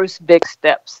the first big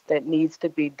steps that needs to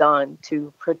be done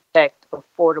to protect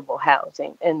affordable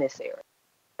housing in this area.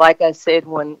 Like I said,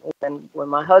 when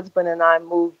my husband and I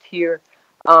moved here,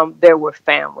 there were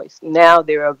families. Now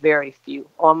there are very few.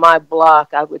 On my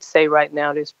block, I would say right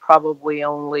now there's probably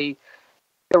only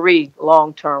 3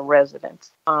 long-term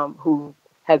residents who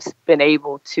have been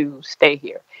able to stay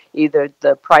here. Either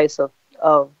the price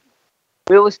of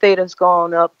real estate has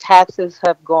gone up, taxes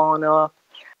have gone up,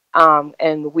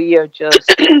 and we are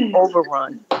just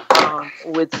overrun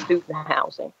with student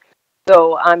housing.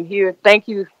 So I'm here. Thank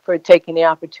you for taking the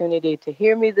opportunity to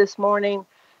hear me this morning.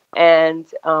 And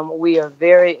we are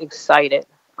very excited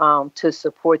to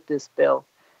support this bill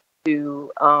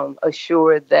to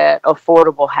assure that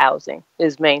affordable housing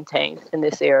is maintained in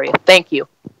this area. Thank you.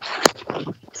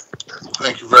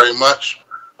 Thank you very much.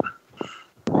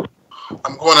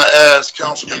 I'm going to ask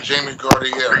Councilman Jamie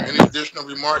Gaudier. Any additional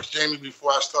remarks, Jamie,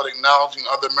 before I start acknowledging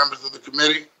other members of the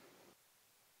committee?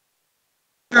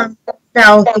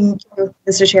 No, thank you,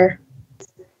 Mr. Chair.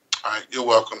 All right, you're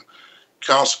welcome.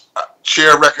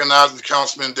 Chair recognizes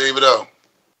Councilman David O.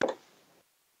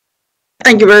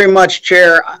 Thank you very much,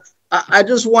 Chair. I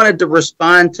just wanted to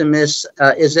respond to Miss,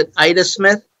 is it Ida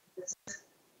Smith?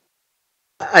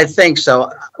 I think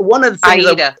so. One of the things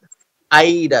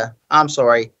Aida, I'm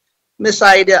sorry. Miss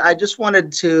Aida, I just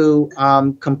wanted to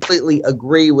completely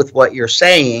agree with what you're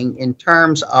saying in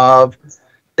terms of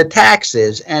the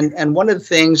taxes. And one of the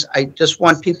things I just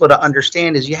want people to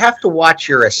understand is you have to watch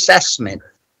your assessment,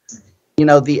 you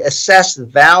know, the assessed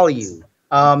value.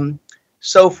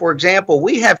 So, for example,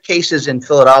 we have cases in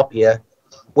Philadelphia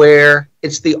where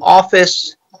it's the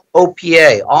Office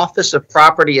OPA, Office of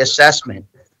Property Assessment.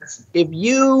 If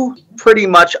you pretty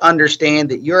much understand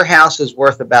that your house is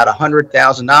worth about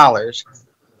 $100,000,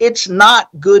 it's not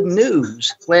good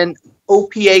news when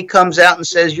OPA comes out and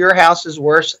says your house is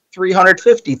worth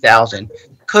 $350,000,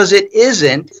 because it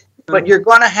isn't. but you're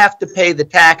going to have to pay the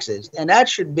taxes. And that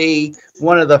should be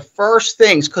one of the first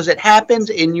things, because it happens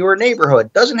in your neighborhood.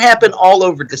 It doesn't happen all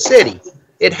over the city.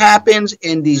 It happens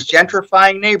in these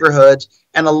gentrifying neighborhoods,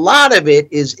 and a lot of it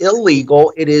is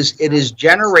illegal. It is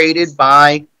generated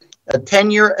by a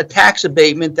 10-year tax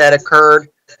abatement that occurred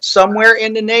somewhere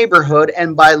in the neighborhood,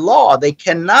 and by law, they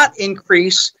cannot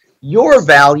increase your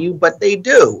value, but they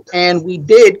do. And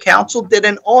council did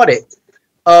an audit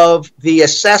of the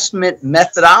assessment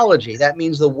methodology. That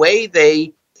means the way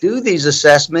they do these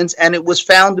assessments, and it was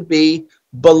found to be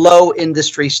below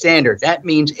industry standard. That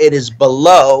means it is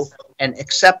below an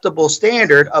acceptable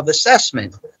standard of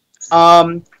assessment.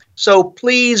 So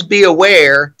please be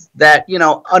aware that,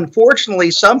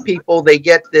 unfortunately, some people, they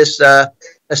get this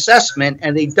assessment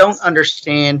and they don't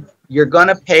understand you're going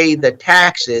to pay the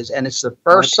taxes, and it's the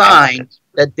first sign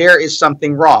that there is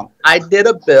something wrong. I did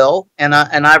a bill, and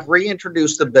I've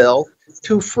reintroduced the bill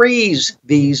to freeze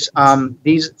these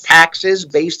taxes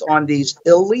based on these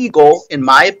illegal, in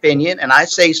my opinion, and I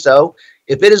say so.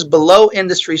 If it is below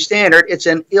industry standard, it's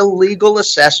an illegal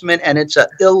assessment and it's an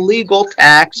illegal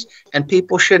tax, and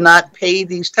people should not pay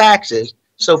these taxes.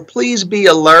 So please be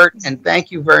alert, and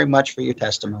thank you very much for your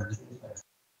testimony.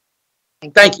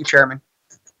 Thank you, Chairman.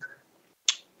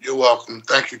 You're welcome.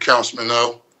 Thank you, Councilman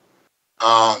O.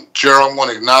 Gerald, I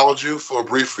want to acknowledge you for a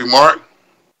brief remark.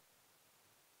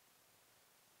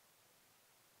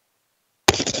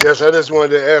 Yes, I just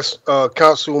wanted to ask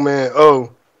Councilman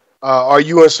O, are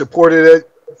you in support of that?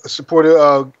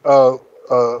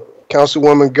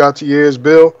 Councilwoman Gautier's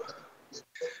bill?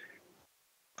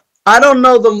 I don't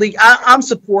know the I'm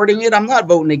supporting it. I'm not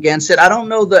voting against it. I don't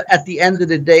know at the end of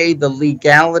the day, the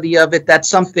legality of it. That's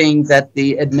something that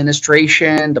the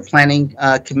administration, the planning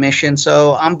commission.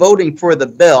 So I'm voting for the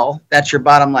bill. That's your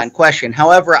bottom line question.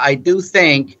 However, I do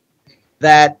think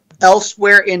that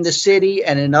elsewhere in the city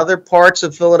and in other parts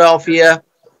of Philadelphia,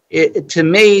 to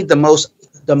me, the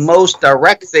most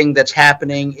direct thing that's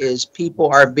happening is people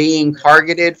are being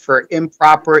targeted for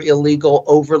improper, illegal,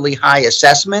 overly high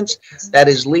assessments. That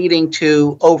is leading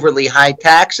to overly high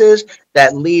taxes.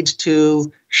 That leads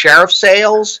to sheriff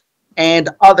sales and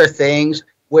other things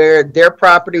where their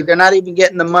property, they're not even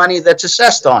getting the money that's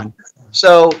assessed on.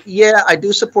 So, yeah, I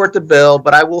do support the bill,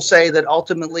 but I will say that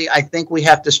ultimately I think we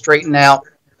have to straighten out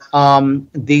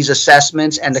these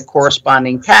assessments and the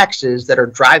corresponding taxes that are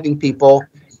driving people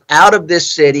out of this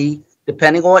city,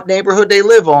 depending on what neighborhood they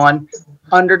live on,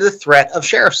 under the threat of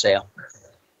sheriff sale.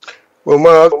 Well,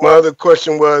 my other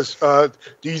question was,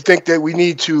 do you think that we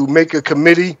need to make a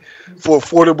committee for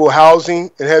affordable housing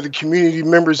and have the community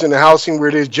members in the housing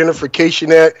where there's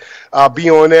gentrification at, be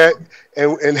on that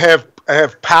and have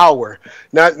power,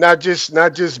 not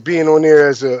just being on there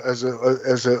as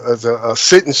a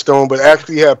sitting stone, but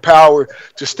actually have power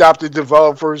to stop the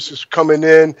developers just coming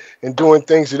in and doing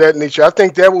things of that nature. I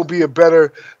think that will be a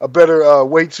better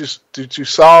way to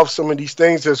solve some of these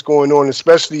things that's going on,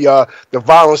 especially the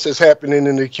violence that's happening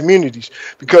in the communities.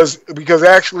 Because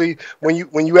actually, when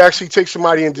you actually take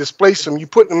somebody and displace them, you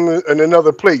put them in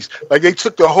another place. Like they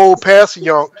took the whole Passaic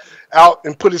out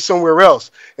and put it somewhere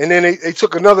else. And then they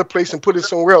took another place and put it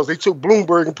somewhere else. They took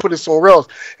Bloomberg and put it somewhere else.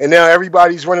 And now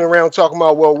everybody's running around talking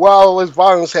about, well, why all this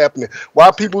violence happening? Why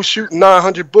are people shooting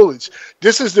 900 bullets?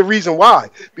 This is the reason why.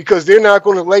 Because they're not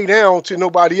going to lay down to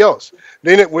nobody else.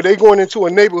 They're going into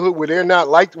a neighborhood where they're not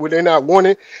liked, where they're not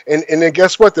wanted. And then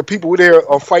guess what? The people there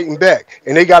are fighting back.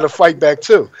 And they got to fight back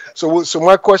too. So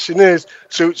my question is,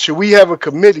 should we have a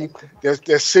committee that's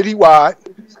citywide,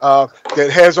 that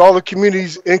has all the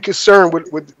communities in concern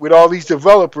with all these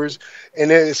developers, and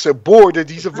then it's a board that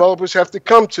these developers have to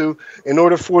come to in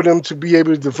order for them to be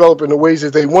able to develop in the ways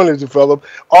that they want to develop,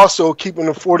 also keeping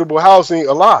affordable housing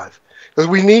alive, because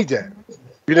we need that.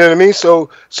 You know what I mean? So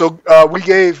we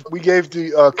gave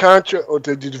the contract or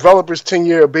the developers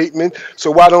 10-year abatement. So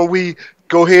why don't we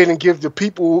go ahead and give the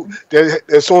people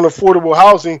that's on affordable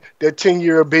housing that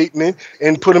 10-year abatement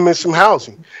and put them in some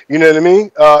housing? You know what I mean?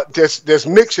 That's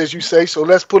mixed, as you say. So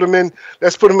let's put them in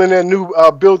that new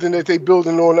building that they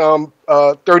building on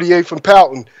 38th and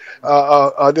Powelton.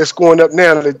 That's going up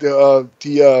now. The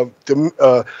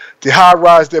high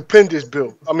rise that Penn just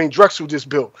built. I mean Drexel just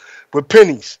built with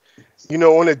pennies. On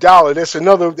 $1.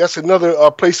 That's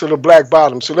another place of the black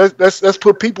bottom. So let's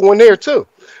put people in there too,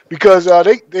 because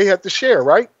they have to share,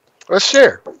 right? Let's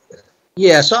share.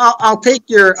 Yeah, so I'll take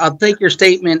your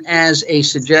statement as a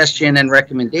suggestion and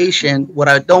recommendation. What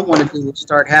I don't want to do is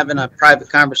start having a private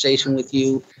conversation with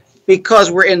you,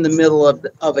 because we're in the middle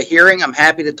of a hearing. I'm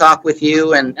happy to talk with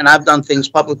you, and I've done things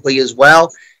publicly as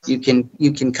well. You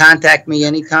can contact me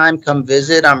anytime. Come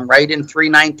visit. I'm right in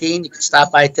 319. You can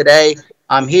stop by today.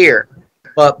 I'm here.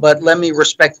 But let me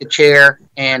respect the chair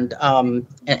and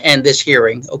this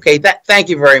hearing. Okay, thank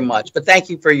you very much. But thank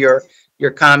you for your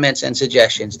comments and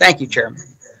suggestions. Thank you, Chairman.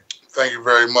 Thank you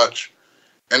very much.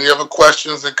 Any other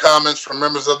questions and comments from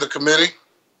members of the committee?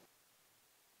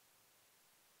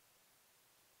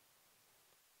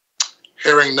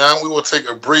 Hearing none, we will take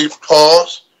a brief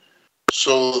pause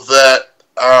so that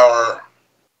our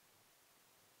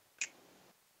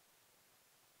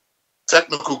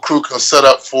technical crew can set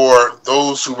up for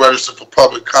those who register for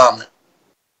public comment.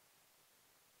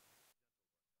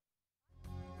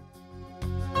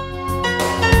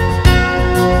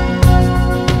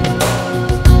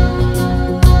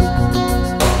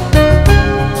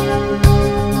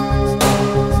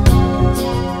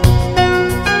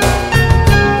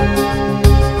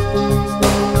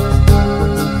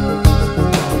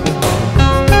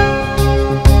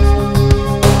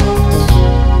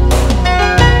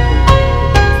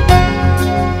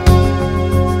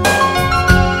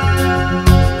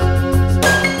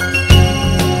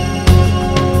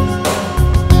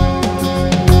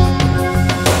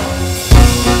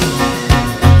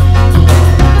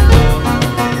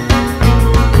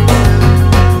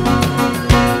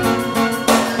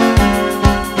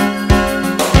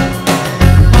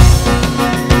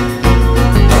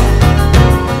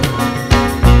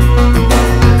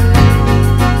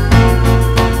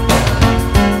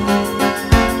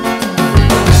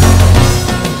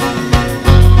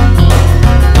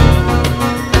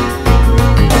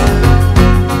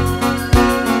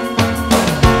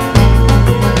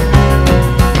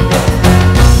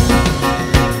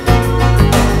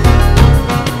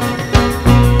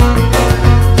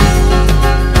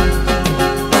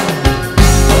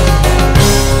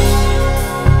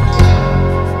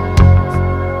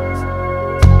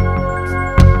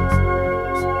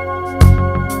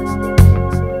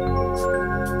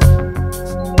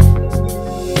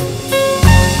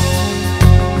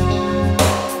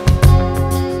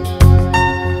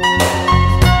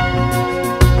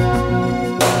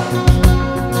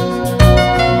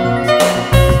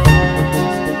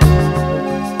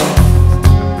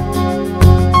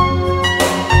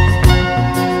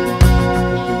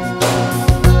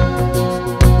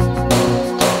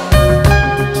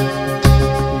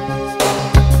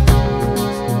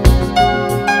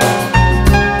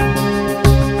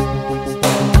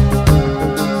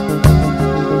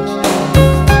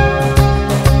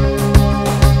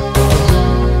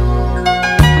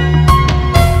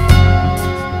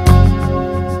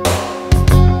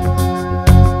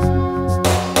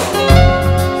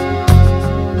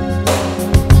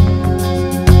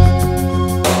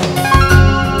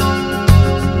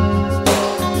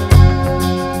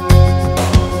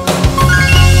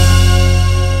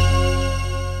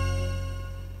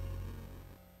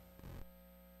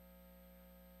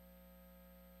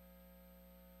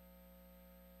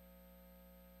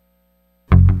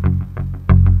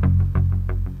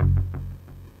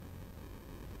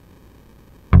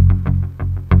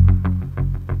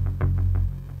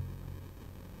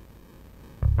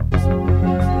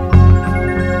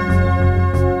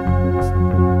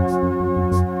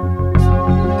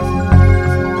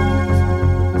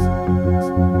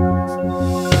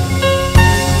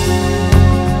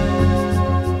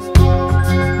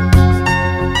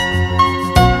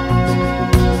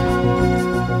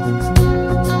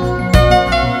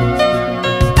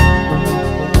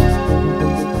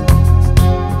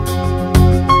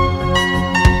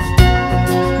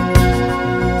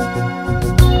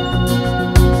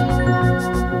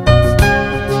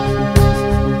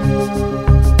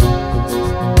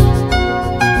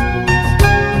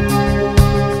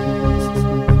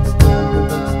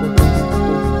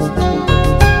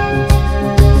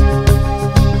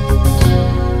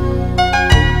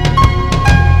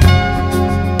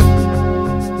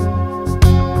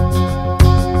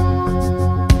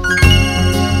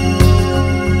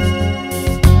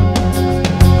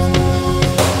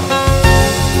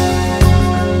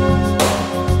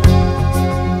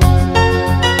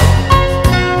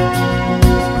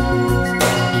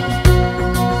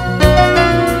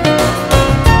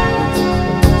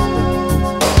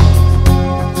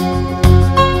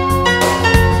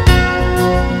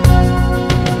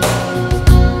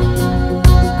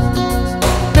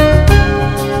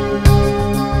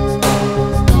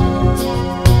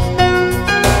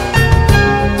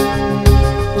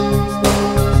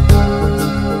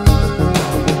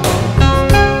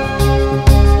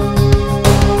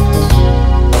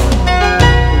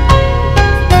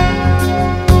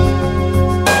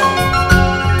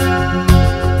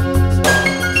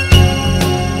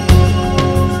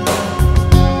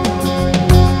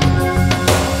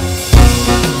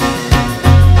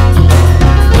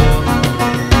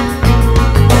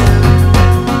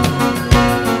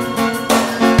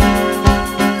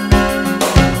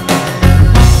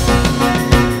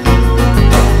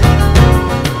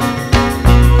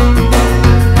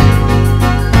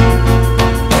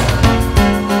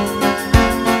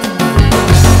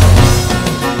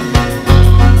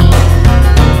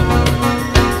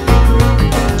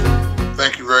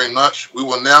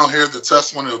 hear the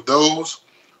testimony of those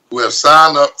who have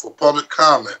signed up for public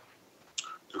comment.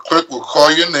 The clerk will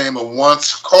call your name, and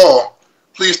once called,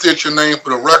 please state your name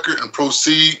for the record and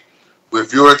proceed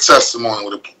with your testimony.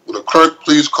 Will the clerk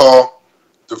please call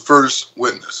the first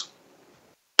witness?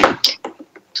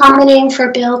 Commenting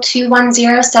for Bill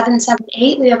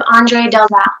 210778, we have Andre Del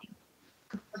Valle.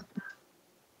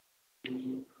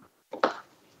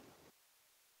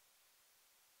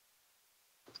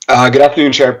 Good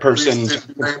afternoon, Chairperson.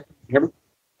 Hear me?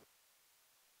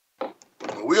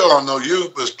 We all know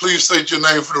you, but please state your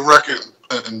name for the record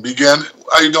and begin.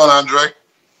 How you doing, Andre?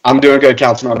 I'm doing good,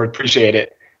 Councilmember. Appreciate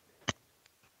it.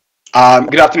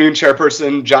 Good afternoon,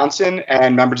 Chairperson Johnson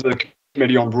and members of the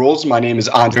Committee on Rules. My name is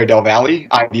Andre Del Valle.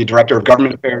 I'm the Director of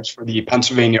Government Affairs for the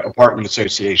Pennsylvania Apartment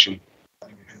Association.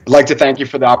 I'd like to thank you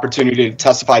for the opportunity to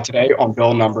testify today on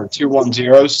Bill number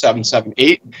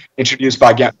 210778, introduced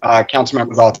by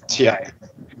Councilmember Gaultier.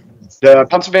 The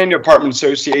Pennsylvania Apartment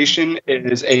Association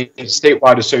is a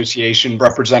statewide association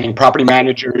representing property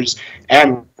managers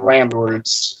and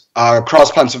landlords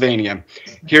across Pennsylvania.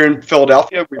 Here in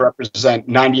Philadelphia, we represent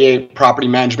 98 property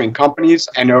management companies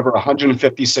and over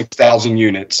 156,000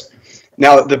 units.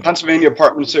 Now, the Pennsylvania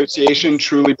Apartment Association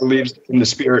truly believes in the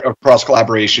spirit of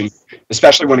cross-collaboration,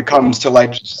 especially when it comes to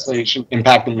legislation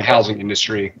impacting the housing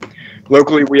industry.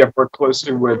 Locally, we have worked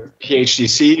closely with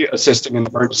PHDC, assisting in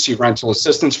emergency rental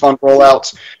assistance fund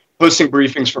rollouts, hosting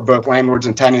briefings for both landlords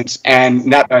and tenants, and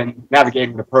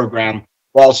navigating the program,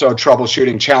 while also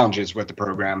troubleshooting challenges with the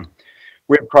program.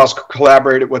 We have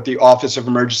cross-collaborated with the Office of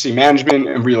Emergency Management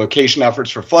and relocation efforts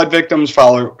for flood victims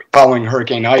following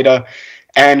Hurricane Ida,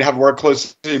 and have worked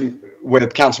closely with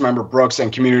Councilmember Brooks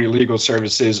and Community Legal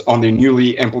Services on the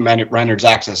newly implemented Renters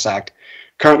Access Act.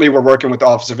 Currently, we're working with the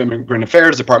Office of Immigrant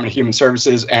Affairs, Department of Human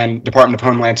Services, and Department of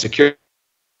Homeland Security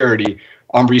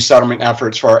on resettlement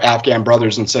efforts for our Afghan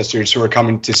brothers and sisters who are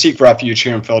coming to seek refuge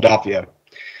here in Philadelphia.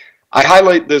 I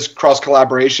highlight this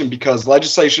cross-collaboration because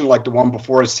legislation like the one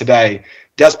before us today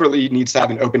desperately needs to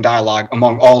have an open dialogue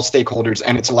among all stakeholders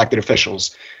and its elected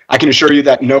officials. I can assure you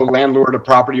that no landlord or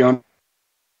property owner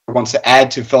wants to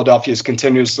add to Philadelphia's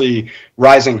continuously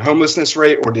rising homelessness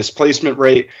rate or displacement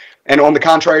rate. And on the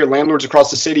contrary, landlords across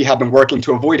the city have been working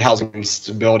to avoid housing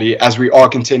instability as we all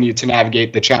continue to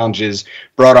navigate the challenges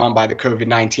brought on by the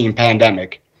COVID-19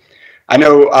 pandemic. I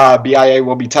know BIA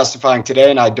will be testifying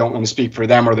today, and I don't want to speak for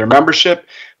them or their membership,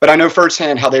 but I know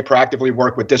firsthand how they proactively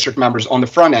work with district members on the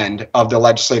front end of the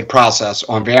legislative process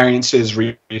on variances,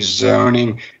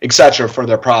 rezoning, etc. for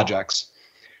their projects.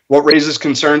 What raises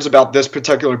concerns about this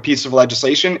particular piece of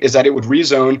legislation is that it would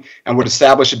rezone and would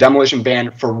establish a demolition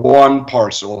ban for one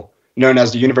parcel known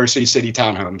as the University City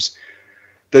Townhomes.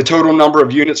 The total number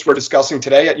of units we're discussing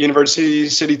today at University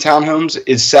City Townhomes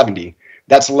is 70.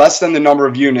 That's less than the number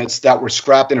of units that were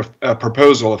scrapped in a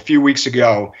proposal a few weeks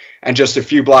ago and just a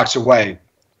few blocks away,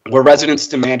 where residents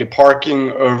demanded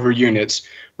parking over units,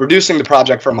 reducing the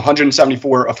project from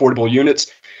 174 affordable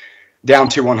units down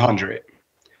to 100.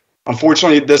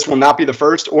 Unfortunately, this will not be the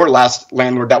first or last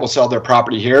landlord that will sell their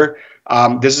property here.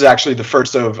 This is actually the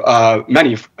first of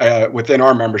many within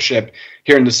our membership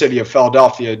here in the city of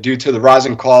Philadelphia due to the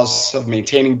rising costs of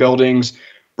maintaining buildings,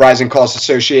 rising costs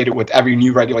associated with every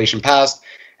new regulation passed,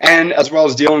 and as well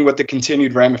as dealing with the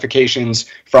continued ramifications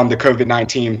from the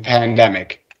COVID-19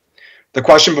 pandemic. The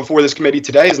question before this committee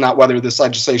today is not whether this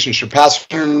legislation should pass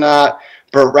or not,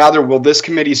 but rather will this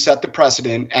committee set the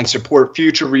precedent and support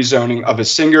future rezoning of a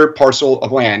single parcel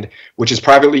of land which is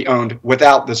privately owned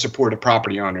without the support of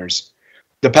property owners.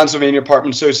 The Pennsylvania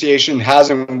Apartment Association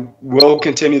has and will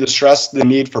continue to stress the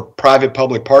need for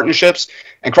private-public partnerships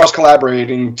and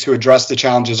cross-collaborating to address the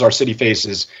challenges our city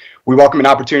faces. We welcome an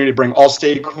opportunity to bring all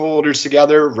stakeholders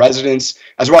together, residents,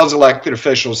 as well as elected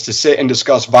officials, to sit and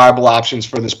discuss viable options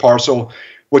for this parcel,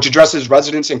 which addresses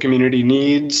residents and community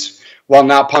needs while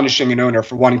not punishing an owner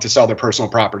for wanting to sell their personal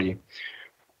property.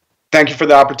 Thank you for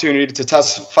the opportunity to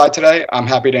testify today. I'm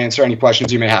happy to answer any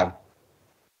questions you may have.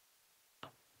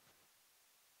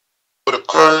 Would the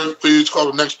clerk please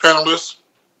call the next panelist?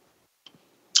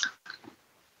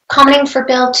 Commenting for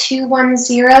Bill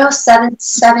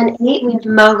 210778, we have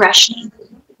Mo Rushdie.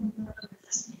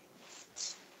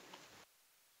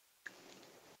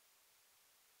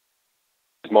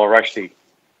 Mo Rushdie.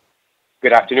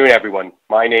 Good afternoon, everyone.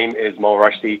 My name is Mo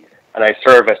Rushdie, and I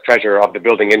serve as treasurer of the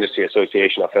Building Industry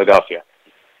Association of Philadelphia,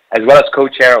 as well as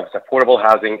co-chair of the Affordable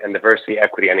Housing and Diversity,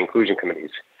 Equity, and Inclusion Committees,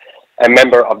 and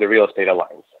member of the Real Estate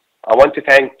Alliance. I want to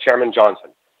thank Chairman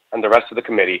Johnson and the rest of the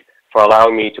committee for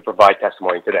allowing me to provide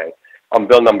testimony today on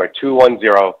Bill number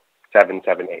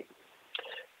 210778.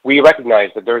 We recognize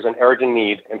that there is an urgent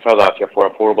need in Philadelphia for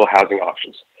affordable housing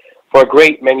options, for a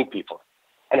great many people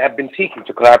and have been seeking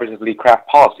to collaboratively craft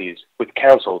policies with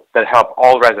council that help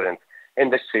all residents in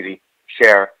the city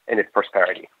share in its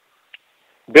prosperity.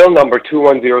 Bill number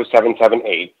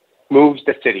 210778 moves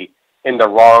the city in the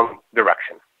wrong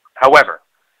direction. However,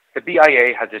 the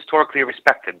BIA has historically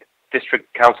respected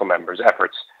district council members'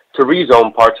 efforts to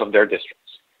rezone parts of their districts.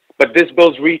 But this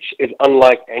bill's reach is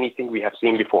unlike anything we have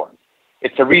seen before.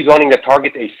 It's a rezoning that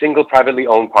targets a single privately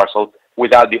owned parcel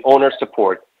without the owner's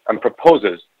support and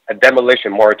proposes a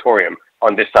demolition moratorium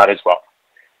on this side as well.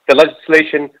 The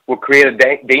legislation will create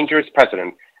a dangerous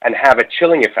precedent and have a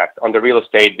chilling effect on the real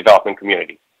estate development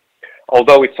community.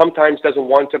 Although it sometimes doesn't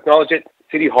want to acknowledge it,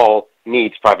 City Hall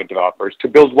needs private developers to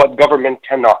build what government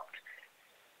cannot,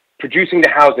 producing the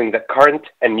housing that current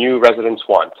and new residents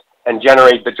want and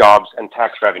generate the jobs and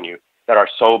tax revenue that are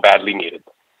so badly needed.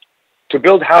 To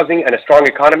build housing and a strong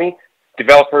economy,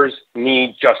 developers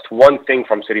need just one thing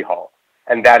from City Hall,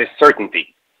 and that is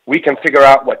certainty. We can figure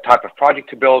out what type of project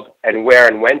to build and where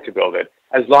and when to build it,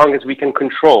 as long as we can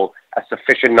control a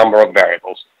sufficient number of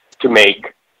variables to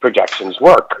make projections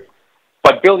work.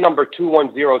 But Bill number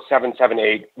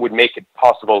 210778 would make it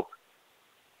possible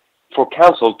for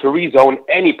council to rezone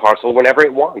any parcel whenever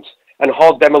it wants and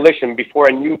halt demolition before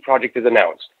a new project is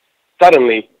announced.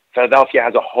 Suddenly, Philadelphia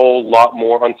has a whole lot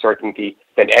more uncertainty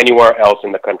than anywhere else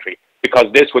in the country, because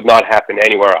this would not happen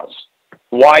anywhere else.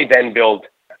 Why then build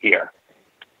here?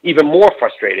 Even more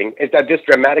frustrating is that this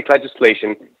dramatic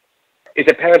legislation is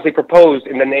apparently proposed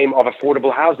in the name of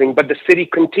affordable housing, but the city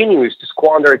continues to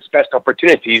squander its best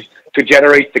opportunities to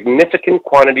generate significant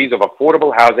quantities of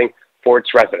affordable housing for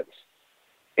its residents.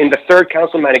 In the 3rd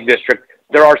Councilmanic District,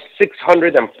 there are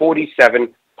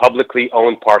 647 publicly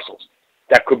owned parcels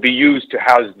that could be used to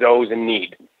house those in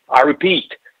need. I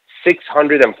repeat,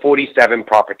 647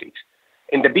 properties.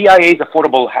 In the BIA's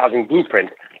Affordable Housing Blueprint,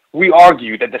 we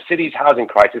argue that the city's housing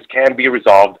crisis can be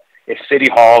resolved if City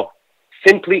Hall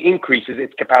simply increases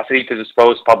its capacity to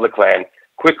dispose public land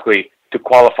quickly to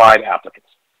qualified applicants.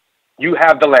 You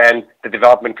have the land, the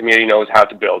development community knows how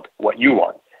to build what you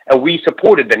want. And we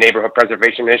supported the Neighborhood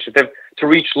Preservation Initiative to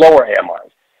reach lower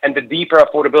AMIs and the deeper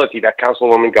affordability that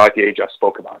Councilwoman Gauthier just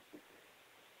spoke about.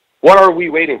 What are we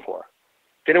waiting for?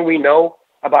 Didn't we know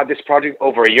about this project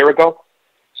over a year ago?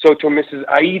 So to Mrs.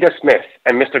 Aida Smith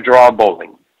and Mr. Gerard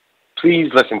Bowling,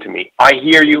 please listen to me. I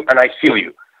hear you and I feel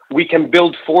you. We can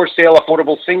build for sale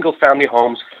affordable single-family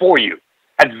homes for you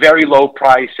at very low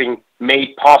pricing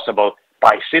made possible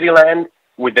by City Land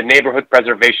with the Neighborhood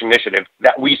Preservation Initiative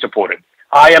that we supported.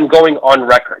 I am going on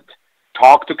record.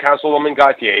 Talk to Councilwoman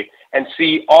Gauthier and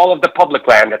see all of the public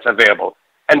land that's available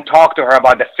and talk to her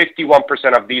about the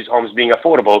 51% of these homes being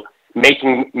affordable,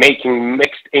 making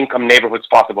mixed income neighborhoods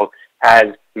possible, as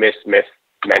Ms. Smith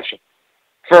mentioned.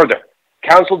 Further,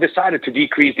 Council decided to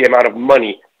decrease the amount of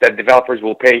money that developers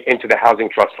will pay into the Housing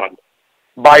Trust Fund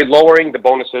by lowering the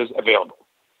bonuses available.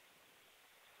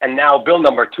 And now Bill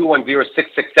number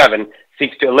 210667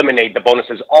 seeks to eliminate the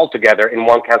bonuses altogether in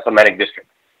one councilmanic district.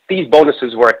 These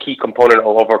bonuses were a key component of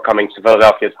overcoming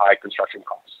Philadelphia's high construction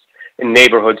costs in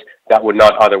neighborhoods that would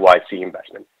not otherwise see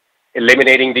investment.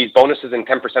 Eliminating these bonuses in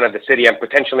 10% of the city and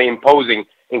potentially imposing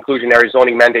inclusionary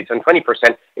zoning mandates on 20%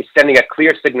 is sending a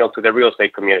clear signal to the real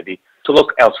estate community to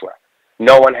look elsewhere.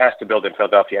 No one has to build in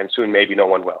Philadelphia, and soon maybe no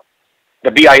one will.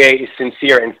 The BIA is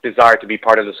sincere in its desire to be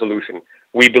part of the solution.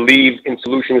 We believe in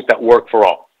solutions that work for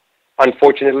all.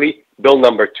 Unfortunately, Bill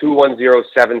number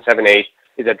 210778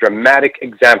 is a dramatic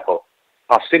example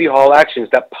of City Hall actions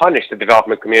that punish the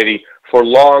development community for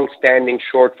long-standing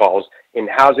shortfalls in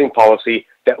housing policy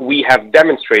that we have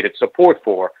demonstrated support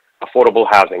for affordable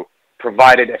housing,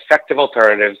 provided effective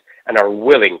alternatives, and are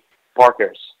willing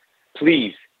partners.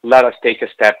 Please let us take a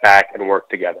step back and work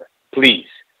together. Please.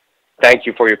 Thank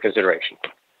you for your consideration.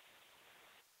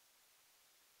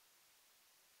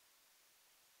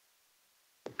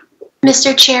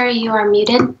 Mr. Chair, you are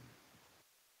muted.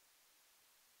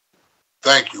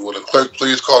 Thank you. Will the clerk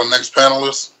please call the next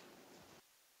panelist?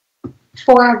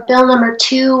 For bill number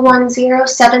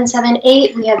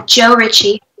 210778, we have Joe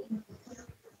Ritchie.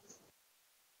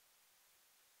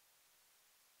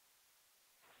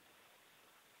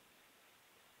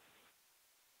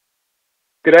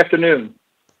 Good afternoon.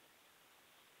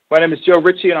 My name is Joe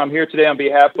Ritchie, and I'm here today on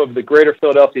behalf of the Greater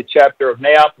Philadelphia chapter of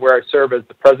NAIOP, where I serve as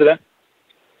the president.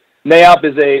 NAIOP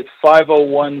is a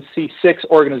 501c6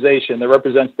 organization that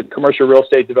represents the commercial real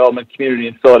estate development community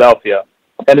in Philadelphia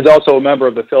and is also a member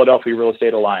of the Philadelphia Real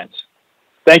Estate Alliance.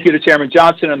 Thank you to Chairman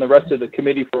Johnson and the rest of the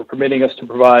committee for permitting us to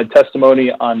provide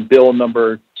testimony on bill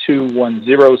number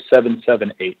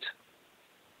 210778.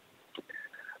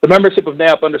 The membership of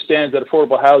NAIOP understands that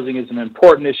affordable housing is an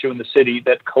important issue in the city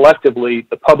that collectively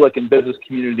the public and business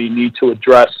community need to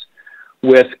address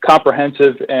with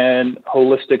comprehensive and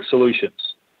holistic solutions.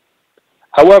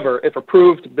 However, if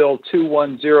approved, Bill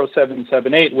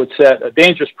 210778 would set a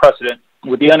dangerous precedent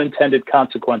with the unintended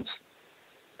consequence.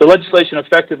 The legislation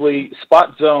effectively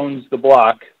spot zones the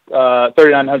block,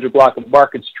 3900 block of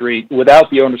Market Street, without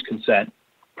the owner's consent,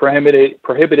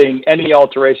 prohibiting any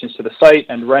alterations to the site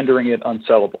and rendering it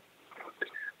unsellable.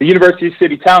 The University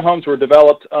City townhomes were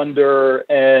developed under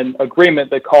an agreement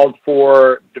that called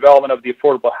for development of the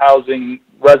affordable housing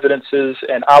residences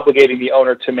and obligating the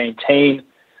owner to maintain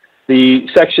the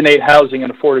Section 8 housing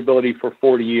and affordability for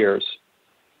 40 years.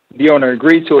 The owner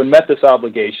agreed to and met this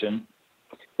obligation,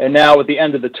 and now at the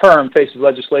end of the term faces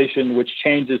legislation which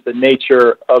changes the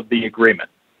nature of the agreement.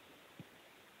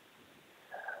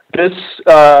 This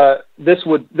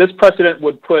precedent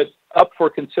would put up for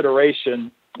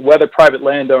consideration whether private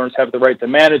landowners have the right to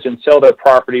manage and sell their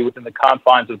property within the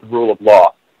confines of the rule of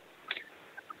law.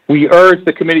 We urge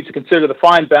the committee to consider the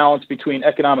fine balance between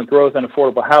economic growth and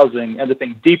affordable housing and to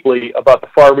think deeply about the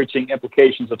far-reaching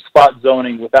implications of spot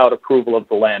zoning without approval of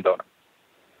the landowner.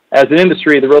 As an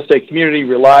industry, the real estate community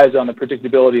relies on the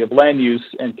predictability of land use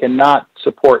and cannot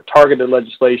support targeted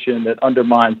legislation that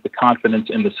undermines the confidence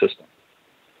in the system.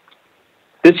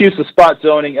 This use of spot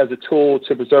zoning as a tool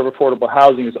to preserve affordable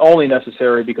housing is only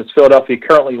necessary because Philadelphia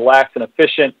currently lacks an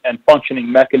efficient and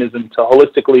functioning mechanism to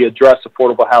holistically address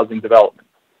affordable housing development.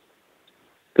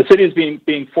 The city is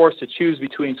being forced to choose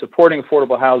between supporting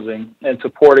affordable housing and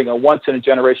supporting a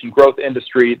once-in-a-generation growth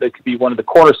industry that could be one of the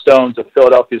cornerstones of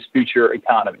Philadelphia's future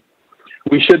economy.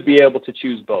 We should be able to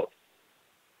choose both.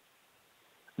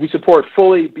 We support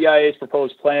fully BIA's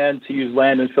proposed plan to use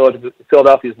land in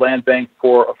Philadelphia's land bank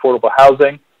for affordable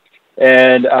housing,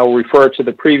 and I will refer to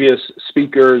the previous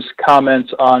speaker's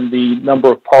comments on the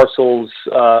number of parcels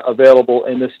available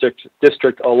in this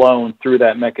district alone through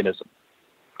that mechanism.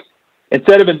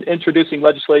 Instead of introducing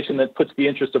legislation that puts the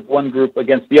interest of one group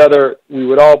against the other, we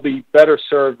would all be better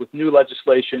served with new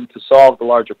legislation to solve the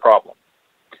larger problem.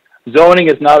 Zoning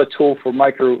is not a tool for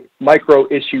micro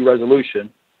issue resolution,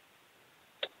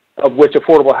 of which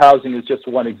affordable housing is just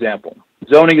one example.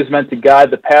 Zoning is meant to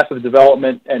guide the path of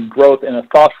development and growth in a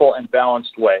thoughtful and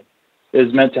balanced way. It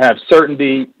is meant to have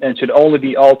certainty and should only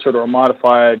be altered or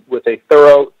modified with a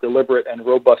thorough, deliberate, and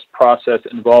robust process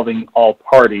involving all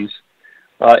parties,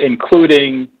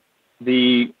 including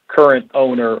the current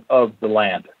owner of the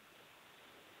land.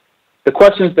 The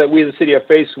questions that we as a city are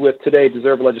faced with today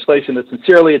deserve legislation that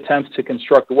sincerely attempts to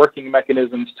construct working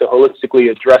mechanisms to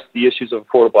holistically address the issues of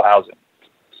affordable housing.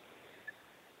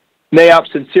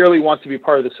 NAIOP sincerely wants to be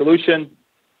part of the solution.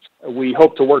 We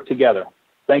hope to work together.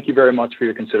 Thank you very much for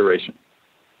your consideration.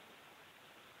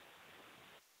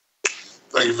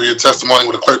 Thank you for your testimony.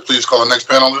 Would the clerk please call the next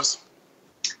panelist?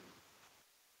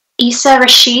 Issa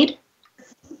Rashid.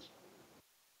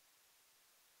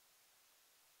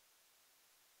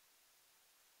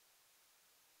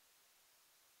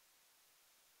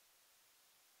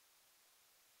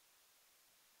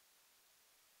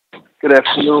 Good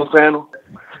afternoon, panel.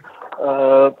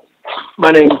 My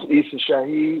name is Issa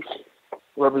Shahid,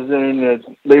 representing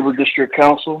the Labor District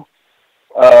Council.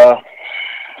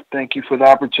 Thank you for the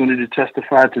opportunity to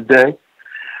testify today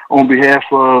on behalf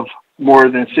of more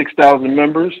than 6,000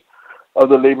 members of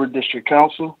the Labor District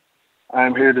Council. I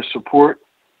am here to support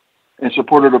of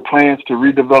the plans to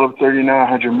redevelop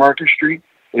 3900 Market Street,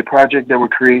 a project that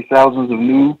would create thousands of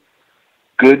new,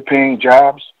 good-paying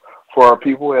jobs for our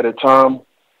people at a time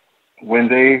when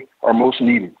they are most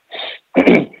needed.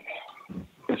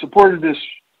 In support of this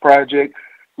project,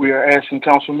 we are asking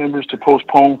council members to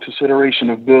postpone consideration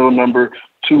of bill number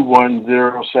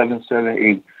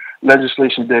 210778,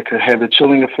 legislation that could have a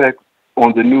chilling effect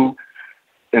on the new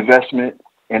investment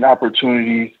and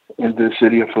opportunities in the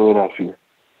city of Philadelphia.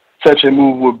 Such a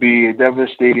move would be a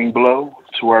devastating blow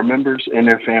to our members and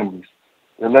their families.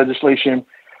 The legislation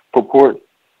purports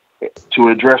to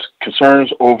address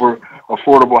concerns over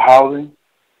affordable housing,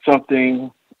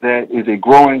 something that is a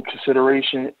growing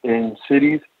consideration in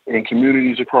cities and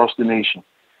communities across the nation.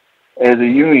 As a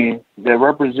union that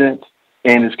represents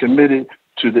and is committed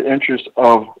to the interests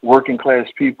of working class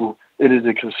people, it is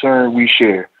a concern we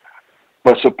share.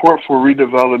 But support for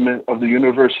redevelopment of the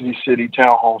University City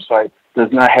Townhome site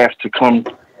does not have to come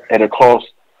at a cost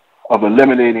of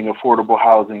eliminating affordable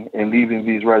housing and leaving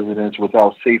these residents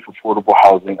without safe, affordable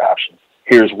housing options.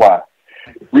 Here's why.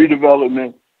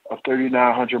 Redevelopment of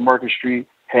 3900 Market Street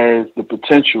has the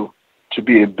potential to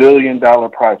be $1 billion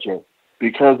project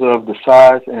because of the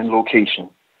size and location.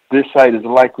 this site is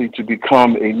likely to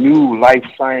become a new life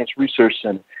science research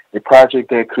center, a project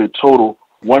that could total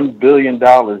 $1 billion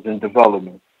in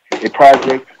development. A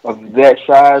project of that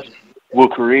size will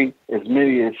create as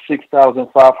many as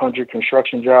 6,500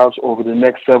 construction jobs over the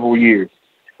next several years,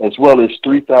 as well as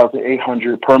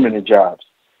 3,800 permanent jobs.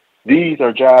 These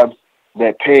are jobs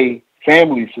that pay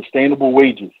families sustainable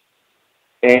wages,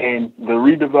 and the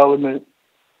redevelopment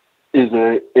is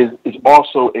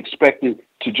also expected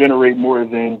to generate more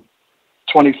than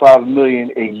 $25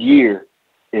 million a year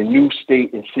in new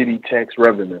state and city tax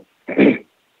revenue.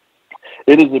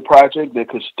 It is a project that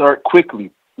could start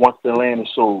quickly once the land is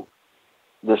sold.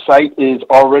 The site is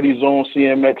already zoned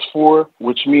CMX4,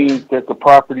 which means that the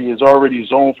property is already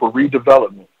zoned for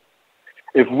redevelopment.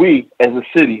 If we, as a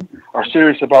city, are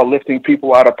serious about lifting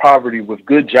people out of poverty with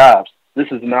good jobs, this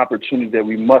is an opportunity that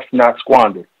we must not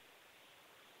squander.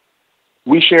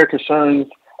 We share concerns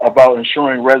about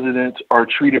ensuring residents are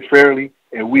treated fairly,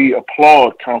 and we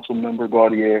applaud Councilmember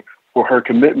Gaudier for her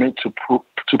commitment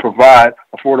to provide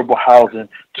affordable housing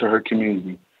to her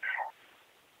community.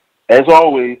 As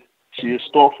always, she is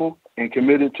thoughtful and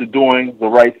committed to doing the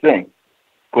right thing,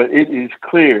 but it is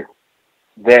clear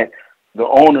that the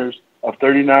owners of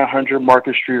 3900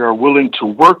 Market Street are willing to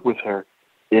work with her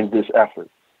in this effort.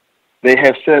 They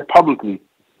have said publicly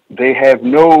they have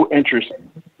no interest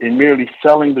in merely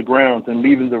selling the grounds and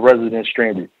leaving the residents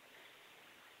stranded.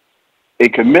 A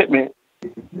commitment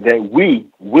that we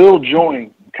will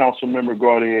join Councilmember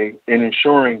Gaudier in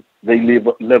ensuring they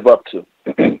live up to.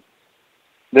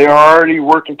 They are already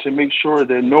working to make sure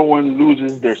that no one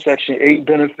loses their Section 8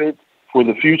 benefits for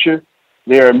the future.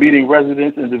 They are meeting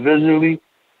residents individually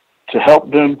to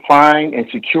help them find and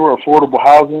secure affordable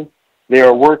housing. They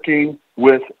are working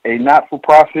with a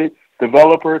not-for-profit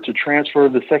developer to transfer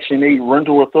the Section 8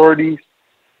 rental authorities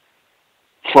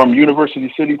from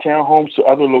University City Townhomes to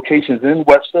other locations in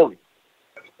West Philly,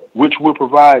 which will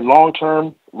provide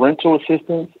long-term rental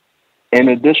assistance and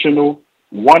additional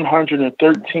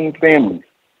 113 families.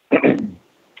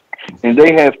 And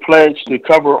they have pledged to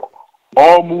cover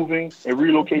all moving and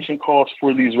relocation costs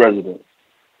for these residents.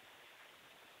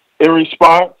 In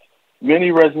response,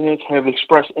 many residents have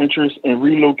expressed interest in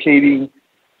relocating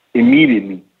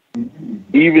immediately,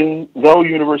 even though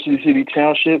University City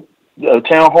Township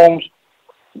townhomes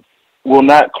will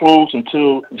not close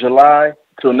until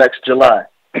next July.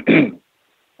 The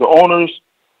owners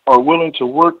are willing to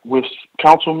work with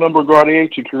Councilmember Gaudier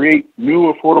to create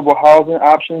new affordable housing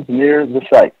options near the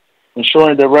site,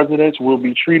 ensuring that residents will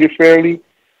be treated fairly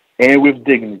and with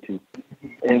dignity.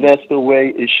 And that's the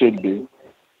way it should be.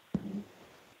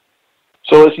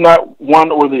 So it's not one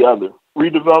or the other.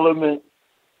 Redevelopment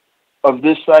of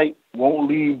this site won't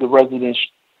leave the residents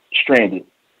stranded.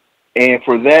 And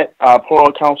for that, I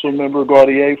applaud Councilmember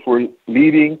Gaudier for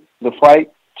leading the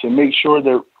fight to make sure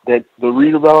that the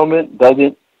redevelopment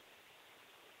doesn't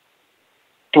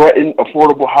threaten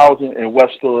affordable housing in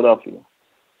West Philadelphia.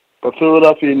 But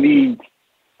Philadelphia needs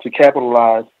to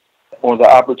capitalize on the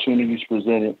opportunities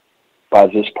presented by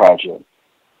this project.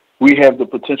 We have the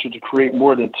potential to create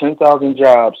more than 10,000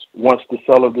 jobs once the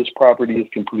sale of this property is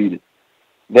completed.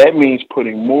 That means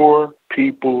putting more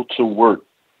people to work,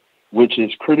 which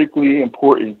is critically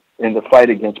important in the fight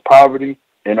against poverty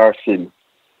in our city.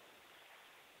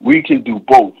 We can do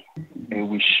both, and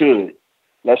we should.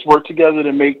 Let's work together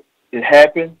to make it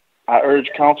happen. I urge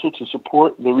council to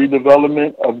support the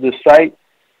redevelopment of this site,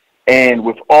 and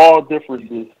with all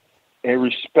differences and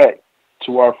respect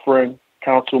to our friend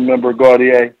Councilmember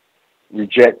Gaudier,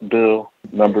 reject Bill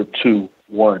number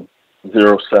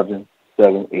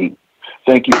 210778.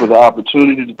 Thank you for the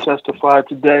opportunity to testify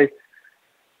today.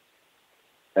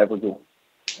 Have a good one.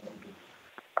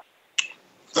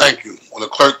 Thank you. Will the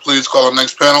clerk please call the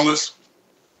next panelist?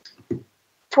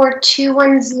 For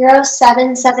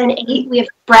 210778, we have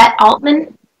Brett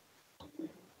Altman.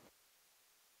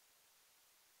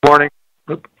 Morning.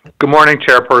 Good morning,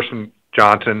 Chairperson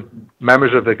Johnson,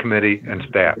 members of the committee, and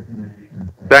staff.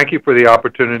 Thank you for the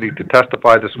opportunity to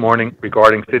testify this morning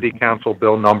regarding City Council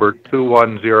Bill number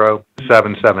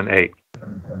 210778.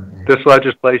 This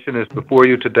legislation is before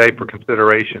you today for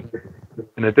consideration.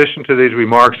 In addition to these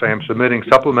remarks, I am submitting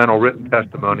supplemental written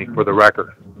testimony for the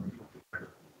record.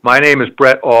 My name is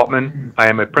Brett Altman. I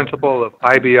am a principal of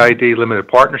IBID Limited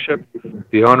Partnership,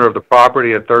 the owner of the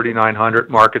property at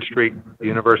 3900 Market Street,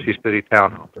 University City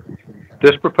Townhome.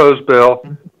 This proposed bill,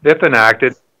 if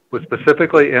enacted, would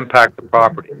specifically impact the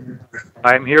property.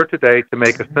 I am here today to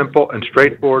make a simple and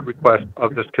straightforward request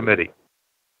of this committee.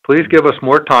 Please give us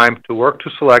more time to work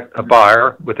to select a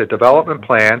buyer with a development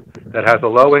plan that has a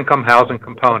low-income housing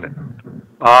component.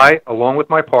 I, along with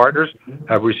my partners,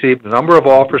 have received a number of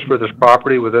offers for this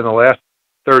property within the last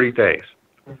 30 days.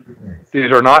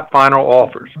 These are not final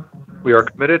offers. We are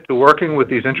committed to working with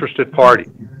these interested parties,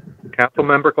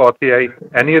 Councilmember Gaultier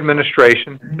and the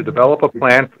administration, to develop a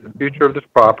plan for the future of this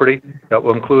property that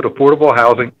will include affordable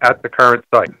housing at the current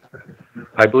site.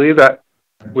 I believe that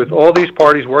with all these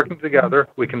parties working together,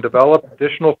 we can develop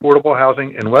additional affordable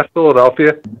housing in West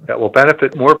Philadelphia that will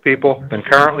benefit more people than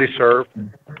currently served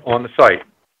on the site.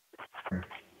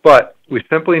 But we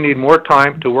simply need more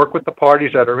time to work with the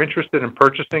parties that are interested in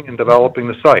purchasing and developing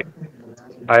the site.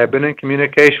 I have been in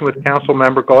communication with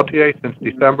Councilmember Gaultier since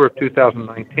December of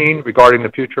 2019 regarding the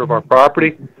future of our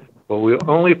property, but we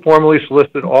only formally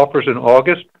solicited offers in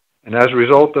August, and as a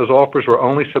result, those offers were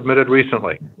only submitted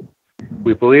recently.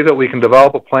 We believe that we can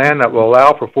develop a plan that will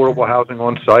allow for affordable housing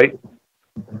on site.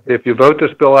 If you vote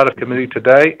this bill out of committee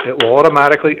today, it will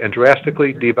automatically and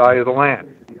drastically devalue the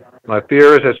land. My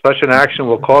fear is that such an action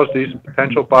will cause these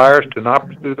potential buyers to not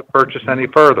pursue the purchase any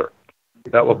further.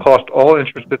 That will cost all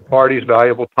interested parties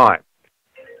valuable time.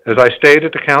 As I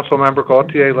stated to Councilmember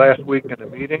Gaultier last week in a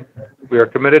meeting, we are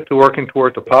committed to working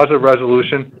towards a positive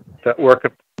resolution that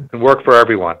can work for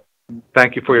everyone.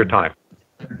 Thank you for your time.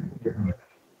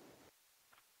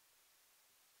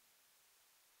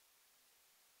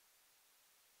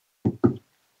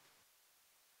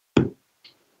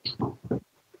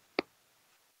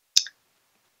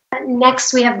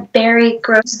 Next, we have Barry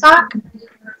Grossbach.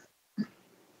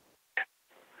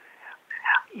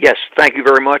 Yes, thank you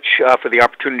very much for the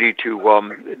opportunity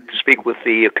to speak with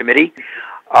the committee.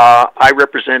 I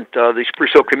represent the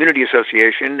Spruce Hill Community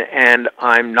Association, and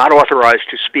I'm not authorized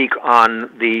to speak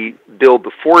on the bill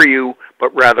before you,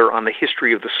 but rather on the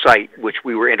history of the site, which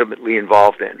we were intimately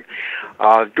involved in.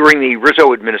 During the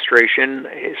Rizzo administration,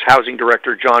 his housing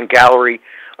director, John Gallery,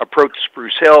 approached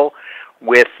Spruce Hill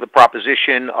with the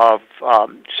proposition of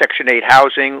Section 8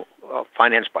 housing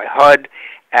financed by HUD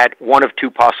at one of two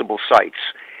possible sites.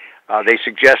 They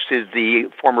suggested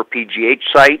the former PGH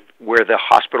site where the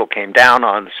hospital came down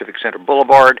on the Civic Center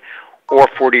Boulevard, or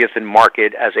 40th and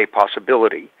Market as a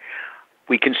possibility.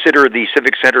 We considered the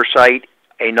Civic Center site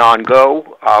a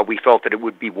non-go. We felt that it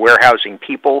would be warehousing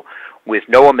people with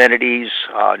no amenities,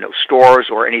 no stores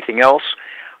or anything else,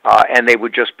 and they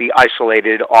would just be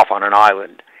isolated off on an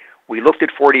island. We looked at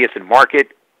 40th and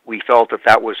Market. We felt that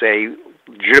that was a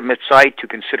legitimate site to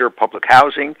consider public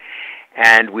housing,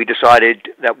 and we decided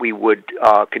that we would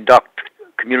conduct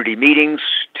community meetings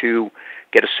to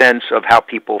get a sense of how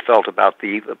people felt about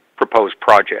the proposed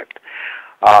project.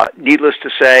 Needless to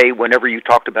say, whenever you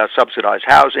talked about subsidized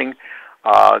housing,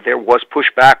 there was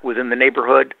pushback within the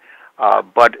neighborhood,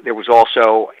 but there was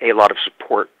also a lot of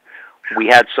support. We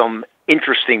had some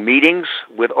interesting meetings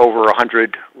with over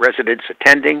 100 residents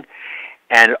attending,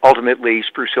 and ultimately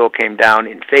Spruce Hill came down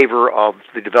in favor of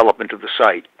the development of the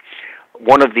site.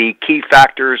 One of the key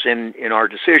factors in our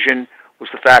decision was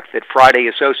the fact that Friday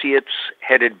Associates,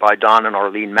 headed by Don and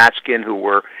Arlene Matskin, who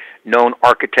were known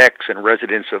architects and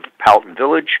residents of Powelton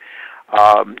Village,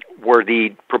 were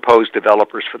the proposed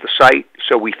developers for the site.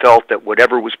 So we felt that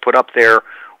whatever was put up there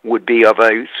would be of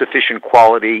a sufficient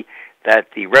quality that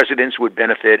the residents would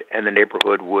benefit and the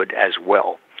neighborhood would as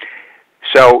well.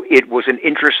 So it was an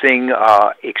interesting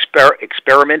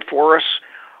experiment for us.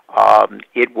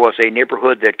 It was a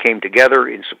neighborhood that came together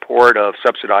in support of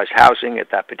subsidized housing at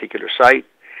that particular site,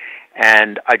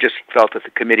 and I just felt that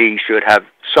the committee should have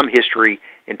some history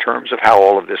in terms of how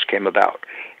all of this came about.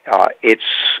 It's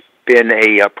been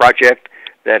a project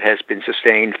that has been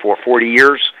sustained for 40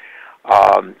 years.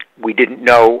 We didn't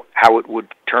know how it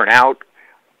would turn out,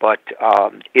 but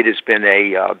it has been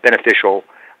a beneficial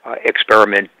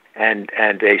experiment and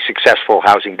a successful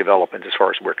housing development as far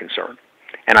as we're concerned.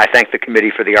 And I thank the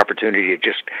committee for the opportunity to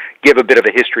just give a bit of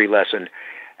a history lesson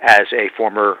as a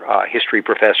former history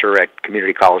professor at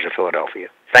Community College of Philadelphia.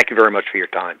 Thank you very much for your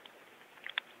time.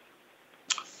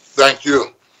 Thank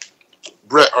you.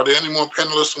 Brett, are there any more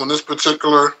panelists on this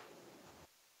particular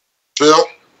bill?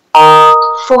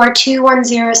 For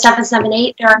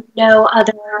 210778, there are no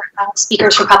other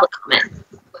speakers for public comment.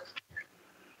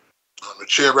 The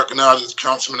chair recognizes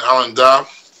Councilman Alan Dow.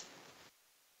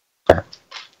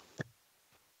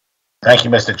 Thank you,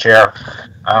 Mr. Chair.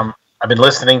 I've been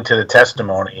listening to the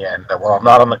testimony, and while I'm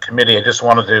not on the committee, I just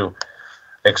wanted to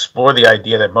explore the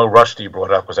idea that Mo Rushdie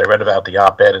brought up, because I read about the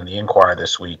op-ed in the Inquirer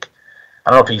this week. I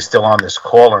don't know if he's still on this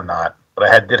call or not, but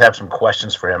I did have some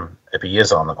questions for him if he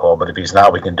is on the call, but if he's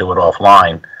not, we can do it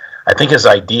offline. I think his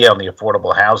idea on the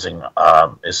affordable housing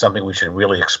is something we should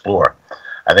really explore.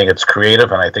 I think it's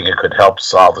creative, and I think it could help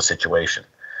solve the situation.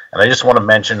 And I just want to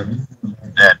mention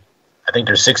that I think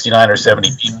there's 69 or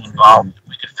 70 people involved.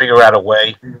 We could figure out a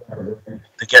way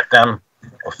to get them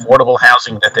affordable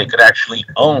housing that they could actually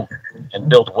own and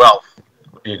build wealth.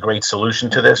 Would be a great solution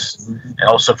to this, and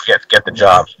also get the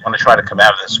jobs. I want to try to come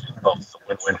out of this with both, a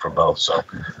win-win for both. So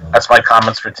that's my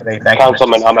comments for today. Thank you,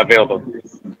 Councilman. I'm available.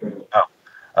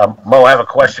 Mo, I have a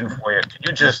question for you. Could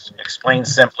you just explain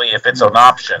simply if it's an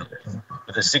option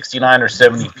for the 69 or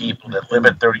 70 people that live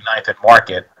at 39th and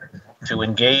Market to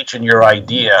engage in your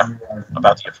idea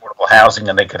about the affordable housing,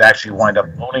 and they could actually wind up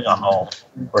owning a home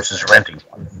versus renting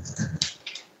one?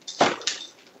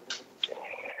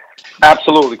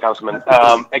 Absolutely, Councilman.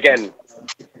 Again,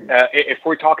 if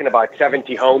we're talking about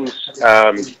 70 homes,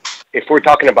 if we're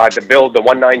talking about the bill, the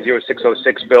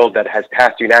 190606 bill that has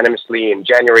passed unanimously in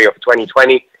January of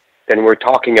 2020, then we're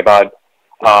talking about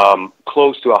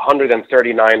close to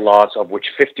 139 lots, of which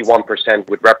 51%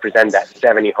 would represent that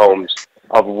 70 homes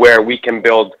of where we can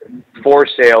build for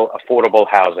sale affordable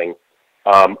housing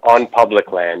on public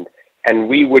land. And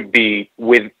we would be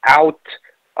without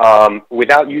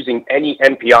using any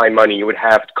MPI money, you would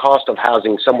have cost of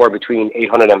housing somewhere between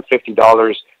 $850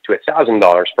 to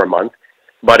 $1,000 per month.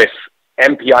 But if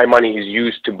MPI money is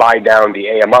used to buy down the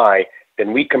AMI,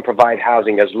 then we can provide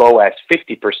housing as low as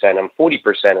 50% and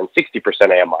 40% and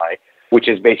 60% AMI, which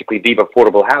is basically deep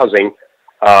affordable housing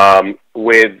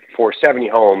for 70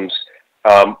 homes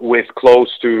with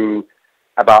close to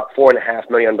about $4.5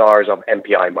 million of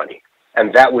MPI money.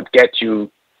 And that would get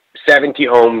you 70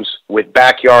 homes with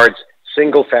backyards,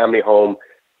 single-family home,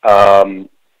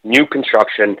 new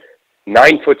construction,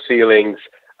 9-foot ceilings,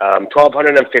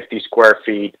 1,250 square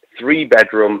feet,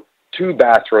 3-bedroom,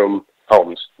 2-bathroom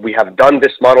homes. We have done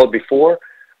this model before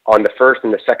on the first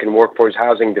and the second workforce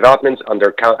housing developments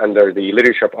under the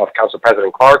leadership of Council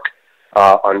President Clark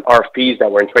on RFPs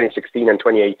that were in 2016 and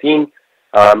 2018.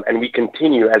 And we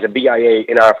continue as a BIA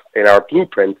in our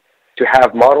blueprint to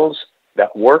have models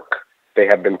that work. They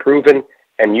have been proven,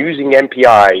 and using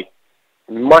MPI,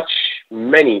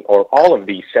 many or all of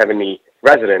these 70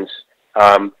 residents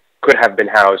could have been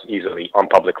housed easily on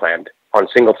public land, on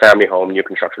single-family home, new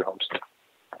construction homes.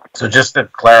 So just to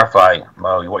clarify,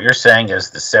 Mo, what you're saying is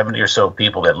the 70 or so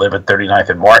people that live at 39th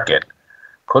and Market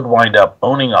could wind up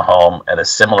owning a home at a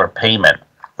similar payment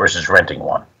versus renting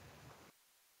one.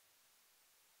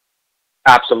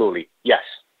 Absolutely, yes.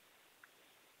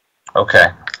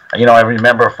 Okay. You know, I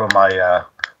remember from my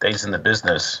days in the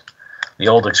business, the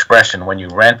old expression, when you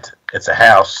rent, it's a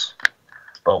house,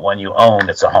 but when you own,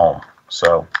 it's a home.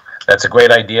 So that's a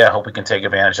great idea. I hope we can take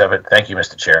advantage of it. Thank you,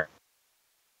 Mr. Chair.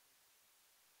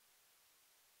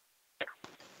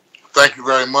 Thank you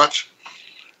very much.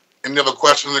 Any other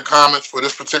questions or comments for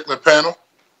this particular panel?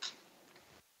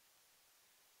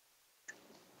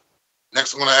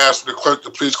 Next, I'm going to ask the clerk to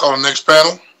please call the next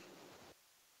panel.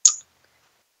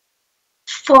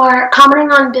 For commenting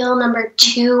on bill number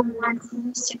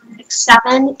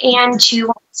 210667 and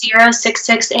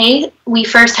 210668, we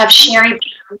first have Sherry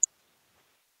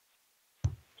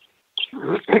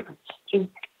Brown.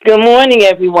 Good morning,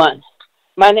 everyone.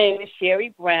 My name is Sherry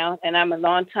Brown, and I'm a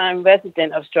longtime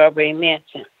resident of Strawberry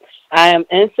Mansion. I am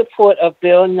in support of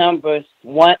bill numbers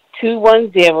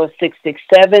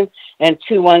 210667 and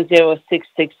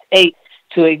 210668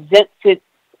 to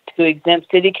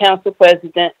exempt City Council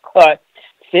President Clark's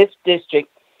 5th District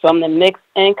from the mixed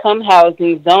income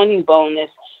housing zoning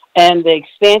bonus and the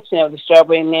expansion of the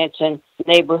Strawberry Mansion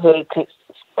neighborhood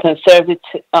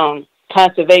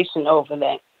conservation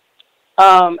overlay.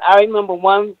 I remember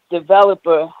one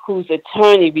developer whose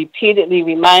attorney repeatedly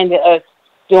reminded us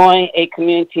during a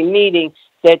community meeting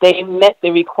that they met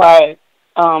the required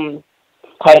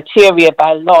criteria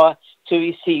by law to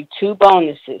receive 2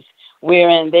 bonuses,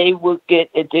 wherein they would get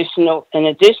an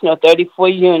additional 34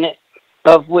 units,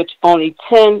 of which only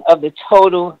 10 of the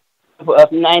total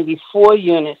of 94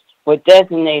 units were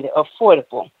designated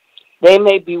affordable. They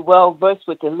may be well versed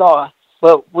with the law,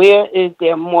 but where is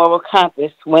their moral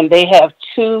compass when they have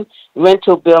 2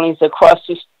 rental buildings across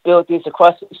the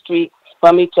street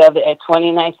from each other at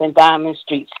 29th and Diamond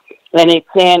Streets, and they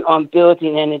plan on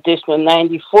building an additional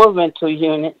 94 rental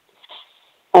units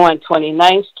on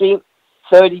 29th Street,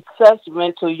 30-plus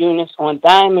rental units on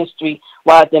Diamond Street,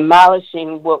 while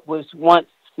demolishing what was once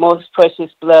Most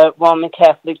Precious Blood Roman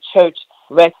Catholic Church,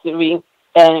 Rectory,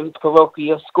 and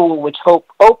Parochial School, which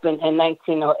opened in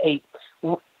 1908.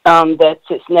 That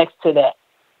sits next to that,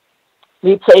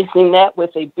 replacing that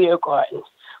with a beer garden.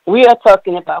 We are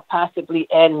talking about possibly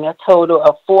adding a total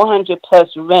of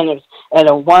 400-plus renters in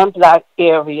a 1-block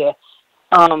area,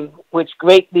 which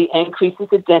greatly increases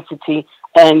the density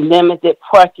and limited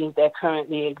parking that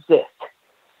currently exists.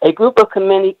 A group of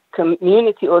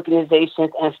community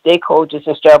organizations and stakeholders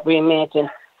in Strawberry Mansion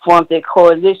formed a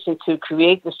coalition to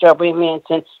create the Strawberry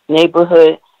Mansion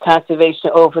Neighborhood Conservation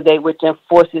Overlay, which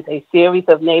enforces a series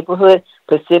of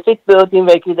neighborhood-specific building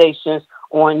regulations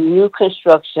on new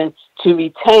construction to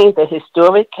retain the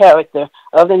historic character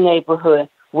of the neighborhood,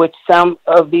 which some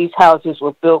of these houses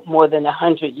were built more than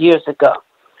 100 years ago.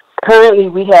 Currently,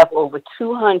 we have over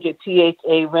 200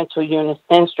 PHA rental units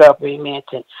in Strawberry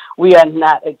Mansion. We are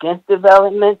not against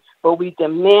development, but we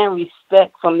demand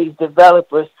respect from these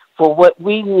developers for what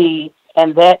we need,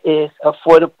 and that is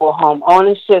affordable home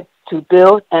ownership to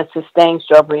build and sustain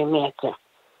Strawberry Mansion.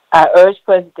 I urge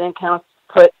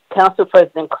Council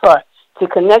President Clark to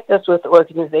connect us with an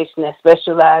organization that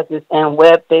specializes in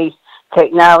web-based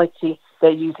technology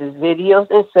that uses videos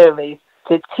and surveys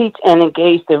to teach and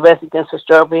engage the residents of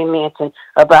Strawberry Mansion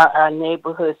about our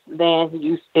neighborhood's land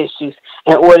use issues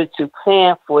in order to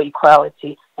plan for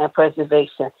equality and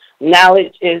preservation.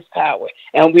 Knowledge is power,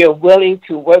 and we are willing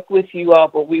to work with you all,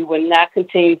 but we will not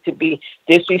continue to be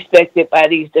disrespected by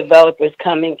these developers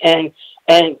coming in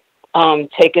and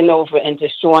taking over and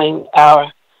destroying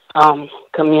our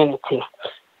community.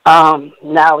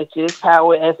 Knowledge is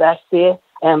power, as I said,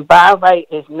 and by right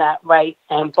is not right,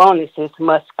 and bonuses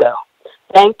must go.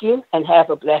 Thank you, and have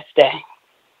a blessed day.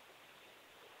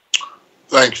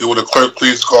 Thank you. Will the clerk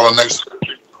please call the next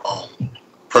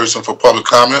person for public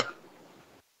comment?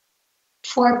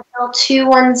 For Bill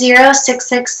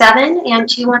 210667 and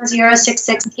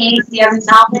 210668, we have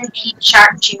Melvin P.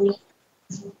 Sharp Jr.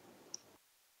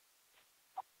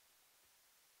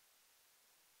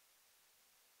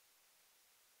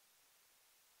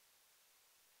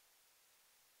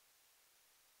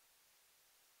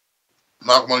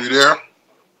 Malcolm, are you there?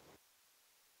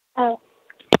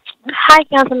 Hi,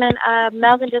 Councilman.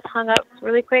 Melvin just hung up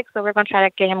really quick, so we're going to try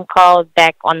to get him called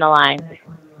back on the line.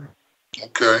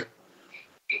 Okay.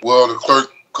 Well, the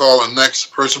clerk call the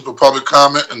next person for public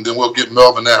comment, and then we'll get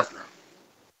Melvin after.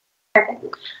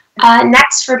 Perfect.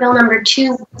 Next, for Bill number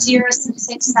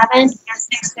 210667 and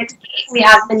 668, we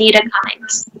have Benita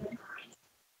Cummings.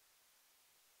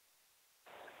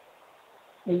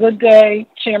 Good day,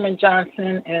 Chairman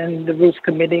Johnson and the Rules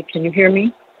Committee. Can you hear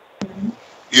me?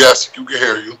 Yes, you can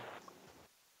hear you.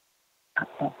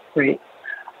 Oh, great.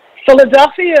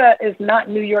 Philadelphia is not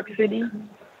New York City.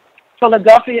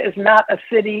 Philadelphia is not a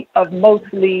city of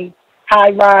mostly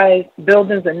high-rise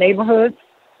buildings and neighborhoods.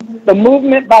 The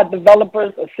movement by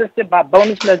developers assisted by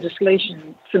bonus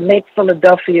legislation to make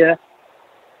Philadelphia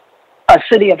a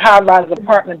city of high-rise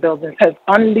apartment buildings has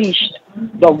unleashed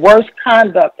the worst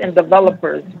conduct in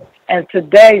developers. And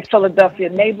today, Philadelphia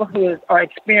neighborhoods are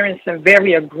experiencing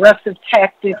very aggressive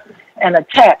tactics and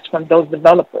attacks from those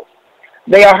developers.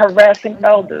 They are harassing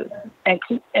elders and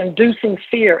inducing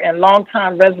fear in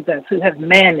longtime residents who have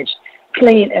managed,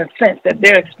 cleaned, and fenced at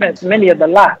their expense many of the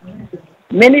lots.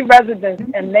 Many residents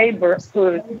and neighborhoods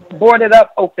boarded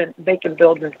up open vacant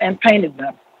buildings and painted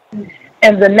them.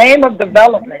 In the name of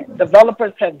development,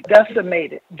 developers have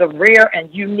decimated the rare and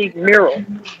unique mural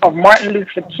of Martin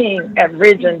Luther King at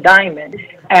Ridge and Diamond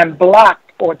and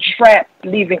blocked or trapped,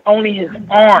 leaving only his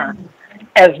arm,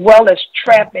 as well as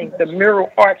trapping the mural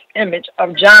art's image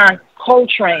of John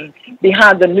Coltrane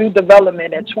behind the new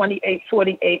development at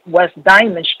 2848 West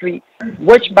Diamond Street,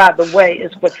 which, by the way,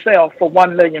 is for sale for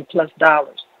 $1 million+.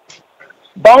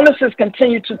 Bonuses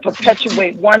continue to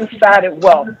perpetuate one-sided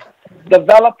wealth.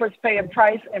 Developers pay a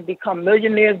price and become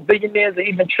millionaires, billionaires, or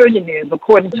even trillionaires,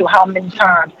 according to how many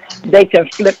times they can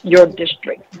flip your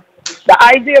district. The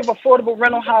idea of affordable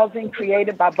rental housing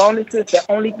created by bonuses that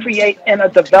only create in a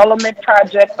development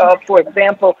project of, for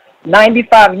example,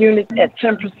 95 units at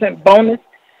 10% bonus,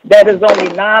 that is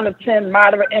only 9 or 10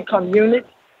 moderate income units,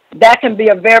 that can be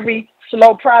a very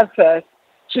slow process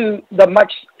to the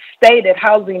much stated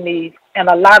housing needs and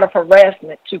a lot of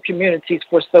harassment to communities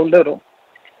for so little.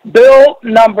 Bill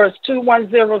numbers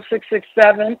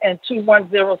 210667 and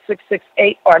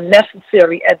 210668 are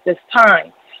necessary at this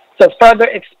time to further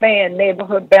expand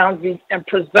neighborhood boundaries and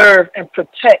preserve and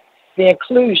protect the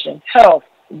inclusion, health,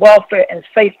 welfare, and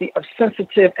safety of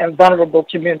sensitive and vulnerable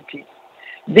communities.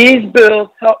 These bills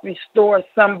help restore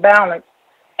some balance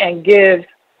and give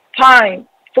time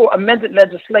for amended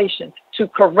legislation to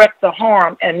correct the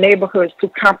harm and neighborhoods to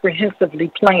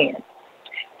comprehensively plan.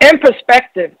 In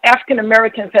perspective, African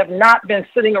Americans have not been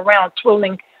sitting around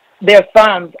twiddling their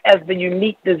thumbs as the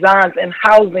unique designs in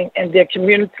housing in their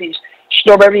communities,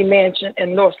 Strawberry Mansion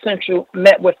and North Central,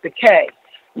 met with decay.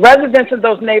 Residents in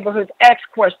those neighborhoods asked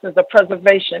questions of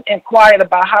preservation, inquired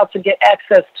about how to get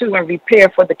access to and repair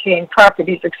for decaying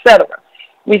properties, etc.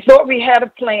 We thought we had a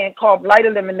plan called blight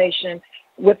elimination,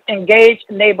 with engaged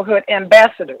neighborhood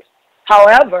ambassadors.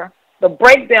 However, the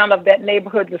breakdown of that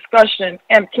neighborhood discussion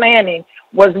and planning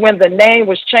was when the name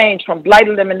was changed from Blight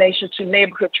Elimination to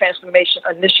Neighborhood Transformation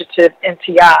Initiative,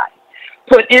 NTI.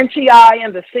 Put NTI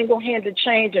in the single-handed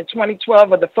change in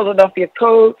 2012 of the Philadelphia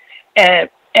Code and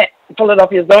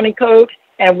Philadelphia Zoning Code,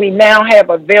 and we now have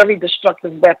a very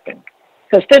destructive weapon.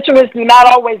 Constituents do not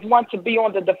always want to be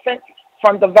on the defense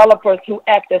from developers who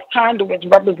act as conduits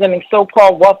representing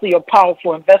so-called wealthy or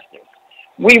powerful investors.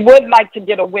 We would like to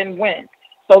get a win-win.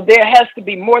 So there has to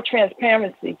be more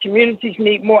transparency. Communities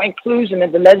need more inclusion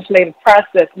in the legislative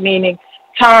process, meaning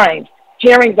times,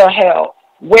 hearings are held,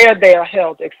 where they are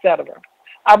held, etc.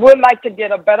 I would like to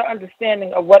get a better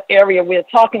understanding of what area we're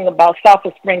talking about south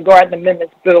of Spring Garden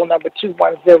Amendments Bill number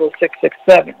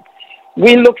 210667.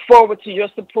 We look forward to your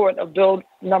support of Bill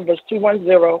numbers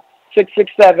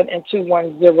 210667 and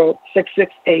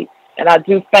 210668. And I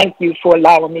do thank you for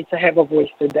allowing me to have a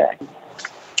voice today.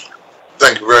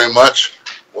 Thank you very much.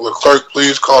 Will the clerk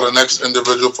please call the next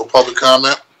individual for public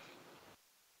comment?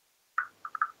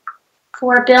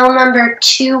 For bill number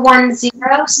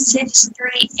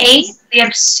 210638, we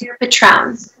have Sue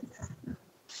Patron.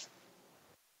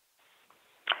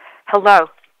 Hello.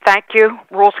 Thank you,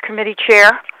 Rules Committee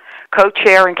Chair,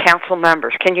 Co-Chair, and Council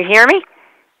members. Can you hear me?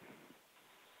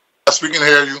 Yes, we can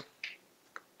hear you.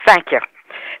 Thank you.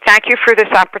 Thank you for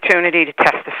this opportunity to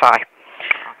testify.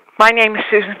 My name is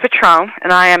Susan Patron,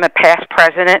 and I am a past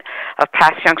president of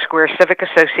Pass-Young Square Civic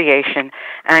Association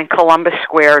and Columbus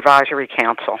Square Advisory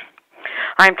Council.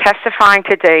 I am testifying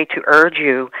today to urge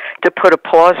you to put a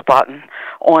pause button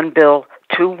on Bill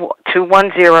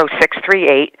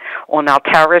 210638 on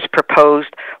Altera's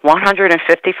proposed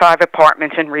 155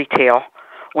 apartments and retail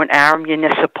on our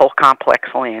municipal complex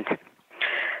land.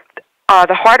 While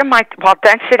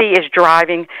density is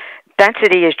driving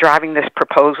this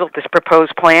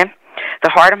proposed plan, the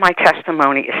heart of my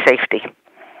testimony is safety.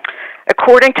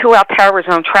 According to Altera's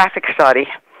own traffic study,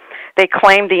 they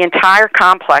claim the entire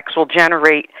complex will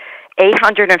generate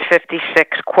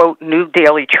 856, quote, new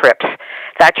daily trips.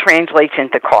 That translates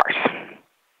into cars,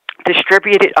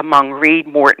 distributed among Reed,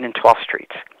 Morton, and 12th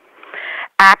Streets.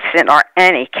 Absent are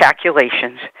any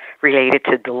calculations related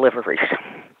to deliveries.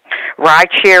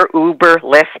 Rideshare, Uber,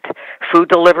 Lyft, food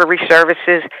delivery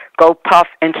services, GoPuff,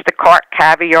 Instacart,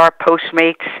 Caviar,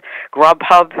 Postmates,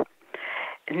 Grubhub,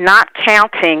 not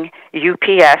counting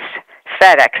UPS,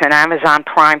 FedEx, and Amazon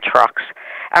Prime trucks.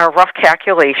 Our rough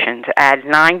calculations add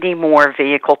 90 more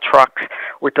vehicle trucks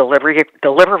with delivery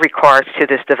cars to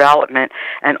this development,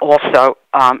 and also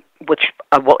which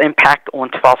will impact on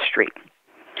 12th Street.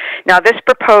 Now, this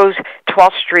proposed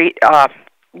 12th Street,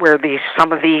 where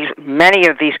many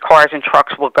of these cars and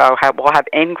trucks will go, will have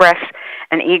ingress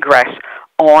and egress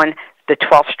on the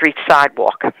 12th Street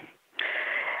sidewalk.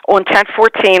 On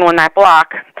 1014 on that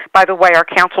block, by the way, our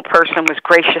council person was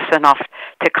gracious enough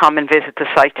to come and visit the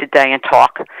site today and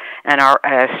talk, and our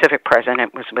civic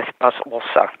president was with us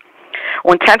also.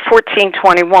 On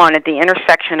 10/14/21, at the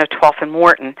intersection of 12th and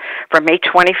Morton, from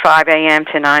 8:25 a.m.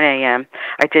 to 9 a.m.,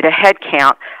 I did a head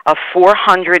count of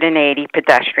 480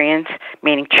 pedestrians,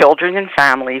 meaning children and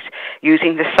families,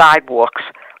 using the sidewalks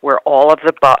where all of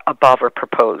the above are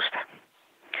proposed.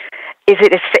 Is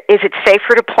it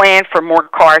safer to plan for more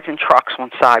cars and trucks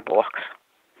on sidewalks?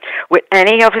 Would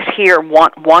any of us here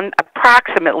want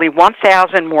approximately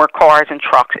 1,000 more cars and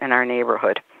trucks in our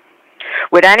neighborhood?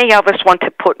 Would any of us want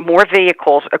to put more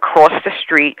vehicles across the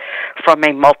street from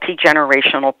a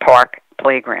multi-generational park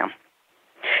playground?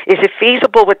 Is it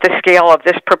feasible with the scale of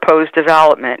this proposed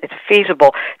development? It's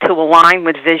feasible to align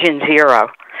with Vision Zero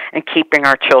and keeping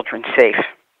our children safe.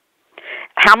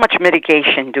 How much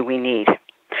mitigation do we need?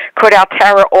 Could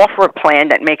Altera offer a plan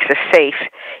that makes us safe,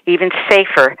 even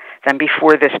safer than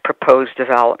before this proposed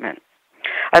development?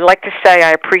 I'd like to say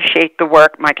I appreciate the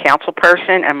work my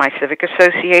councilperson and my civic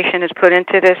association has put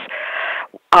into this.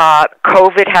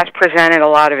 COVID has presented a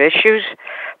lot of issues,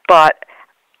 but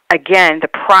again,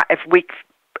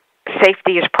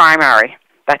 safety is primary.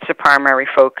 That's the primary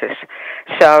focus.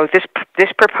 So this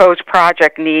proposed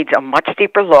project needs a much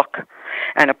deeper look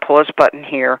and a pause button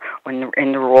here in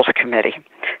the Rules Committee.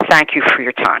 Thank you for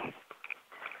your time.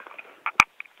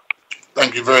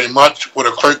 Thank you very much. Would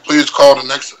the clerk please call the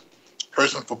next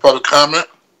person for public comment?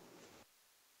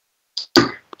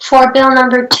 For bill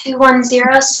number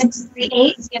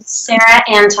 210638, we have Sarah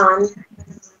Anton.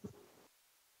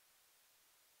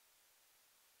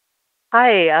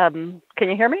 Hi, can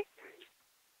you hear me?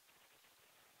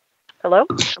 Hello?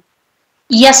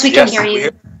 Yes, we can hear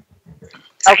you.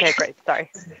 Okay, great. Sorry.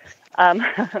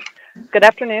 Good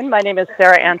afternoon. My name is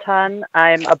Sarah Anton.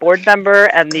 I'm a board member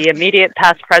and the immediate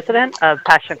past president of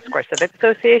Passyunk Square Civic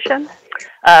Association.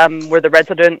 We're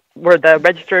the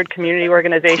registered community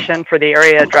organization for the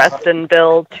area addressed in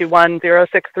Bill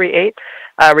 210638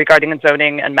 regarding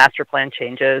zoning and master plan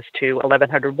changes to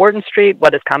 1100 Warden Street,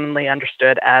 what is commonly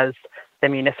understood as the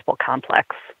municipal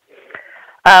complex.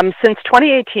 Since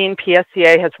 2018,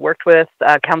 PSCA has worked with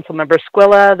Councilmember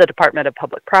Squilla, the Department of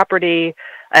Public Property,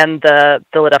 and the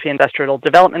Philadelphia Industrial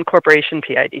Development Corporation,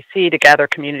 PIDC, to gather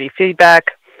community feedback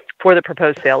for the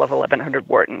proposed sale of 1100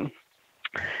 Wharton.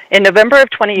 In November of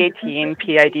 2018,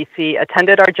 PIDC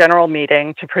attended our general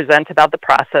meeting to present about the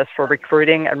process for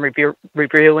recruiting and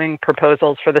reviewing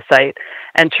proposals for the site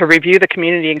and to review the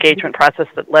community engagement process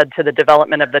that led to the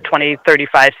development of the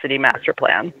 2035 City Master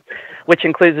Plan, which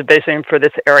includes a vision for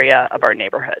this area of our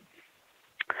neighborhood.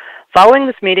 Following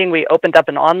this meeting, we opened up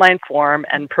an online forum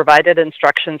and provided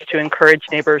instructions to encourage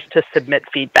neighbors to submit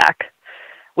feedback.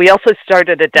 We also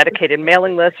started a dedicated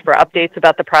mailing list for updates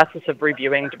about the process of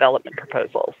reviewing development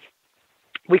proposals.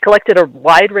 We collected a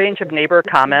wide range of neighbor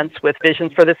comments with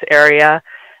visions for this area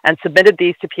and submitted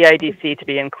these to PIDC to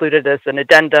be included as an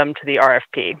addendum to the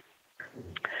RFP.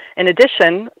 In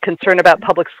addition, concern about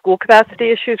public school capacity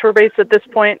issues were raised at this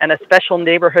point, and a special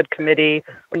neighborhood committee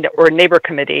or neighbor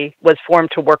committee was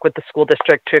formed to work with the school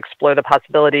district to explore the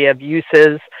possibility of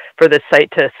uses for this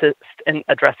site to assist in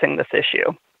addressing this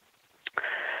issue.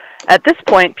 At this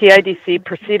point, PIDC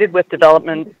proceeded with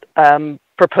development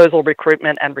proposal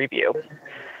recruitment and review.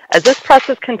 As this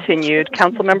process continued,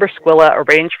 Councilmember Squilla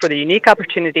arranged for the unique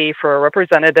opportunity for a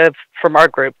representative from our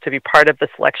group to be part of the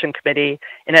selection committee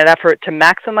in an effort to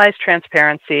maximize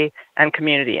transparency and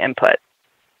community input.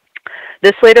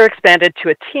 This later expanded to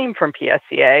a team from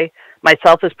PSCA,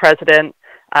 myself as president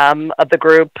of the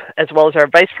group, as well as our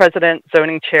vice president,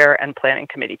 zoning chair, and planning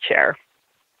committee chair.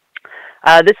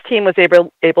 This team was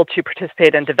able to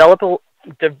participate in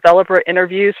developer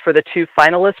interviews for the two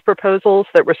finalist proposals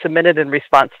that were submitted in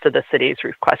response to the city's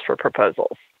request for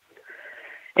proposals.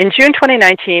 In June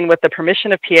 2019, with the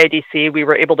permission of PIDC, we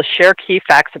were able to share key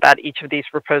facts about each of these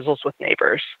proposals with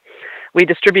neighbors. We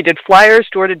distributed flyers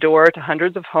door to door to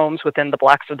hundreds of homes within the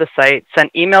blocks of the site,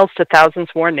 sent emails to thousands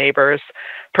more neighbors,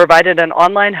 provided an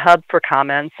online hub for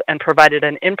comments, and provided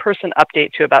an in-person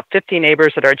update to about 50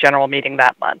 neighbors at our general meeting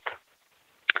that month.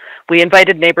 We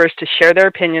invited neighbors to share their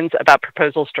opinions about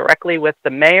proposals directly with the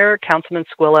mayor, Councilman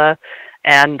Squilla,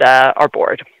 and our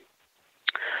board.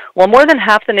 While more than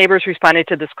half the neighbors responding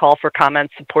to this call for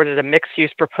comments supported a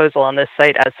mixed-use proposal on this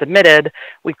site as submitted,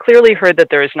 we clearly heard that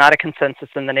there is not a consensus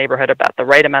in the neighborhood about the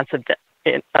right amount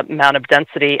of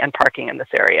density and parking in this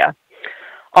area.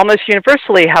 Almost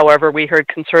universally, however, we heard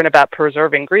concern about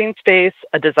preserving green space,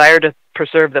 a desire to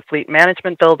preserve the fleet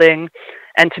management building,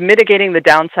 and to mitigating the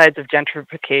downsides of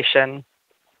gentrification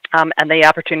and the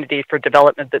opportunity for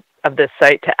development of this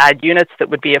site to add units that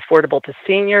would be affordable to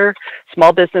senior,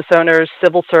 small business owners,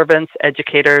 civil servants,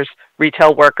 educators,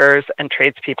 retail workers, and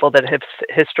tradespeople that have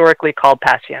historically called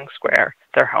Passyunk Square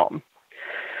their home.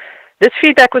 This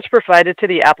feedback was provided to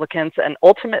the applicants, and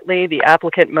ultimately the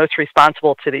applicant most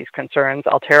responsible to these concerns,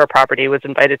 Altera Property, was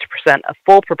invited to present a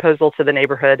full proposal to the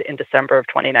neighborhood in December of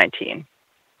 2019.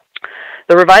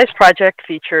 The revised project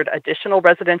featured additional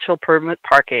residential permit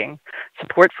parking,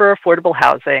 support for affordable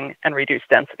housing, and reduced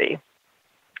density.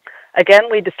 Again,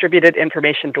 we distributed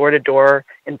information door to door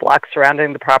in blocks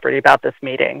surrounding the property about this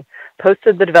meeting,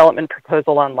 posted the development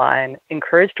proposal online,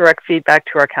 encouraged direct feedback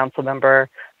to our council member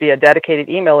via dedicated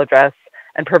email address,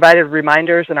 and provided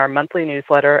reminders in our monthly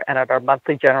newsletter and at our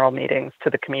monthly general meetings to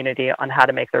the community on how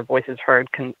to make their voices heard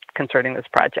concerning this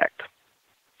project.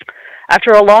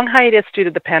 After a long hiatus due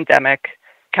to the pandemic,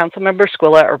 Councilmember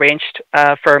Squilla arranged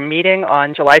for a meeting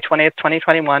on July 20th,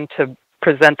 2021 to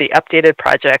present the updated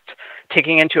project,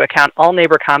 taking into account all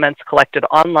neighbor comments collected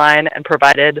online and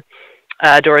provided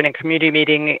during a community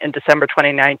meeting in December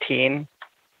 2019,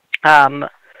 and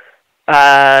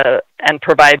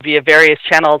provide via various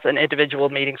channels and individual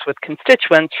meetings with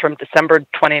constituents from December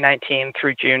 2019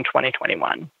 through June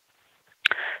 2021.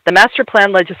 The master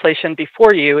plan legislation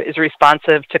before you is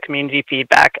responsive to community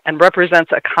feedback and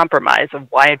represents a compromise of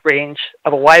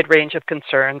a wide range of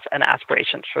concerns and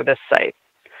aspirations for this site.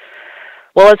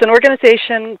 Well, as an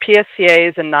organization, PSCA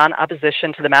is in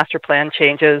non-opposition to the master plan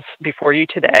changes before you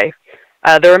today.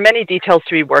 There are many details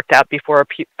to be worked out before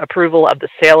approval of the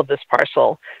sale of this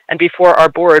parcel and before our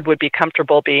board would be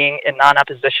comfortable being in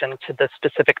non-opposition to the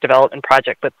specific development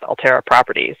project with Altera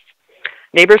Properties.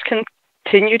 Neighbors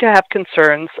continue to have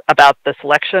concerns about the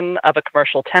selection of a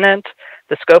commercial tenant,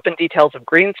 the scope and details of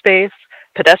green space,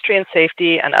 pedestrian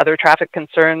safety and other traffic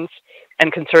concerns,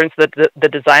 and concerns that the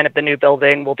design of the new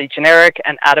building will be generic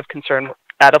and out of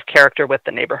character with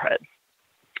the neighborhood.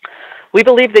 We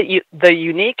believe that the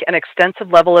unique and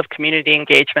extensive level of community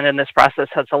engagement in this process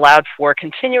has allowed for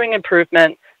continuing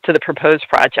improvement to the proposed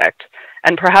project,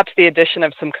 and perhaps the addition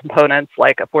of some components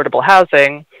like affordable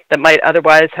housing that might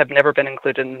otherwise have never been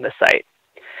included in the site.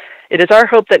 It is our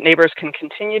hope that neighbors can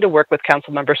continue to work with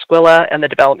Councilmember Squilla and the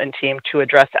development team to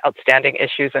address outstanding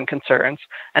issues and concerns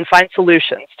and find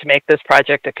solutions to make this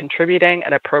project a contributing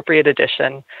and appropriate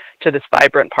addition to this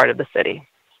vibrant part of the city.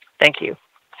 Thank you.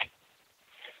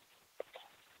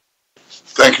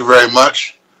 Thank you very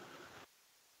much.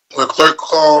 Will the clerk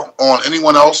call on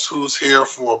anyone else who's here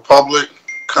for public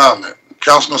comment?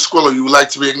 Councilman Squilla, you would like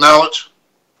to be acknowledged?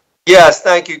 Yes,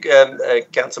 thank you,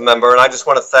 Council Member. And I just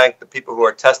want to thank the people who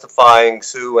are testifying,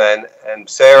 Sue and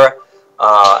Sarah,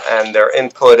 and their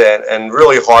input and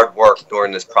really hard work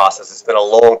during this process. It's been a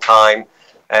long time.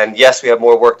 And yes, we have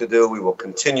more work to do. We will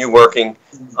continue working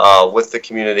with the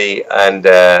community and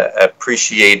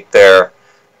appreciate their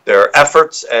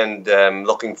efforts, and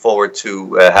looking forward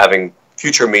to having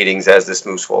future meetings as this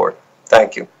moves forward.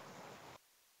 Thank you.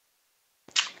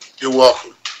 You're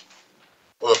welcome.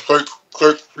 Well, clerk,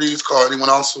 please call anyone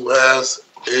else who has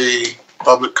a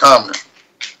public comment.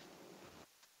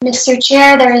 Mr.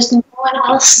 Chair, there is no one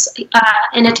else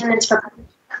in attendance for public.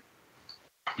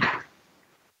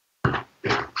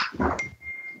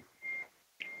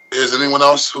 Is anyone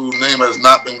else whose name has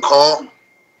not been called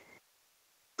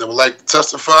that would like to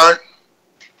testify?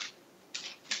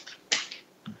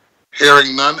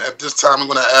 Hearing none, at this time I'm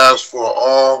going to ask for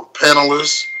all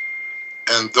panelists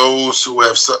and those who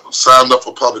have signed up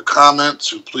for public comment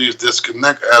to please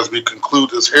disconnect as we conclude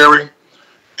this hearing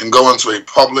and go into a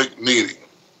public meeting.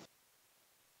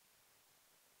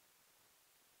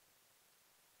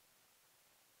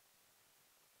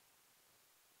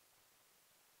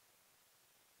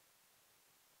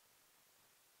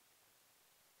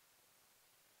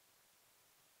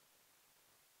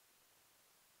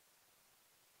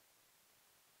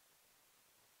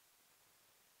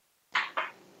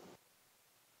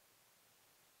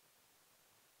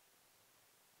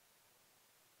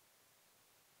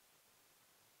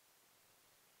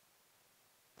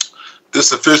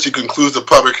 This officially concludes the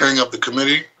public hearing of the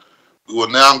committee. We will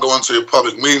now go into a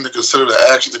public meeting to consider the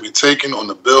action to be taken on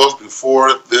the bills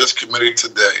before this committee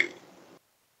today.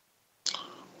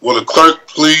 Will the clerk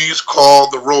please call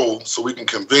the roll so we can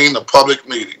convene the public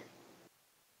meeting?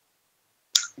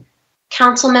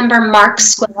 Councilmember Mark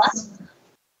Squilla.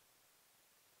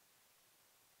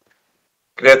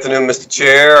 Good afternoon, Mr.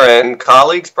 Chair and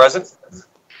colleagues present.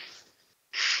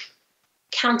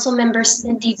 Councilmember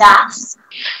Cindy Bass.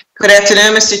 Good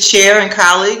afternoon, Mr. Chair and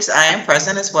colleagues. I am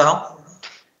present as well.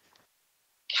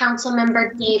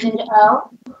 Councilmember David O.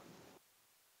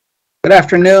 Good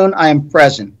afternoon. I am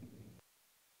present.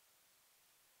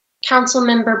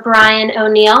 Councilmember Brian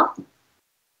O'Neill.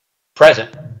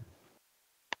 Present.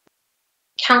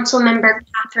 Councilmember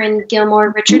Catherine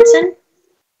Gilmore Richardson.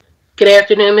 Good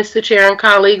afternoon, Mr. Chair and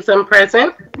colleagues. I'm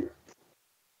present.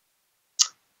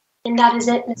 And that is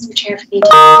it, Mr. Chair, for the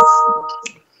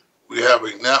attendance. We have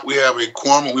a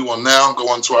quorum, and we will now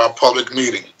go into our public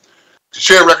meeting. The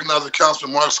chair recognizes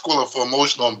Councilman Mark Squilla for a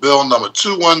motion on bill number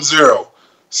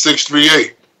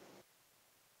 210638.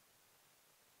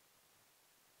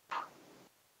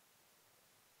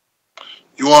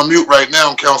 You're on mute right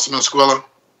now, Councilman Squilla.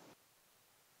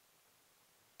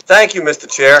 Thank you, Mr.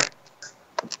 Chair.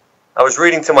 I was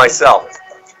reading to myself.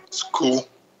 It's cool.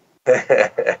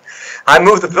 I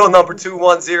move that bill number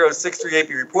 210638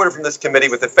 be reported from this committee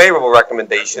with a favorable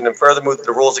recommendation, and further move that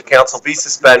the rules of council be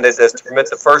suspended as to permit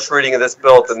the first reading of this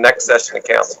bill at the next session of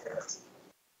council.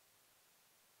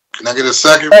 Can I get a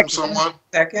second from someone?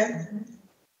 Second.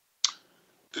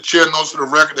 The chair notes for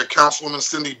the record that Councilwoman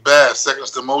Cindy Bass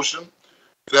seconds the motion.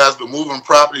 It has been moved and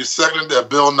properly seconded that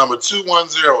bill number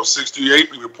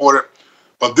 210638 be reported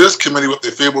from this committee with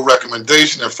a favorable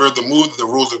recommendation, and further move that the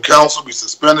rules of council be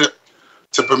suspended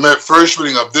to permit first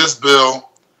reading of this bill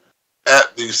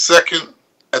at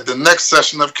the next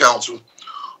session of council.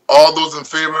 All those in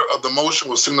favor of the motion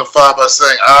will signify by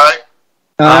saying aye.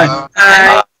 Aye.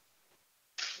 Aye.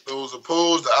 Those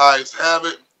opposed, the ayes have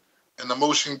it, and the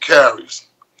motion carries.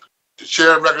 The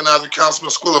chair recognizes Councilman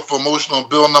Squilla for a motion on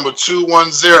bill number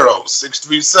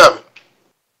 210637.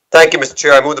 Thank you, Mr.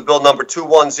 Chair. I move that bill number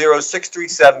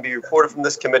 210637 be reported from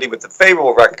this committee with a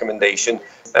favorable recommendation,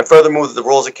 and further move that the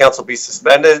rules of council be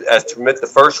suspended as to permit the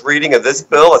first reading of this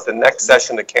bill at the next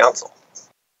session of council.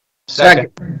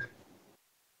 Second.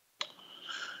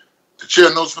 The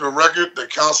chair notes for the record that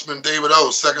Councilman David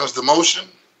O. seconds the motion.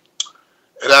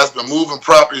 It has been moved and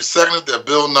properly seconded that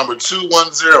bill number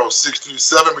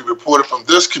 210627 be reported from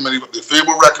this committee with a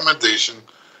favorable recommendation,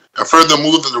 and further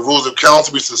move that the rules of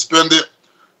council be suspended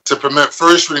to permit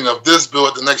first reading of this bill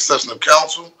at the next session of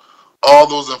council. All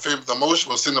those in favor of the motion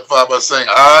will signify by saying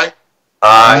aye.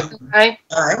 Aye.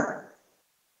 Aye.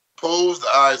 Opposed? The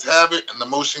ayes have it, and the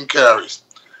motion carries.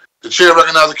 The chair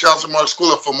recognizes Councilman Mark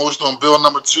Squilla for motion on bill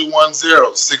number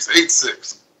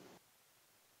 210686.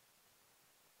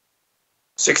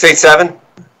 687?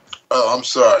 Oh, I'm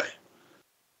sorry.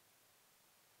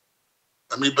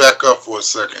 Let me back up for a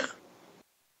second.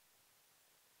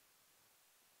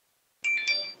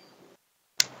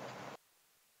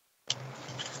 The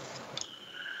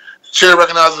chair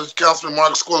recognizes Councilman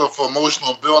Mark Squilla for a motion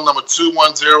on bill number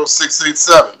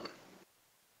 210687.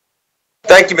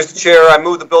 Thank you, Mr. Chair. I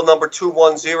move that bill number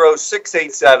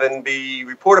 210687 be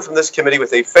reported from this committee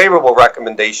with a favorable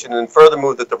recommendation, and further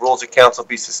move that the rules of council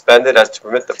be suspended as to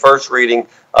permit the first reading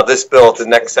of this bill at the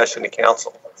next session of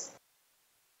council.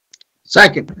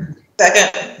 Second.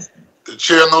 The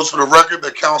chair notes for the record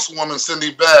that Councilwoman Cindy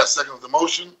Bass seconds the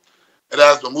motion. It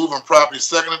has been moved and properly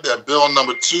seconded that bill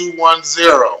number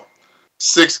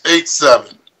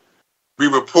 210687 be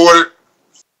reported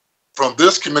from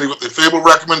this committee with a favorable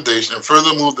recommendation, and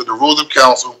further move that the rules of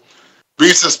council be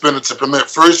suspended to permit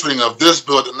first reading of this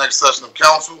bill at the next session of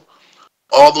council.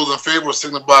 All those in favor will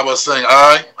signify by saying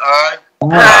aye. Aye.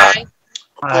 Aye.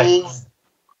 Opposed?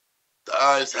 The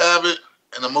ayes have it,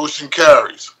 and the motion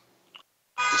carries.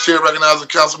 The chair recognizes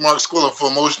Councilman Mark Squilla for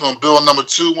a motion on bill number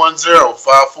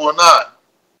 210549.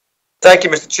 Thank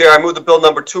you, Mr. Chair. I move that bill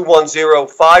number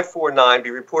 210549 be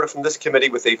reported from this committee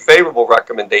with a favorable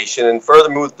recommendation, and further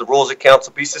move that the rules of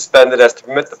council be suspended as to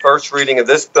permit the first reading of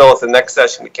this bill at the next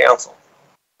session of council.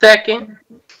 Second.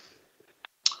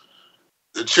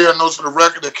 The chair notes for the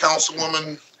record that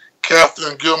Councilwoman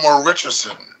Catherine Gilmore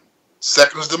Richardson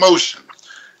seconds the motion.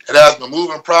 It has been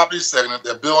moved and properly seconded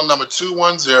that bill number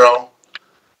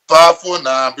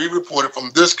 210549 be reported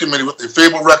from this committee with a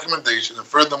favorable recommendation, and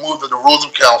further move that the rules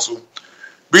of council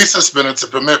be suspended to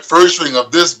permit first reading of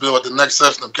this bill at the next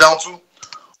session of council.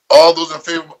 All those in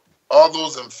favor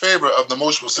of the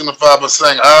motion will signify by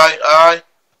saying aye. Aye.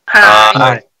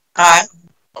 Aye. Aye.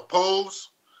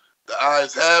 Opposed? The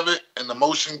ayes have it, and the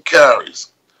motion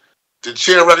carries. The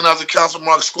chair recognizes Councilman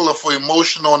Mark Squilla for a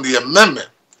motion on the amendment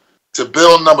to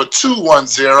bill number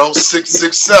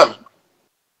 210667.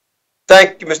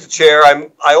 Thank you, Mr. Chair.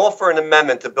 I offer an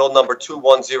amendment to bill number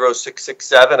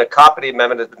 210667. A copy of the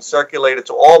amendment has been circulated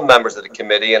to all members of the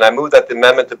committee, and I move that the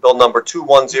amendment to bill number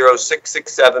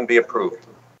 210667 be approved.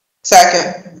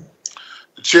 Second.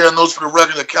 The chair notes for the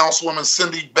record that Councilwoman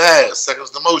Cindy Bass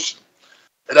seconds the motion.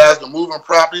 It has been moved and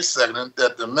properly seconded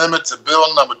that the amendment to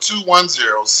bill number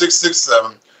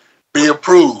 210667 be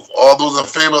approved. All those in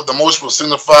favor of the motion will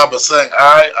signify by saying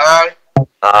aye. Aye.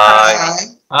 Aye.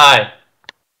 Aye.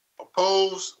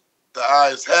 Opposed? The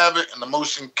ayes have it, and the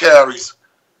motion carries.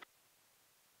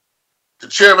 The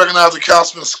chair recognizes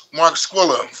Councilman Mark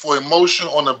Squilla for a motion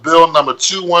on the bill number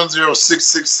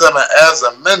 210667 as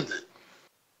amended.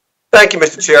 Thank you,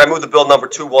 Mr. Chair. I move the bill number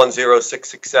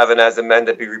 210667 as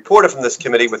amended be reported from this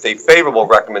committee with a favorable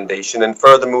recommendation, and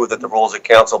further move that the rules of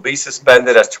council be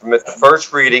suspended as to permit the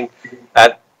first reading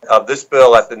of this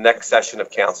bill at the next session of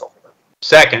council.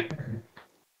 Second.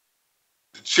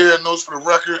 The chair notes for the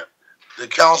record that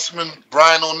Councilman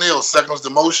Brian O'Neill seconds the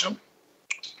motion.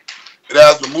 It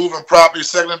has been moved and properly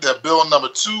seconded that bill number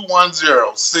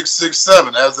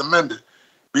 210667 as amended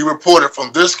be reported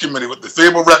from this committee with the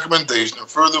favorable recommendation, and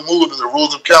further move that the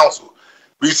rules of council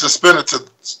be suspended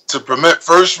to permit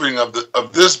first reading of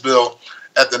this bill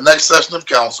at the next session of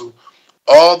council.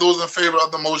 All those in favor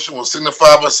of the motion will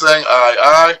signify by saying aye.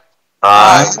 Aye.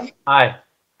 Aye. Aye.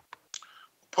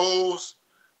 Opposed?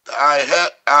 The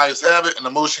ayes have it, and the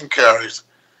motion carries.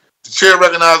 The chair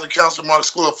recognizes Councilman Mark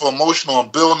Squilla for a motion on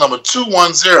bill number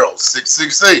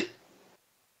 210668.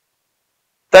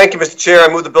 Thank you, Mr. Chair. I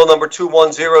move the bill number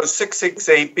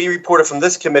 210668 be reported from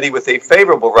this committee with a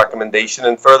favorable recommendation,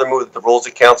 and further move that the rules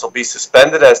of council be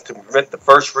suspended as to permit the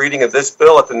first reading of this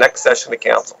bill at the next session of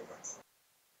council.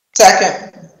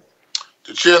 Second.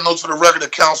 The chair notes for the record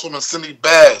that Councilwoman Cindy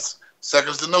Bass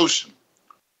seconds the motion.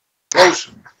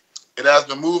 It has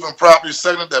been moved and properly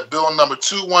seconded that bill number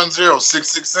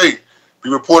 210668 be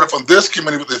reported from this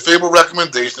committee with a favorable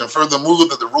recommendation, and further move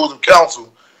that the rules of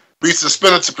council be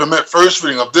suspended to permit first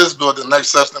reading of this bill at the next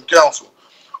session of council.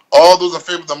 All those in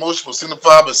favor of the motion will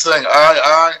signify by saying aye.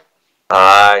 Aye.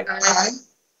 Aye. Aye.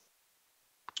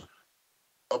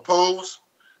 Opposed?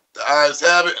 The ayes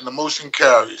have it, and the motion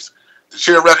carries. The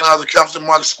chair recognizes Councilman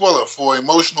Mark Squilla for a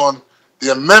motion on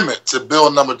the amendment to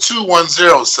Bill number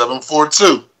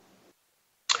 210742.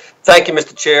 Thank you,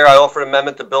 Mr. Chair. I offer an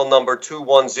amendment to Bill number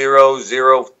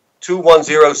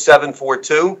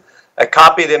 210742. A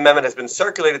copy of the amendment has been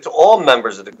circulated to all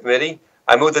members of the committee.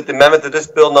 I move that the amendment to this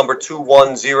Bill number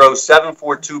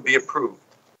 210742 be approved.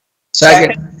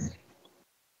 Second.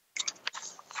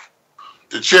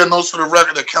 The chair notes for the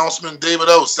record that Councilman David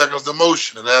O. seconds the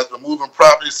motion. It has been moved and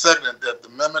properly seconded that the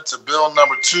amendment to Bill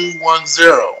number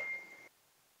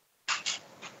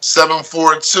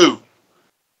 210742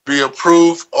 be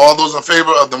approved. All those in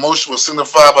favor of the motion will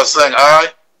signify by saying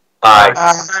aye. Aye.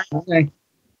 Aye.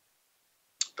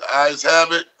 The ayes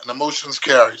have it, and the motion is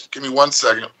carried. Give me 1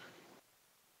 second.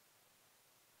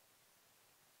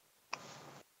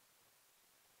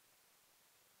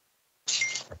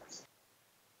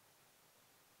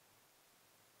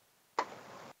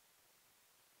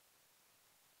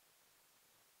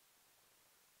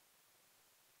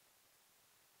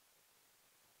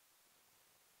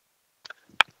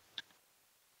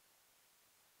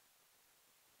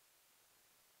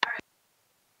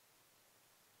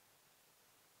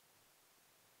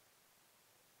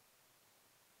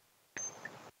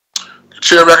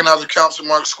 Chair recognizes Councilman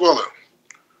Mark Squilla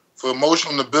for a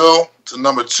motion on the bill to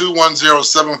number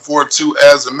 210742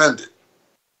 as amended.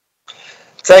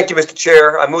 Thank you, Mr.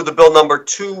 Chair. I move the bill number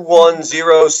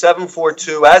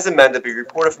 210742 as amended be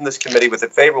reported from this committee with a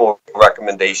favorable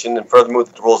recommendation, and further move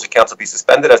that the rules of council be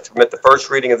suspended as to permit the first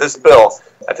reading of this bill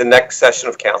at the next session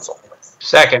of council.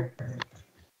 Second.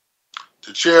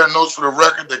 The chair notes for the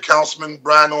record that Councilman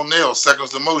Brian O'Neill seconds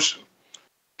the motion.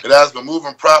 It has been moved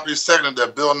and properly seconded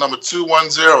that bill number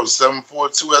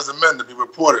 210742 as amended be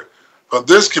reported from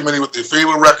this committee with a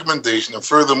favorable recommendation, and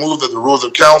further move that the rules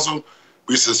of council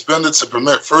be suspended to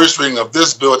permit first reading of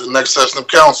this bill at the next session of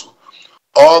council.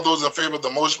 All those in favor of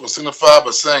the motion will signify by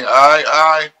saying aye.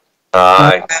 Aye.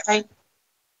 Aye. Aye.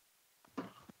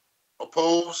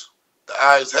 Opposed? The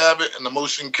ayes have it, and the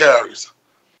motion carries.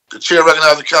 The chair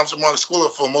recognizes Councilman Mark Squilla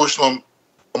for a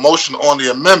motion on the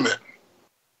amendment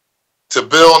to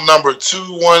bill number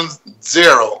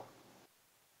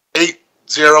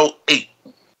 210808.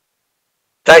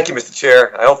 Thank you, Mr.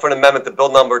 Chair. I offer an amendment to bill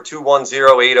number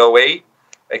 210808.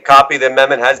 A copy of the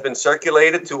amendment has been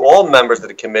circulated to all members of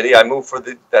the committee. I move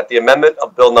that the amendment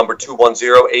of bill number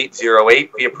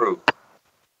 210808 be approved.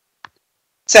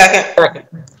 Second.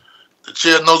 The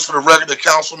chair notes for the record that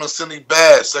Councilwoman Cindy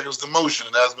Bass seconds the motion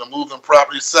and has been moved and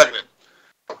properly seconded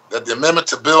that the amendment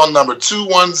to bill number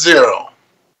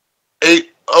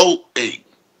 210808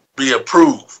 be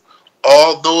approved.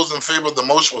 All those in favor of the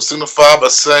motion will signify by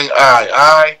saying aye.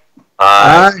 Aye.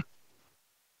 Aye.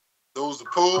 Those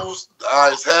opposed, the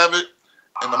ayes have it,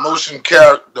 and the motion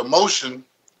carries. The motion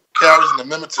carries an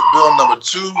amendment to bill number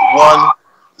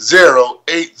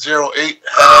 210808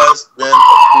 has been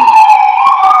approved.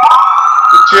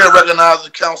 The chair recognizes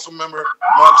Council Member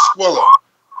Mark Squilla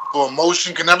for a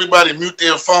motion. Can everybody mute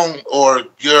their phone or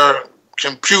your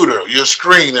computer, your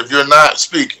screen, if you're not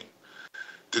speaking?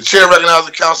 The chair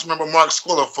recognizes Councilmember Mark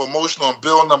Squilla for a motion on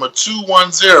bill number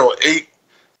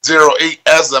 210808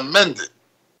 as amended.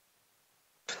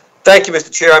 Thank you,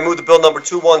 Mr. Chair. I move the bill number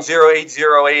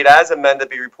 210808 as amended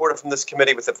be reported from this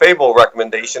committee with a favorable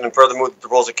recommendation, and further move that the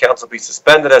rules of council be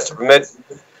suspended as to permit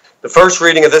the first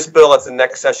reading of this bill at the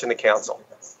next session of council.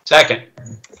 Second.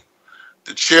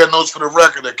 The chair notes for the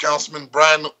record that Councilman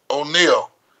Brian O'Neill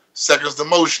seconds the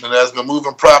motion and has been moved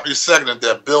and properly seconded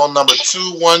that bill number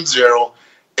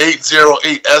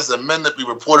 210808 as amended be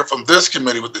reported from this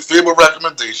committee with the favorable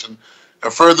recommendation,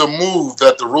 and further move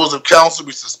that the rules of council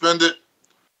be suspended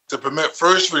to permit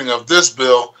first reading of this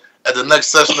bill at the next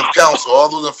session of council. All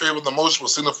those in favor of the motion will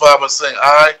signify by saying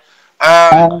aye.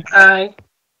 Aye. Aye.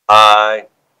 Aye.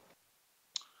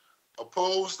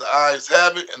 Opposed? The ayes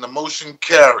have it, and the motion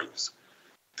carries.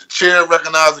 The chair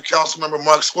recognizes Councilmember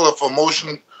Mark Squilla for a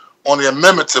motion on the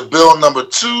amendment to bill number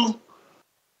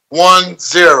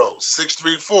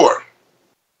 210634.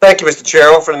 Thank you, Mr. Chair.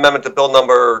 I offer an amendment to bill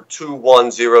number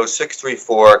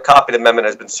 210634. A copy of the amendment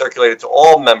has been circulated to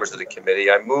all members of the committee.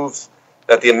 I move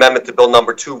that the amendment to bill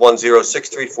number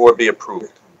 210634 be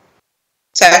approved.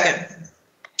 Second.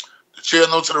 The chair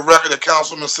notes to the record that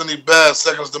Councilwoman Cindy Bass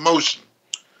seconds the motion.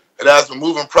 It has been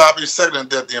moved and properly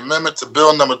seconded that the amendment to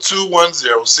bill number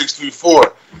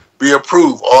 210634 be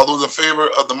approved. All those in favor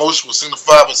of the motion will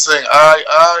signify by saying aye.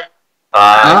 Aye.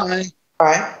 Aye.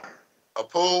 Aye.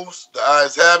 Opposed? The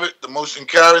ayes have it. The motion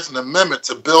carries. An amendment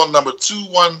to bill number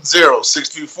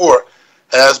 210634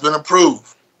 has been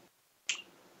approved.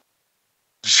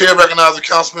 The chair recognizes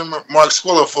Councilman Mark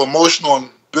Squilla for a motion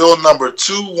on bill number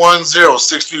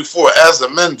 210634 as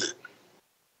amended.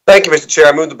 Thank you, Mr. Chair.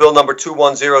 I move the bill number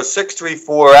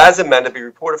 210634 as amended be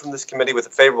reported from this committee with a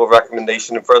favorable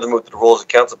recommendation, and further move that the rules of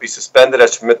council be suspended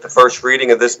as to permit the first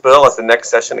reading of this bill at the next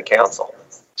session of council.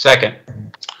 Second.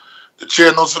 The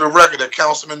chair notes for the record that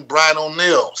Councilman Brian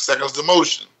O'Neill seconds the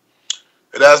motion.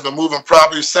 It has been moved and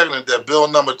properly seconded that bill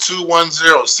number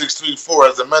 210634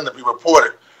 as amended be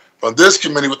reported from this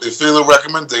committee with a favorable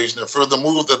recommendation, and further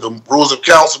move that the rules of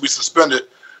council be suspended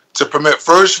to permit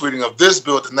first reading of this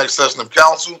bill at the next session of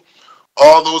council.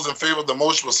 All those in favor of the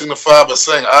motion will signify by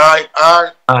saying aye.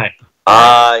 Aye. Aye.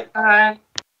 Aye. Aye.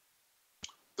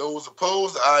 Those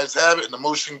opposed, the ayes have it, and the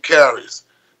motion carries.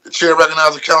 The chair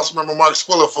recognizes Councilmember Mark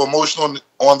Squilla for a motion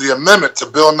on the amendment to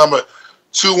bill number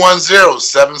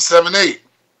 210778.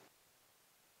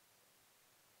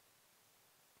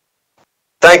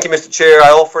 Thank you, Mr. Chair. I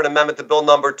offer an amendment to bill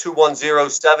number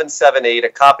 210778. A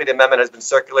copy of the amendment has been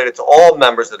circulated to all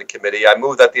members of the committee. I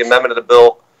move that the amendment of the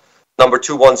bill number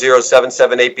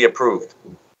 210778 be approved.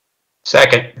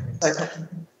 Second.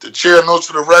 The chair notes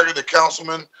for the record that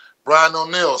Councilman Brian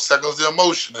O'Neill seconds the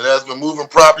motion. It has been moved and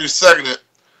properly seconded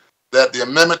that the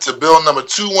amendment to bill number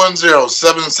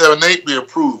 210778 be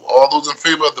approved. All those in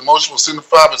favor of the motion will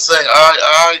signify by saying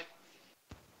aye.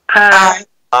 Aye.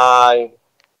 Aye.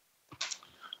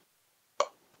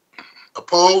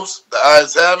 Opposed? The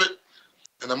ayes have it,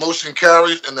 and the motion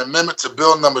carries, and the amendment to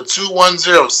bill number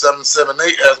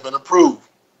 210778 has been approved.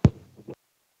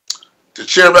 The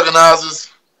chair recognizes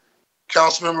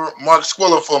Councilmember Mark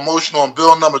Squilla for a motion on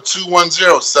bill number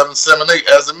 210778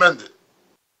 as amended.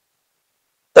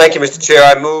 Thank you, Mr. Chair.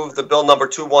 I move the bill number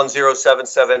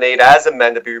 210778 as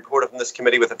amended be reported from this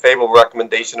committee with a favorable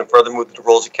recommendation, and further move that the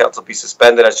rules of council be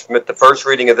suspended as to permit the first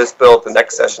reading of this bill at the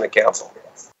next session of council.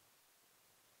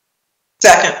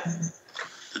 Second.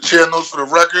 The chair notes for the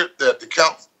record that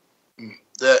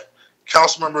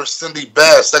Councilmember Cindy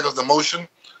Bass seconds the motion.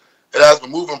 It has been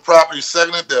moved and properly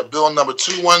seconded that bill number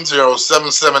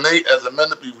 210778 as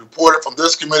amended be reported from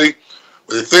this committee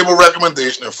with a favorable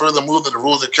recommendation, and further move that the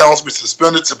rules of council be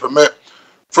suspended to permit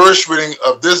first reading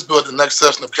of this bill at the next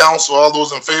session of council. All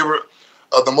those in favor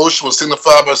of the motion will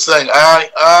signify by saying aye.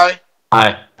 Aye.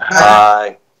 Aye.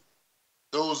 Aye.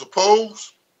 Those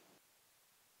opposed?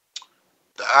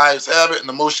 The ayes have it, and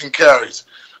the motion carries.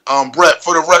 Brett,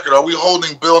 for the record, are we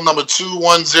holding bill number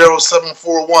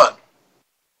 210741?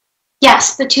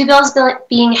 Yes, the two bills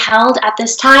being held at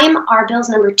this time are bills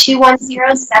number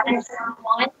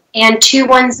 210741 and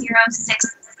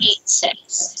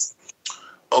 210686.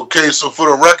 Okay, so for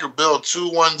the record, bill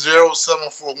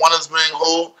 210741 is being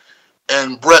held.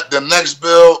 And Brett, the next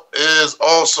bill is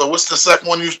also, what's the second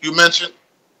one you mentioned?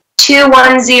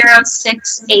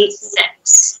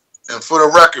 210686. And for the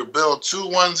record, bill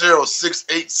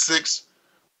 210686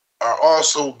 are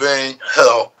also being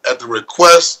held at the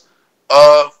request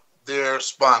of their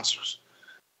sponsors.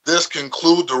 This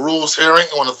concludes the rules hearing.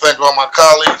 I want to thank all my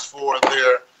colleagues for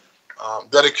their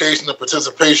dedication and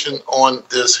participation on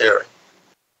this hearing.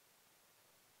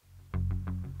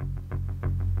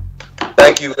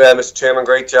 Thank you, Mr. Chairman.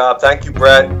 Great job. Thank you,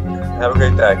 Brett. Have a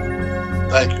great day.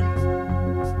 Thank you.